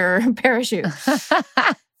as your parachute."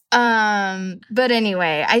 But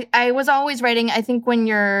anyway, I was always writing. I think when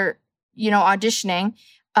you're, you know, auditioning,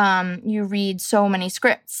 you read so many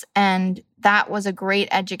scripts, and that was a great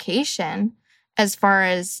education as far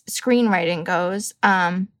as screenwriting goes.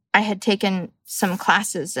 I had taken some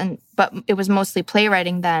classes, but it was mostly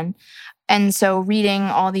playwriting then. And so reading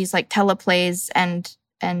all these like teleplays and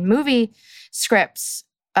movie scripts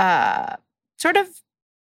sort of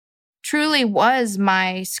truly was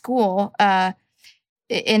my school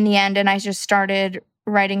in the end. And I just started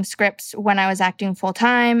writing scripts when I was acting full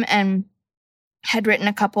time and had written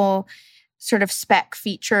a couple sort of spec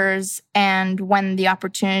features. And when the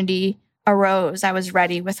opportunity arose, I was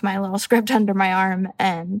ready with my little script under my arm,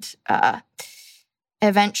 and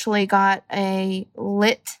eventually got a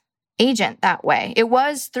lit agent that way. It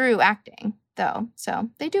was through acting though. So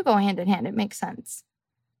they do go hand in hand. It makes sense.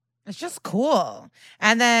 It's just cool.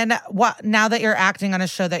 And then what? Now that you're acting on a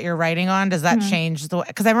show that you're writing on, does that change the way?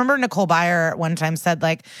 Because I remember Nicole Byer one time said,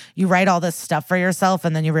 like, you write all this stuff for yourself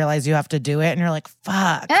and then you realize you have to do it. And you're like,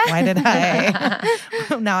 fuck, why did I?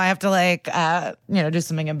 Now I have to like, do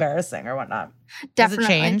something embarrassing or whatnot. Definitely. Does it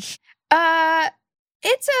change?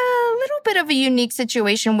 It's a little bit of a unique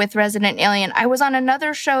situation with Resident Alien. I was on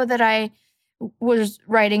another show that I was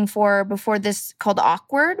writing for before this called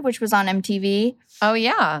Awkward, which was on MTV. Oh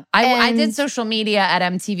yeah, I did social media at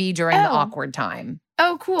MTV during the Awkward time.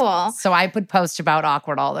 Oh, cool. So I would post about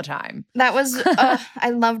Awkward all the time. That was,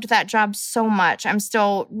 I loved that job so much. I'm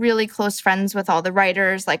still really close friends with all the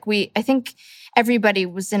writers. Like I think everybody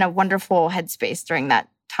was in a wonderful headspace during that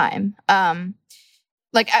time.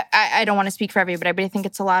 Like I don't want to speak for everybody, but I think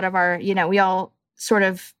it's a lot of our, we all sort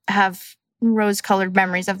of have rose-colored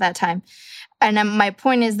memories of that time. And my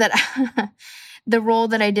point is that the role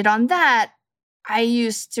that I did on that, I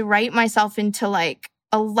used to write myself into like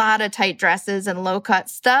a lot of tight dresses and low-cut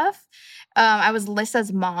stuff. I was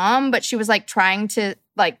Lissa's mom, but she was like trying to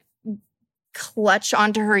like clutch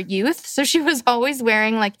onto her youth. So she was always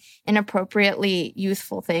wearing like inappropriately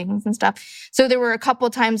youthful things and stuff. So there were a couple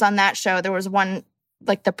times on that show. There was one,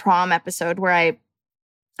 like the prom episode, where I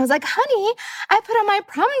was like, honey, I put on my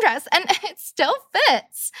prom dress and it still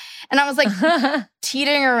fits. And I was like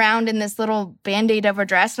teetering around in this little Band-Aid of a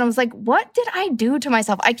dress. And I was like, what did I do to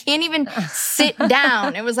myself? I can't even sit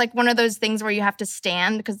down. It was like one of those things where you have to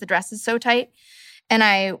stand because the dress is so tight. And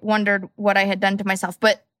I wondered what I had done to myself.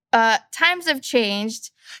 But times have changed.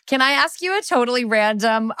 Can I ask you a totally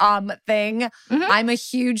random thing? Mm-hmm. I'm a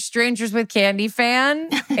huge Strangers with Candy fan.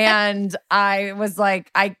 And I was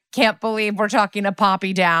like, I can't believe we're talking to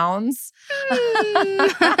Poppy Downs.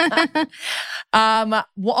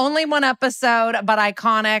 Only one episode, but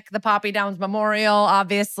iconic. The Poppy Downs Memorial,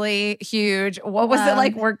 obviously huge. What was it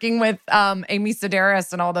like working with Amy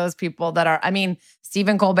Sedaris and all those people that are,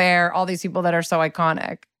 Stephen Colbert, all these people that are so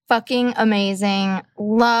iconic? Fucking amazing.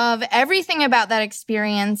 Love everything about that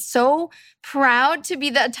experience. So proud to be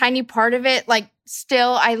the tiny part of it. Like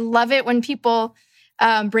still, I love it when people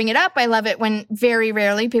bring it up. I love it when very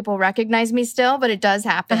rarely people recognize me still, but it does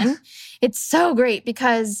happen. It's so great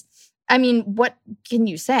because, what can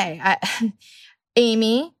you say?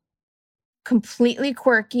 Amy, completely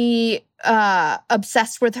quirky,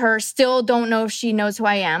 obsessed with her, still don't know if she knows who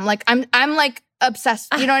I am. Like I'm like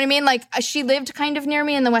obsessed. You know what I mean? Like she lived kind of near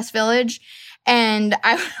me in the West Village, and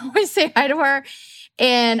I would always say hi to her.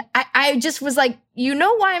 And I just was like, you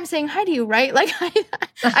know why I'm saying hi to you, right? Like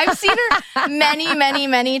I've seen her many, many,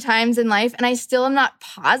 many times in life, and I still am not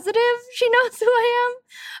positive she knows who I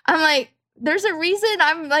am. I'm like, there's a reason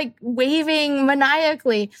I'm like waving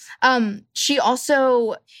maniacally. She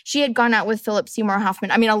had gone out with Philip Seymour Hoffman.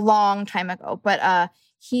 I mean, a long time ago, but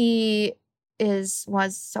he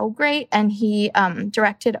was so great, and he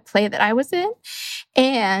directed a play that I was in,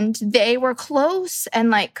 and they were close, and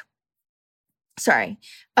like, sorry.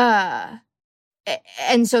 And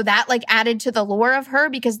so that like added to the lore of her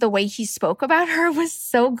because the way he spoke about her was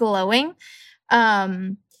so glowing.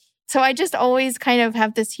 So I just always kind of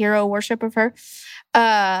have this hero worship of her.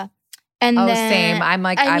 And then, same. I'm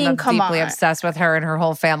deeply obsessed with her and her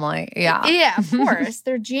whole family. Yeah. Yeah, of course.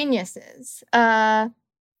 They're geniuses. I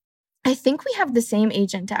think we have the same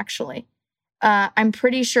agent, actually. I'm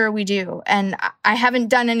pretty sure we do. And I haven't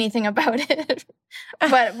done anything about it.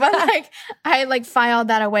 but like, I like filed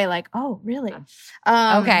that away like, oh, really?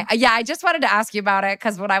 Okay. Yeah, I just wanted to ask you about it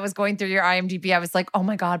because when I was going through your IMDb, I was like, oh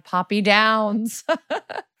my God, Poppy Downs.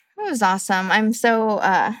 It was awesome. I'm so,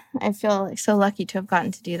 I feel like so lucky to have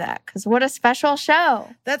gotten to do that because what a special show.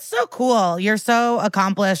 That's so cool. You're so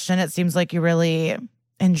accomplished, and it seems like you really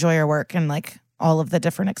enjoy your work and like all of the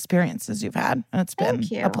different experiences you've had. And it's been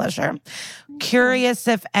a pleasure. Curious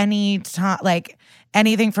if any time, like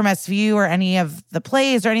anything from SVU or any of the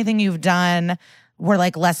plays or anything you've done were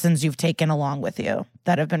like lessons you've taken along with you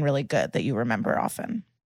that have been really good that you remember often.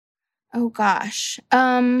 Oh gosh.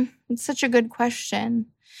 It's such a good question.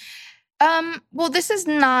 Well, this is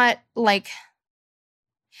not like,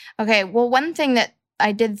 okay, well, one thing that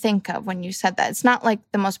I did think of when you said that, it's not like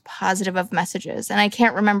the most positive of messages, and I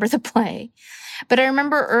can't remember the play, but I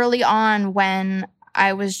remember early on when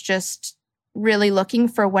I was just really looking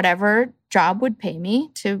for whatever job would pay me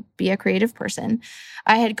to be a creative person.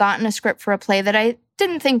 I had gotten a script for a play that I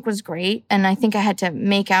didn't think was great, and I think I had to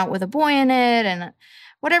make out with a boy in it, and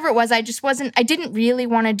whatever it was, I didn't really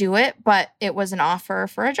want to do it, but it was an offer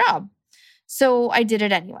for a job. So I did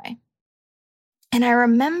it anyway. And I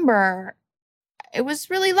remember it was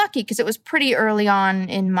really lucky because it was pretty early on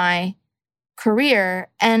in my career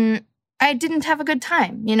and I didn't have a good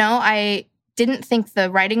time. You know, I didn't think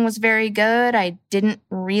the writing was very good. I didn't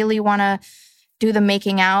really want to do the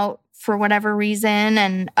making out for whatever reason.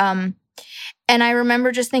 And I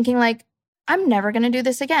remember just thinking like, I'm never going to do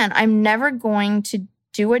this again. I'm never going to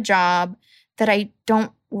do a job that I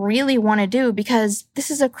don't really want to do because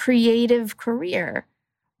this is a creative career.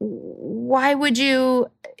 Why would you?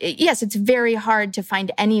 Yes, it's very hard to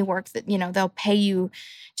find any work that, you know, they'll pay you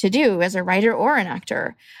to do as a writer or an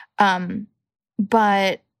actor.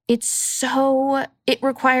 But it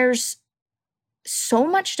requires so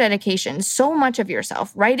much dedication, so much of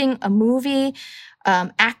yourself. Writing a movie,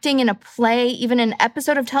 acting in a play, even an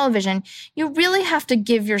episode of television, you really have to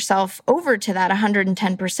give yourself over to that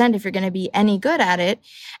 110% if you're going to be any good at it.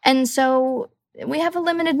 And so we have a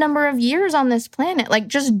limited number of years on this planet. Like,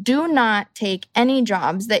 just do not take any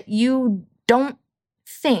jobs that you don't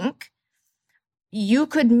think you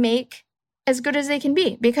could make as good as they can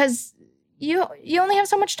be because you only have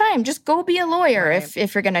so much time. Just go be a lawyer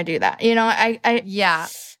if you're going to do that. You know, yeah.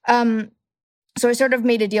 So I sort of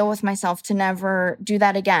made a deal with myself to never do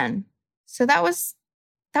that again. So that was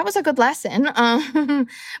a good lesson.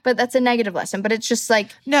 But that's a negative lesson. But it's just like...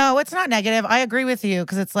 No, it's not negative. I agree with you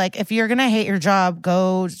because it's like, if you're going to hate your job,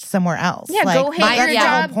 go somewhere else. Yeah, like, go hate your job.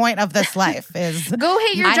 That's the whole point of this life is... Go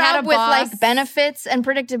hate your job with like benefits and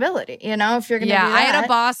predictability, you know, if you're going to do that. I had a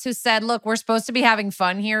boss who said, look, we're supposed to be having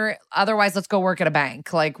fun here. Otherwise, let's go work at a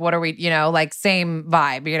bank. Like, what are we, you know, like same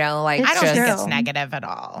vibe, you know, like... I don't think it's negative at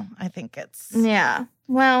all. I think it's... Yeah.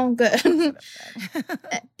 Well, good.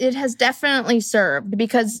 It has definitely served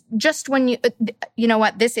because just when you know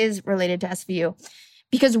what, this is related to SVU,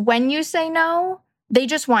 because when you say no, they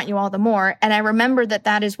just want you all the more. And I remember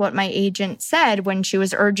that is what my agent said when she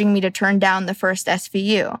was urging me to turn down the first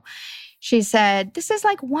SVU. She said, this is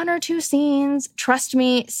like 1 or 2 scenes. Trust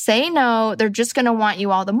me, say no. They're just going to want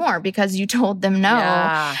you all the more because you told them no.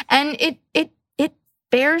 Yeah. And it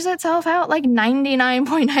bears itself out like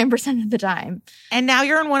 99.9% of the time. And now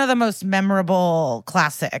you're in one of the most memorable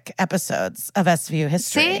classic episodes of SVU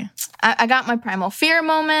history. See? I got my primal fear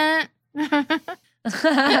moment.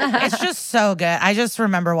 It's just so good. I just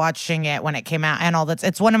remember watching it when it came out and all that.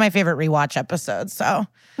 It's one of my favorite rewatch episodes. So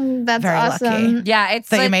that's very awesome. lucky. Yeah, it's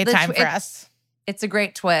that you made time for us. It's a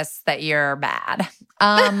great twist that you're bad.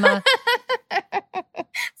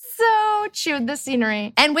 so chewed the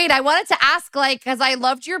scenery. And wait, I wanted to ask, like, because I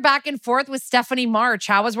loved your back and forth with Stephanie March.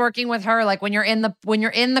 How was working with her? Like when you're in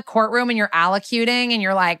the courtroom and you're allocuting and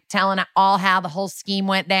you're like telling all how the whole scheme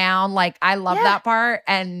went down. Like I love that part.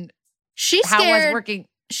 And how was working?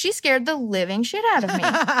 She scared the living shit out of me.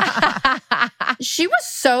 She was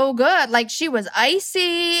so good. Like she was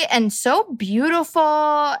icy and so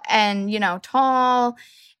beautiful and, tall.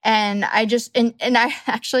 And I just, and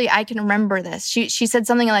I can remember this. She said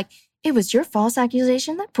something like, it was your false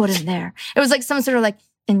accusation that put him there. It was like some sort of like,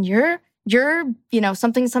 and you're,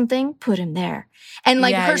 something put him there. And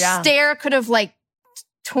like her stare could have like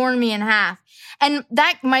torn me in half. And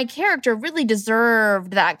that my character really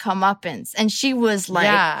deserved that comeuppance. And she was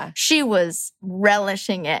like, she was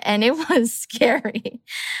relishing it. And it was scary.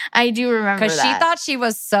 I do remember that. Because she thought she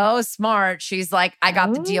was so smart. She's like, I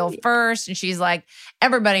got the deal first. And she's like,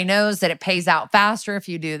 everybody knows that it pays out faster if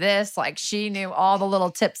you do this. Like she knew all the little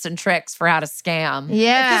tips and tricks for how to scam.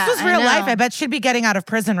 Yeah. If this was real life, I bet she'd be getting out of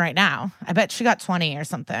prison right now. I bet she got 20 or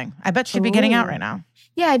something. I bet she'd be getting out right now.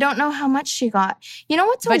 Yeah, I don't know how much she got. You know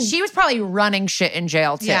what's But she was probably running shit in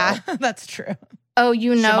jail too. Yeah, that's true. Oh,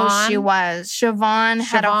 Siobhan? She was. Siobhan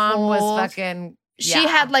had a whole... was fucking... She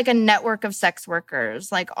had like a network of sex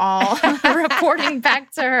workers, like all reporting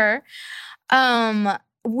back to her.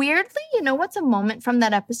 Weirdly, what's a moment from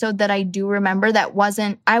that episode that I do remember that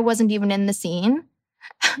I wasn't even in the scene?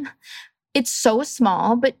 It's so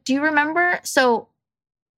small, but do you remember? So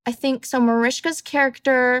I think, Mariska's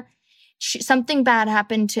character... something bad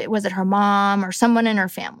happened to, was it her mom or someone in her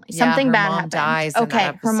family? Something her bad mom happened. Dies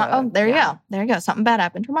okay, her mom. Oh, there you go. There you go. Something bad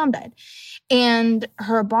happened. Her mom died. And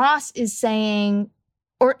her boss is saying,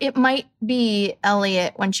 or it might be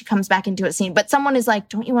Elliot when she comes back into a scene, but someone is like,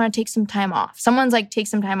 don't you want to take some time off? Someone's like, take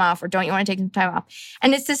some time off, or don't you want to take some time off?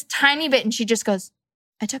 And it's this tiny bit, and she just goes,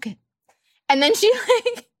 I took it. And then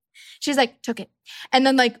she's like, took it. And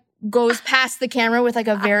then like, goes past the camera with like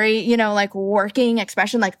a very, like working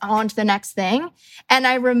expression, like on to the next thing. And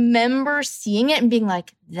I remember seeing it and being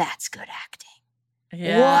like, that's good acting.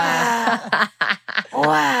 Yeah.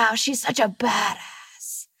 Wow. She's such a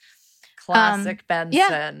badass. Classic Benson.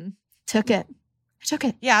 Yeah. Took it. I took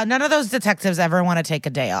it. Yeah. None of those detectives ever want to take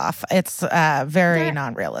a day off. It's very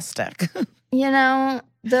non-realistic.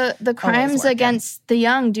 The crimes against the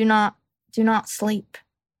young do not sleep.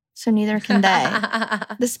 So neither can they.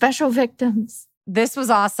 The special victims. This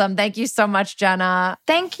was awesome. Thank you so much, Jenna.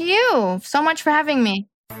 Thank you so much for having me.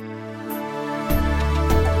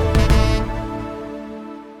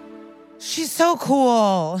 She's so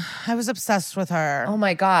cool. I was obsessed with her. Oh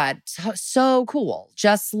my God. So cool.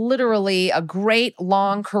 Just literally a great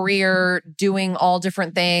long career doing all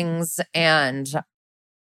different things and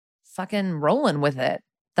fucking rolling with it.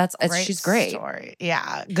 She's great. Story.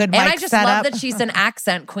 Yeah. Good And mic I just setup. love that she's an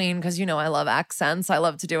accent queen because, I love accents. I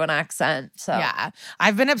love to do an accent. So yeah.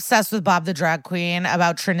 I've been obsessed with Bob the drag queen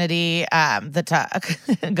about Trinity, the tuck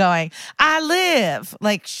going, I live.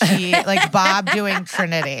 Like Bob doing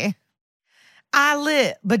Trinity. I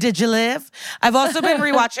live, but did you live? I've also been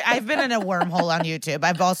rewatching. I've been in a wormhole on YouTube.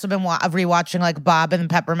 I've also been rewatching like Bob and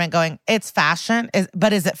Peppermint going, it's fashion,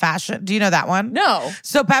 but is it fashion? Do you know that one? No.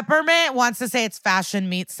 So Peppermint wants to say it's fashion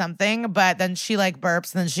meets something, but then she like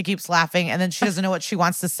burps and then she keeps laughing and then she doesn't know what she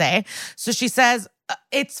wants to say. So she says,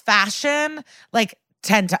 it's fashion, like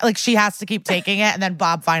 10 times. Like she has to keep taking it. And then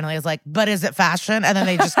Bob finally is like, but is it fashion? And then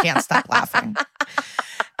they just can't stop laughing.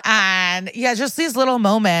 And yeah, just these little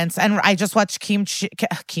moments. And I just watched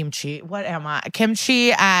Kimchi. What am I?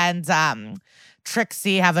 Kimchi and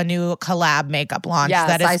Trixie have a new collab makeup launch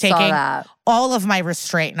that is taking all of my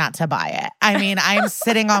restraint not to buy it. I mean, I'm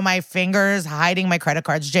sitting on my fingers, hiding my credit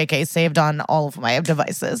cards. JK saved on all of my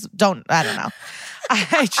devices. I don't know.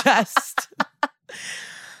 I just...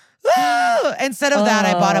 Instead of that,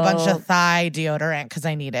 I bought a bunch of thigh deodorant because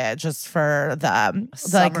I need it just for the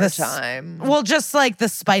summertime. Well, just like the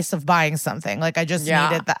spice of buying something. Like I just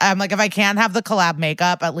needed that. I'm like, if I can't have the collab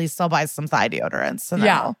makeup, at least I'll buy some thigh deodorants. And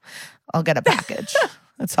then I'll get a package.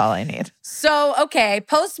 That's all I need. So, okay,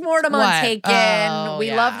 postmortem on Taken.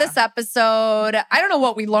 We love this episode. I don't know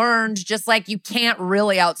what we learned. Just like you can't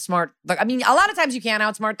really outsmart. A lot of times you can't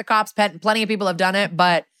outsmart the cops. Plenty of people have done it,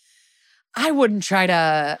 but I wouldn't try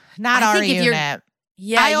to. Not our unit.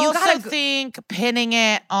 Yeah, I also think pinning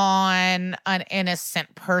it on an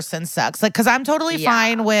innocent person sucks. Like, because I'm totally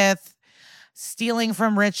fine with stealing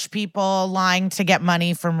from rich people, lying to get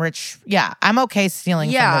money from rich. Yeah, I'm okay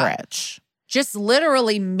stealing from the rich. Just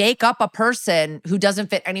literally make up a person who doesn't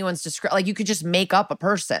fit anyone's description. Like, you could just make up a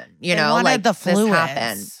person, like the fluids. this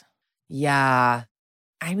happened. Yeah.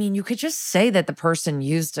 I mean, you could just say that the person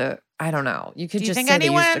used a I don't know. You could Do you just think say they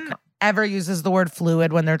used anyone ever uses the word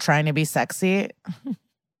fluid when they're trying to be sexy?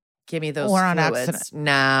 give me those or on fluids. accident?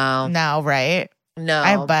 No. No, right?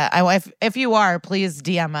 No. If you are, please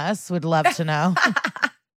DM us. Would love to know.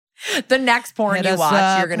 The next porn Hit you us watch,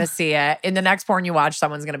 up. you're gonna see it. In the next porn you watch,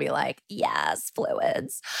 someone's gonna be like, "Yes,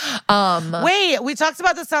 fluids." Wait, we talked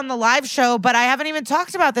about this on the live show, but I haven't even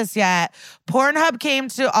talked about this yet. Pornhub came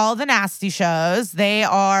to all the nasty shows. They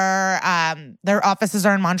are their offices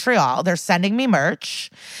are in Montreal. They're sending me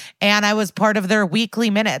merch, and I was part of their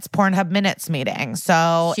weekly minutes, Pornhub minutes meeting.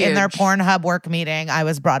 So in their Huge. Pornhub work meeting, I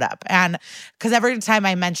was brought up, and because every time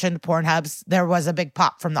I mentioned Pornhubs, there was a big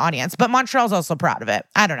pop from the audience. But Montreal's also proud of it.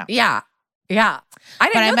 I don't know. Yeah. Yeah. I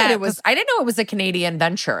didn't know that it was because- I didn't know it was a Canadian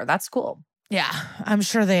venture. That's cool. Yeah, I'm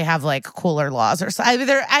sure they have like cooler laws or something.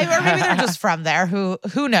 Or maybe they're just from there. Who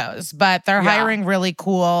knows? But they're Yeah. hiring really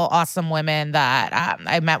cool, awesome women. That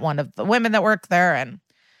I met one of the women that worked there, and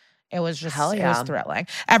it was just Hell it yeah. was thrilling.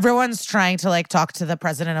 Everyone's trying to like talk to the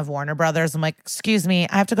president of Warner Brothers. I'm like, excuse me,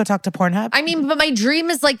 I have to go talk to Pornhub. I mean, but my dream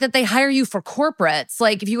is like that they hire you for corporates.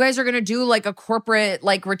 Like if you guys are going to do like a corporate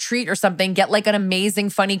like retreat or something, get like an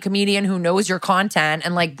amazing funny comedian who knows your content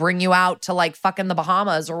and like bring you out to like fucking the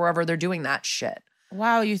Bahamas or wherever they're doing that shit.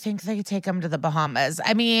 Wow, you think they take them to the Bahamas?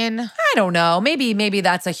 I mean, I don't know. Maybe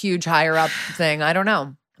that's a huge higher up thing. I don't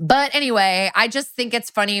know. But anyway, I just think it's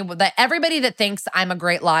funny that everybody that thinks I'm a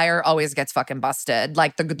great liar always gets fucking busted.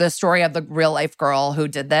 Like the story of the real life girl who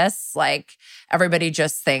did this, like everybody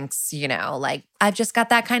just thinks, you know, like I've just got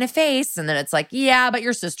that kind of face. And then it's like, yeah, but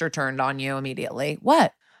your sister turned on you immediately.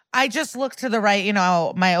 What? I just looked to the right. You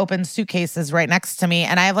know, my open suitcase is right next to me,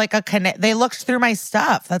 and I have like they looked through my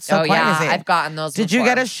stuff. That's so crazy. Yeah, I've gotten those. Did you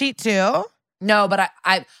before. get a sheet too? No, but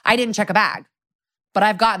I didn't check a bag. But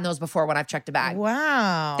I've gotten those before when I've checked a bag.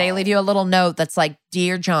 Wow. They leave you a little note that's like,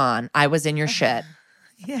 "Dear John, I was in your shit."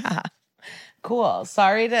 Yeah. Cool.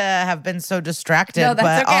 Sorry to have been so distracted, No, that's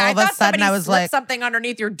but okay. all of a thought sudden somebody I was slipped like, something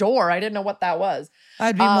underneath your door. I didn't know what that was.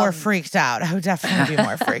 I'd be more freaked out. I would definitely be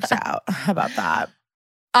more freaked out about that.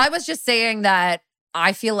 I was just saying that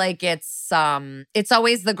I feel like it's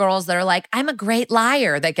always the girls that are like, I'm a great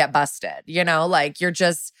liar that get busted. You know, like you're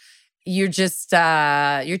too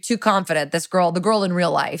confident. The girl in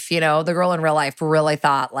real life, you know, the girl in real life really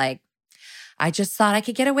thought like, I just thought I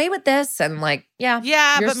could get away with this. And like, yeah,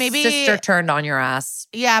 your but maybe sister turned on your ass.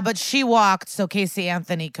 Yeah, but she walked so Casey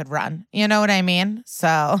Anthony could run. You know what I mean?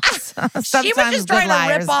 So sometimes She was just trying to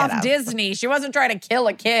liars rip get off out. Disney. She wasn't trying to kill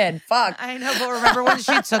a kid. Fuck. I know, but remember when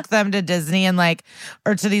she took them to Disney and like,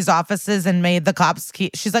 or to these offices and made the cops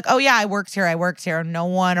keep, she's like, oh yeah, I worked here. No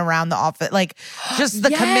one around the office. Like just the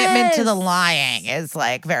commitment to the lying is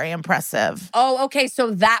like very impressive. Oh, okay. So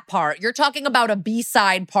that part, you're talking about a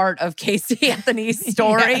B-side part of Casey Anthony's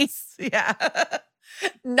story. Yes, yeah.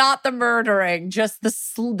 Not the murdering, just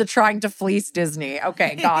the trying to fleece Disney.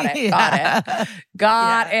 Okay, got it.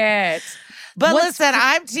 Got it. But listen,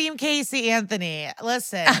 I'm Team Casey Anthony.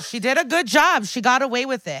 Listen, she did a good job. She got away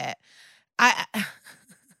with it. I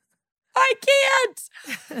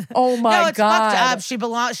can't. Oh my no, it's God. fucked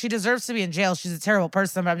up. She deserves to be in jail. She's a terrible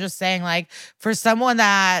person. But I'm just saying, like, for someone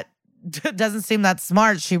that doesn't seem that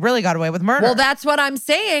smart, she really got away with murder. Well, that's what I'm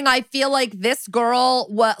saying. I feel like this girl,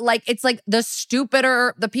 it's like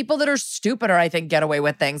the people that are stupider, I think, get away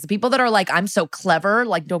with things. The people that are like, I'm so clever,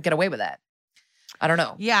 like, don't get away with it. I don't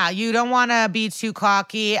know. Yeah, you don't want to be too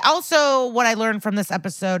cocky. Also, what I learned from this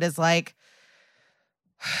episode is like,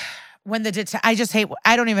 when I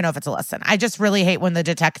don't even know if it's a lesson. I just really hate when the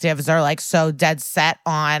detectives are like so dead set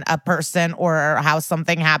on a person or how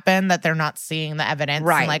something happened that they're not seeing the evidence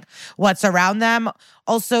and like what's around them.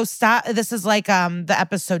 Also, stop. This is like the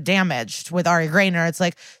episode Damaged with Ari Grainer. It's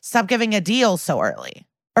like, stop giving a deal so early.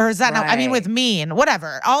 Or is that I mean, with Mean,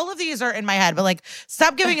 whatever. All of these are in my head, but like,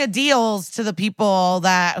 stop giving a deals to the people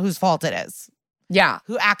whose fault it is. Yeah.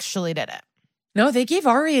 Who actually did it. No, they gave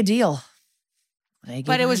Ari a deal.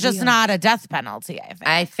 But it was just not a death penalty,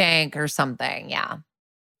 I think. Or something. Yeah.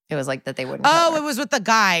 It was like that they wouldn't. Oh, it was with the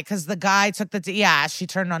guy because the guy took she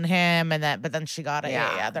turned on him but then she got it.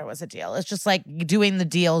 Yeah, there was a deal. It's just like doing the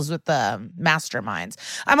deals with the masterminds.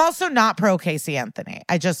 I'm also not pro Casey Anthony.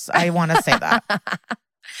 I want to say that.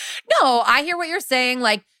 No, I hear what you're saying.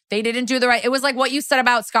 Like, they didn't do the right. It was like what you said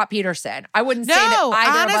about Scott Peterson. I wouldn't say that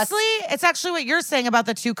either honestly, of us. it's actually what you're saying about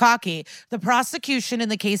the too cocky. The prosecution in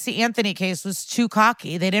the Casey Anthony case was too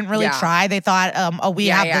cocky. They didn't really try. They thought, we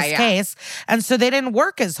have this case. And so they didn't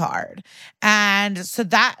work as hard. And so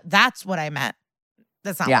that's what I meant.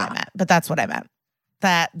 That's not what I meant, but that's what I meant.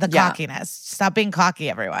 That the cockiness. Stop being cocky,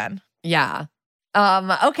 everyone. Yeah.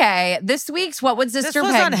 Okay. This week's What Would Sister This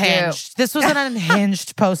was Peg unhinged. This was an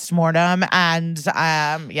unhinged postmortem. And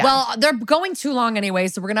yeah. Well, they're going too long anyway,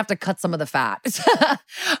 so we're going to have to cut some of the fat.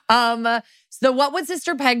 So What Would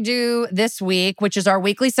Sister Peg Do this week, which is our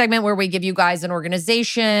weekly segment where we give you guys an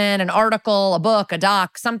organization, an article, a book, a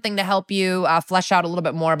doc, something to help you flesh out a little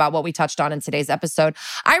bit more about what we touched on in today's episode.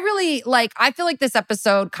 I feel like this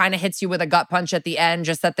episode kind of hits you with a gut punch at the end,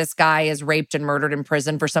 just that this guy is raped and murdered in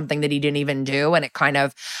prison for something that he didn't even do. And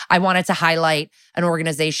I wanted to highlight an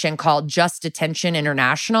organization called Just Detention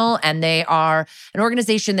International. And they are an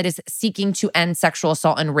organization that is seeking to end sexual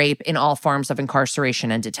assault and rape in all forms of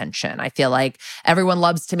incarceration and detention. I feel like everyone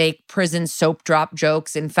loves to make prison soap drop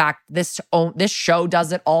jokes. In fact, this show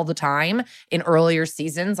does it all the time in earlier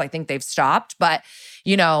seasons. I think they've stopped. But,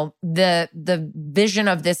 the vision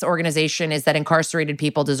of this organization is that incarcerated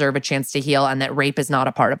people deserve a chance to heal and that rape is not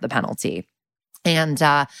a part of the penalty. And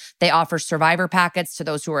they offer survivor packets to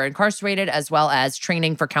those who are incarcerated, as well as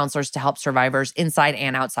training for counselors to help survivors inside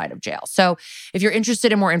and outside of jail. So if you're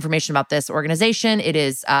interested in more information about this organization, it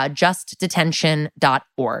is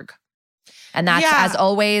justdetention.org. And that's, as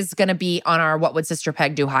always, going to be on our What Would Sister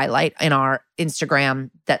Peg Do highlight in our Instagram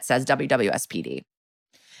that says WWSPD.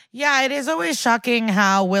 Yeah, it is always shocking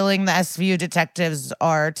how willing the SVU detectives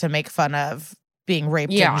are to make fun of being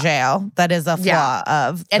raped in jail. That is a flaw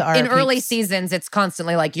of the in early seasons, it's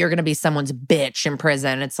constantly like, you're going to be someone's bitch in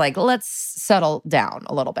prison. It's like, let's settle down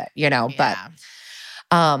a little bit, but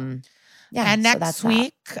and next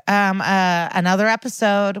week, another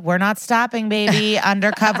episode. We're not stopping, baby.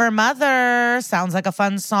 Undercover Mother sounds like a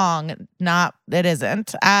fun song. It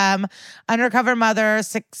isn't. Undercover Mother,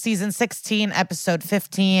 season 16, episode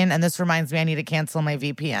 15. And this reminds me, I need to cancel my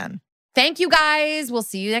VPN. Thank you, guys. We'll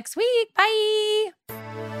see you next week. Bye.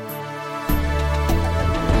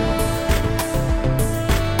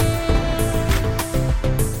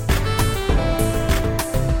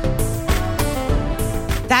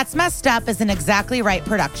 That's Messed Up is an Exactly Right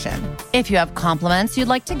production. If you have compliments you'd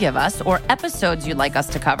like to give us or episodes you'd like us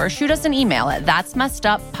to cover, shoot us an email at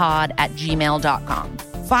that'smesseduppod@gmail.com.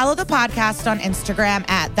 Follow the podcast on Instagram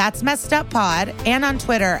at That's Messed Up Pod and on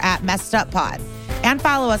Twitter at Messed Up Pod. And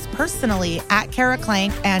follow us personally at Kara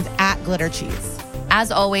Clank and at Glitter Cheese.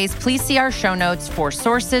 As always, please see our show notes for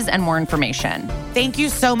sources and more information. Thank you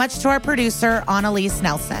so much to our producer, Annalise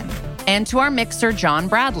Nelson. And to our mixer, John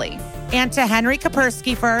Bradley. And to Henry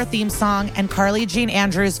Kapersky for our theme song and Carly Jean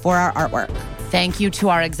Andrews for our artwork. Thank you to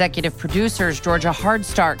our executive producers, Georgia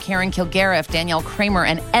Hardstark, Karen Kilgariff, Danielle Kramer,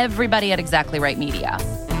 and everybody at Exactly Right Media.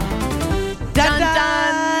 Dun,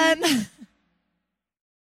 dun.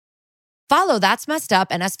 Follow That's Messed Up,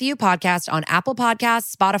 an SVU podcast on Apple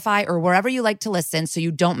Podcasts, Spotify, or wherever you like to listen so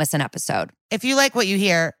you don't miss an episode. If you like what you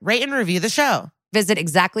hear, rate and review the show. Visit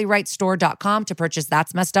exactlyrightstore.com to purchase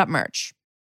That's Messed Up merch.